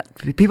about that.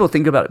 People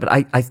think about it, but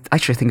I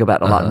actually think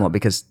about it a lot more,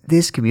 because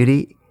this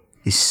community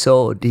is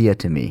so dear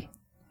to me.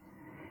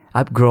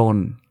 I've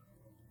grown.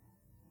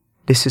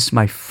 This is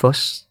my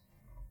first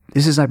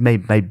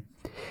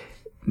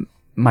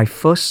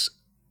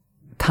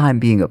time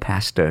being a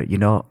pastor,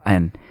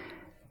 and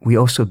we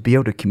also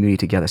build a community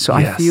together. So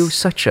I feel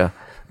such a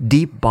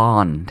deep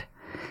bond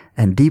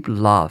and deep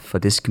love for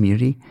this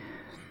community.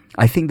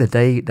 I think the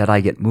day that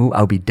I get moved,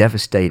 I'll be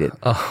devastated.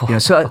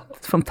 So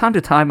from time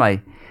to time,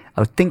 I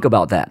would think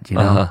about that,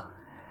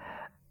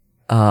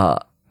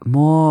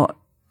 more.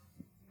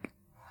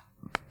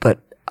 But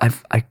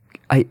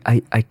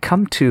I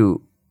come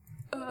to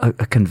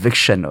a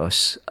conviction or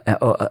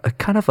a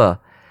kind of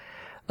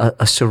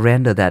a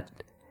surrender that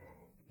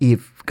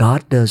if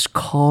God does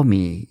call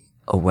me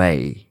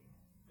away,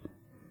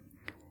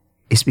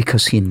 it's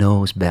because He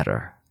knows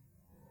better.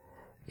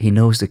 He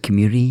knows the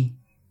community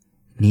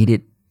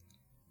needed.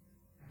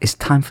 It's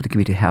time for the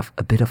community to have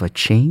a bit of a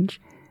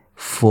change,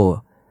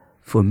 for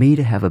me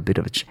to have a bit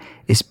of a change.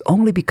 It's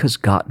only because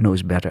God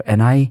knows better.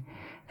 And I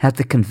have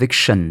the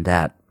conviction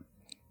that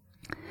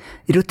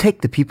it'll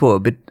take the people a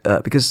bit,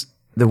 because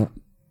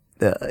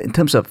in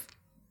terms of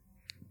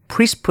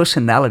priest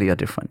personality are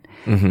different.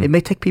 It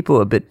may take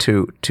people a bit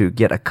to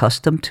get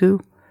accustomed to,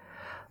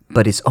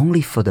 but it's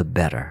only for the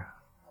better,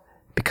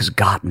 because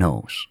God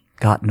knows.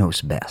 God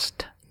knows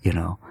best, you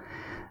know.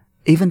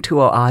 Even to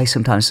our eyes,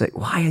 sometimes say,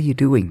 why are you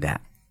doing that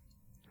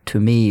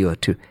to me or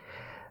to...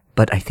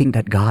 But I think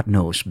that God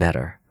knows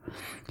better.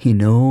 He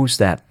knows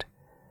that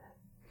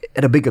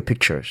at a bigger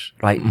picture,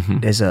 right?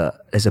 There's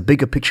a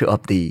bigger picture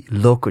of the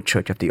local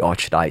church, of the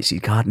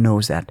archdiocese. God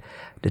knows that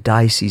the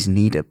diocese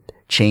need a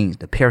change,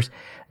 the parish.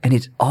 And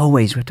it's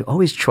always, we have to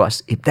always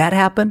trust. If that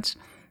happens,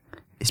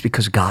 it's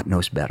because God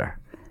knows better.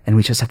 And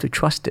we just have to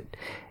trust it,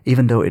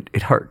 even though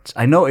it hurts.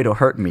 I know it'll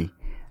hurt me.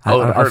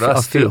 It hurt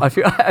us too. I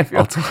feel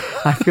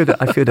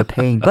the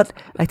pain. But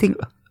I think,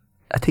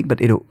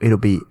 but it'll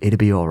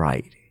be all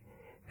right.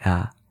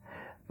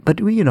 But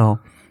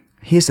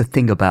here's the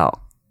thing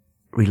about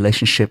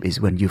relationship is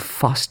when you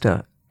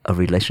foster a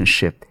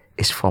relationship,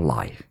 it's for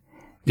life.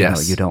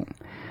 Yes. You don't.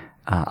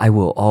 I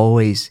will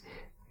always,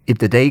 if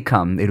the day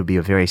comes, it'll be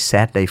a very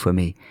sad day for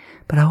me.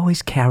 But I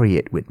always carry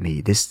it with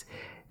me.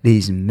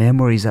 These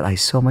memories that I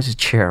so much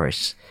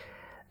cherish,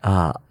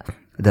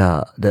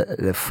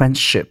 the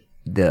friendship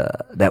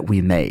that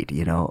we made,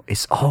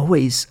 it's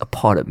always a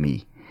part of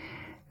me.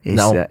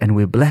 And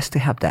we're blessed to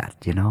have that,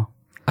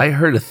 I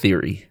heard a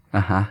theory.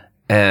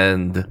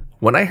 And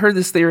when I heard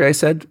this theory, I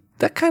said,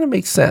 that kind of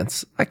makes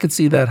sense. I could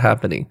see that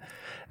happening.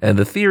 And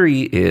the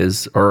theory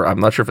is, or I'm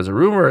not sure if it's a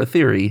rumor or a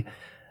theory,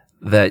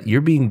 that you're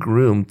being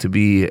groomed to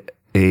be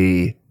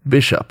a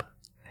bishop.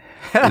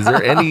 Is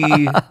there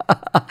any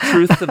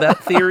truth to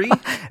that theory?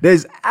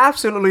 There's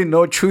absolutely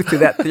no truth to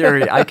that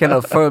theory. I can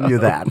affirm you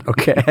that,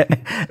 okay?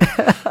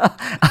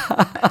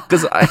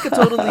 Because I could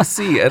totally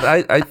see, and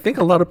I think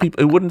a lot of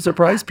people, it wouldn't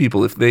surprise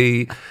people if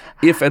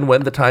and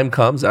when the time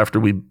comes after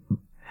we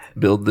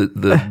build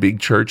the big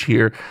church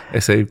here, I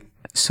say,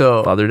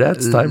 so Father Dad,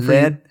 it's time for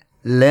you.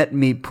 Let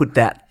me put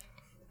that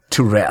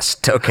to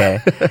rest, okay?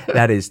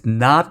 That's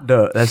not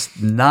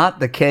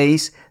the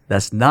case.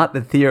 That's not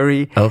the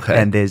theory.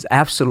 Okay. And there's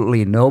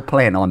absolutely no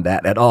plan on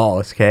that at all,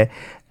 okay?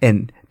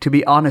 And to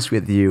be honest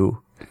with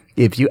you,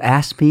 if you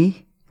ask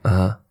me,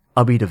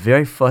 I'll be the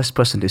very first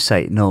person to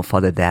say, no,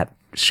 Father Dad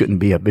shouldn't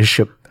be a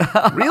bishop.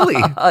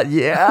 Really?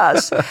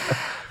 Yes.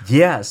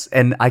 Yes.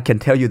 And I can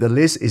tell you the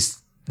list is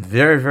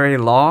very, very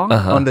long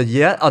on the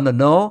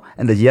no,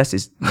 and the yes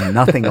is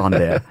nothing on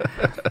there.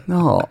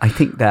 No, I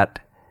think that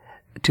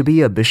to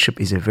be a bishop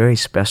is a very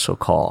special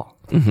call.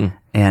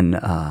 And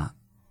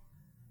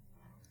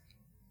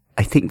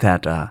I think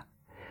that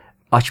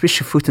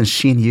Archbishop Fulton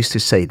Sheen used to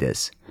say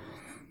this: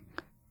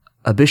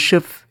 a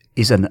bishop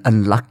is an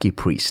unlucky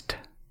priest.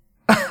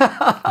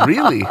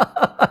 Really?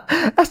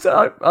 That's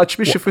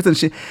Archbishop Fulton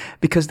Sheen,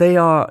 because they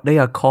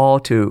are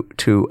called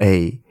to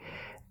a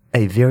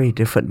very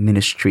different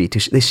ministry.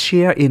 They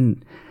share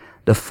in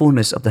the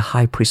fullness of the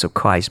high priest of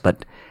Christ.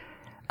 But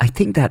I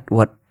think that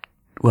what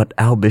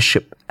our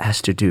bishop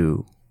has to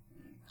do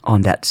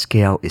on that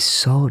scale is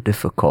so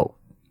difficult.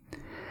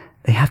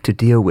 They have to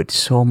deal with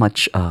so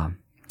much. I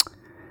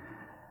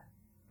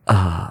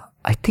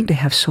think they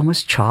have so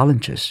much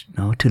challenges,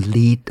 to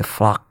lead the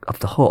flock of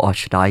the whole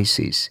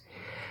archdiocese,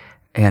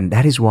 and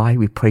that is why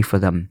we pray for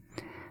them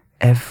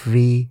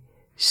every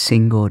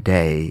single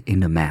day in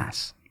the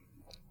Mass.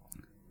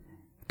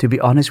 To be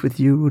honest with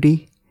you,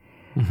 Rudy,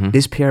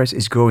 this parish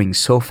is growing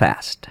so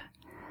fast,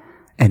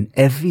 and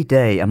every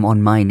day I'm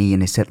on my knee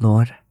and I said,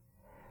 Lord,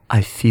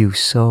 I feel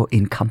so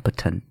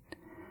incompetent.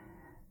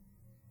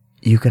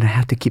 You're going to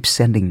have to keep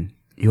sending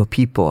your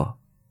people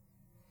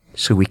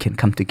so we can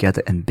come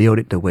together and build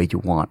it the way you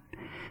want.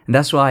 And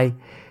that's why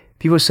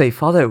people say,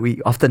 Father,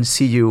 we often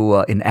see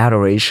you in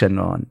adoration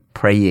or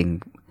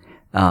praying.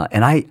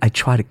 And I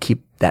try to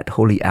keep that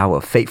holy hour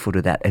faithful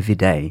to that every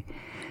day.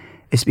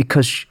 It's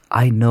because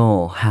I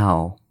know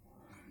how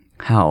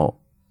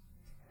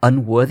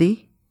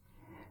unworthy,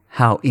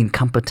 how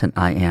incompetent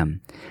I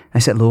am. I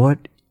said,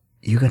 Lord,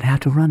 you're going to have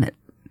to run it.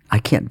 I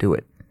can't do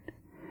it.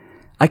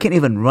 I can't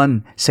even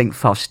run St.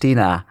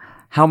 Faustina.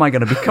 How am I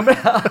going to become?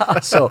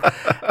 So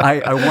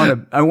I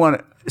want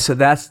to. So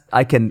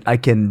I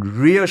can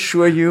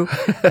reassure you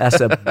that's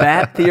a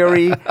bad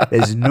theory.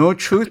 There's no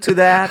truth to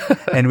that,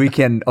 and we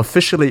can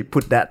officially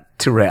put that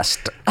to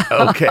rest.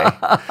 Okay.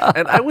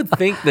 And I would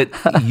think that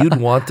you'd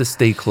want to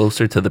stay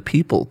closer to the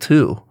people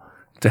too,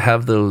 to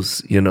have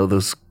those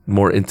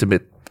more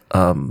intimate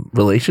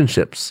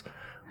relationships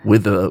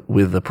with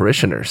the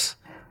parishioners.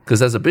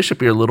 Because as a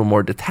bishop, you're a little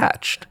more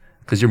detached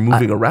because you're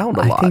moving around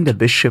a lot. I think the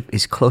bishop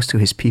is close to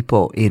his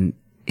people in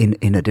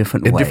a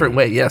different way. In a different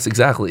way, yes,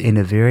 exactly. In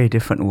a very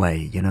different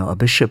way. A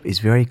bishop is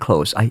very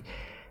close. I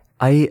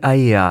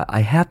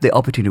have the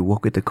opportunity to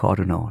work with the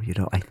cardinal.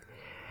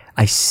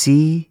 I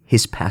see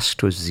his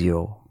pastoral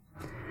zeal.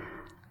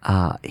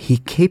 He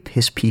keep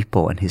his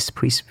people and his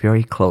priests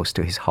very close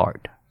to his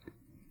heart.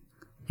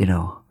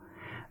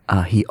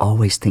 He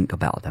always think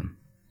about them.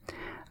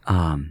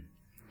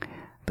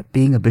 But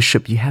being a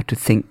bishop, you have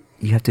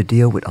to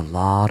deal with a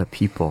lot of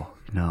people,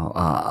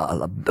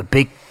 a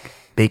big,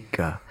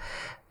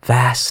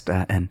 vast,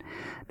 and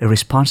the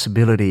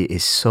responsibility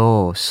is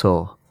so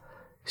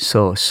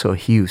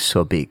huge,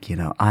 so big.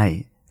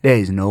 There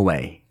is no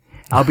way.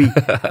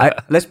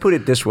 Let's put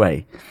it this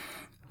way.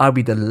 I'll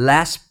be the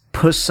last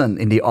person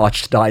in the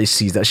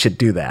archdiocese that should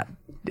do that.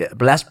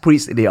 The last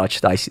priest in the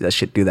archdiocese that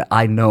should do that.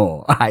 I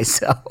know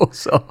myself.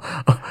 So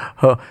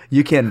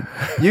you can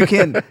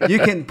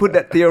put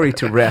that theory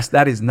to rest.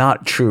 That is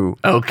not true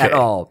at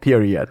all.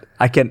 Period.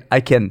 I can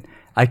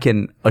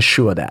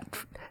assure that.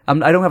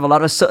 I don't have a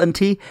lot of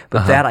certainty,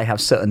 but that I have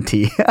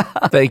certainty.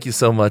 Thank you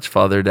so much,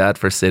 Father Dad,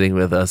 for sitting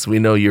with us. We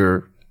know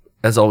you're,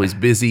 as always,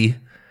 busy.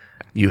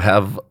 You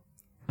have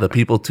the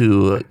people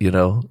to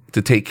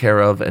take care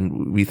of,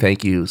 and we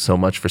thank you so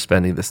much for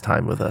spending this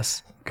time with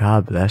us.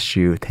 God bless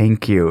you.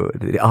 Thank you.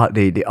 The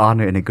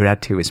honor and the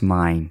gratitude is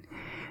mine.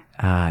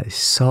 It's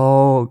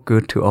so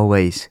good to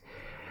always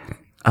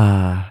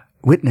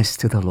witness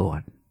to the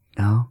Lord,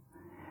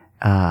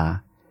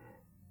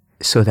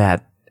 so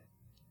that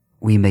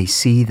we may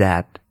see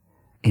that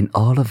in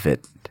all of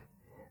it,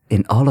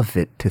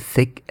 to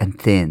thick and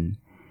thin,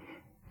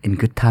 in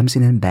good times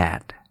and in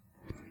bad,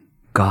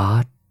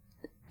 God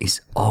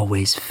is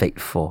always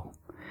faithful.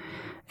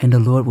 And the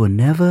Lord will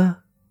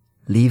never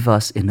leave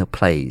us in a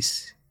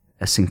place,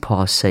 as St.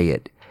 Paul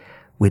said,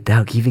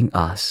 without giving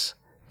us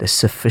the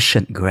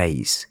sufficient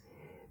grace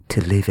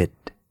to live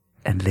it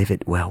and live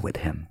it well with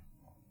Him.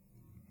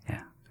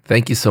 Yeah.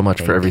 Thank you so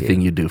much for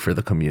everything you do for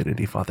the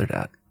community, Father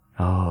Dad.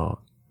 Oh,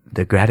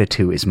 the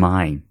gratitude is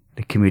mine.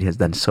 The community has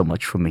done so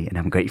much for me, and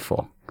I'm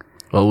grateful.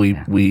 Well,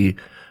 we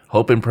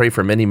hope and pray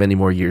for many, many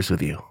more years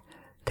with you.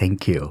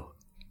 Thank you.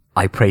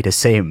 I pray the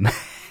same.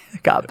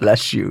 God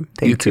bless you.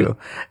 Thank you.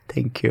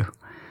 Thank you.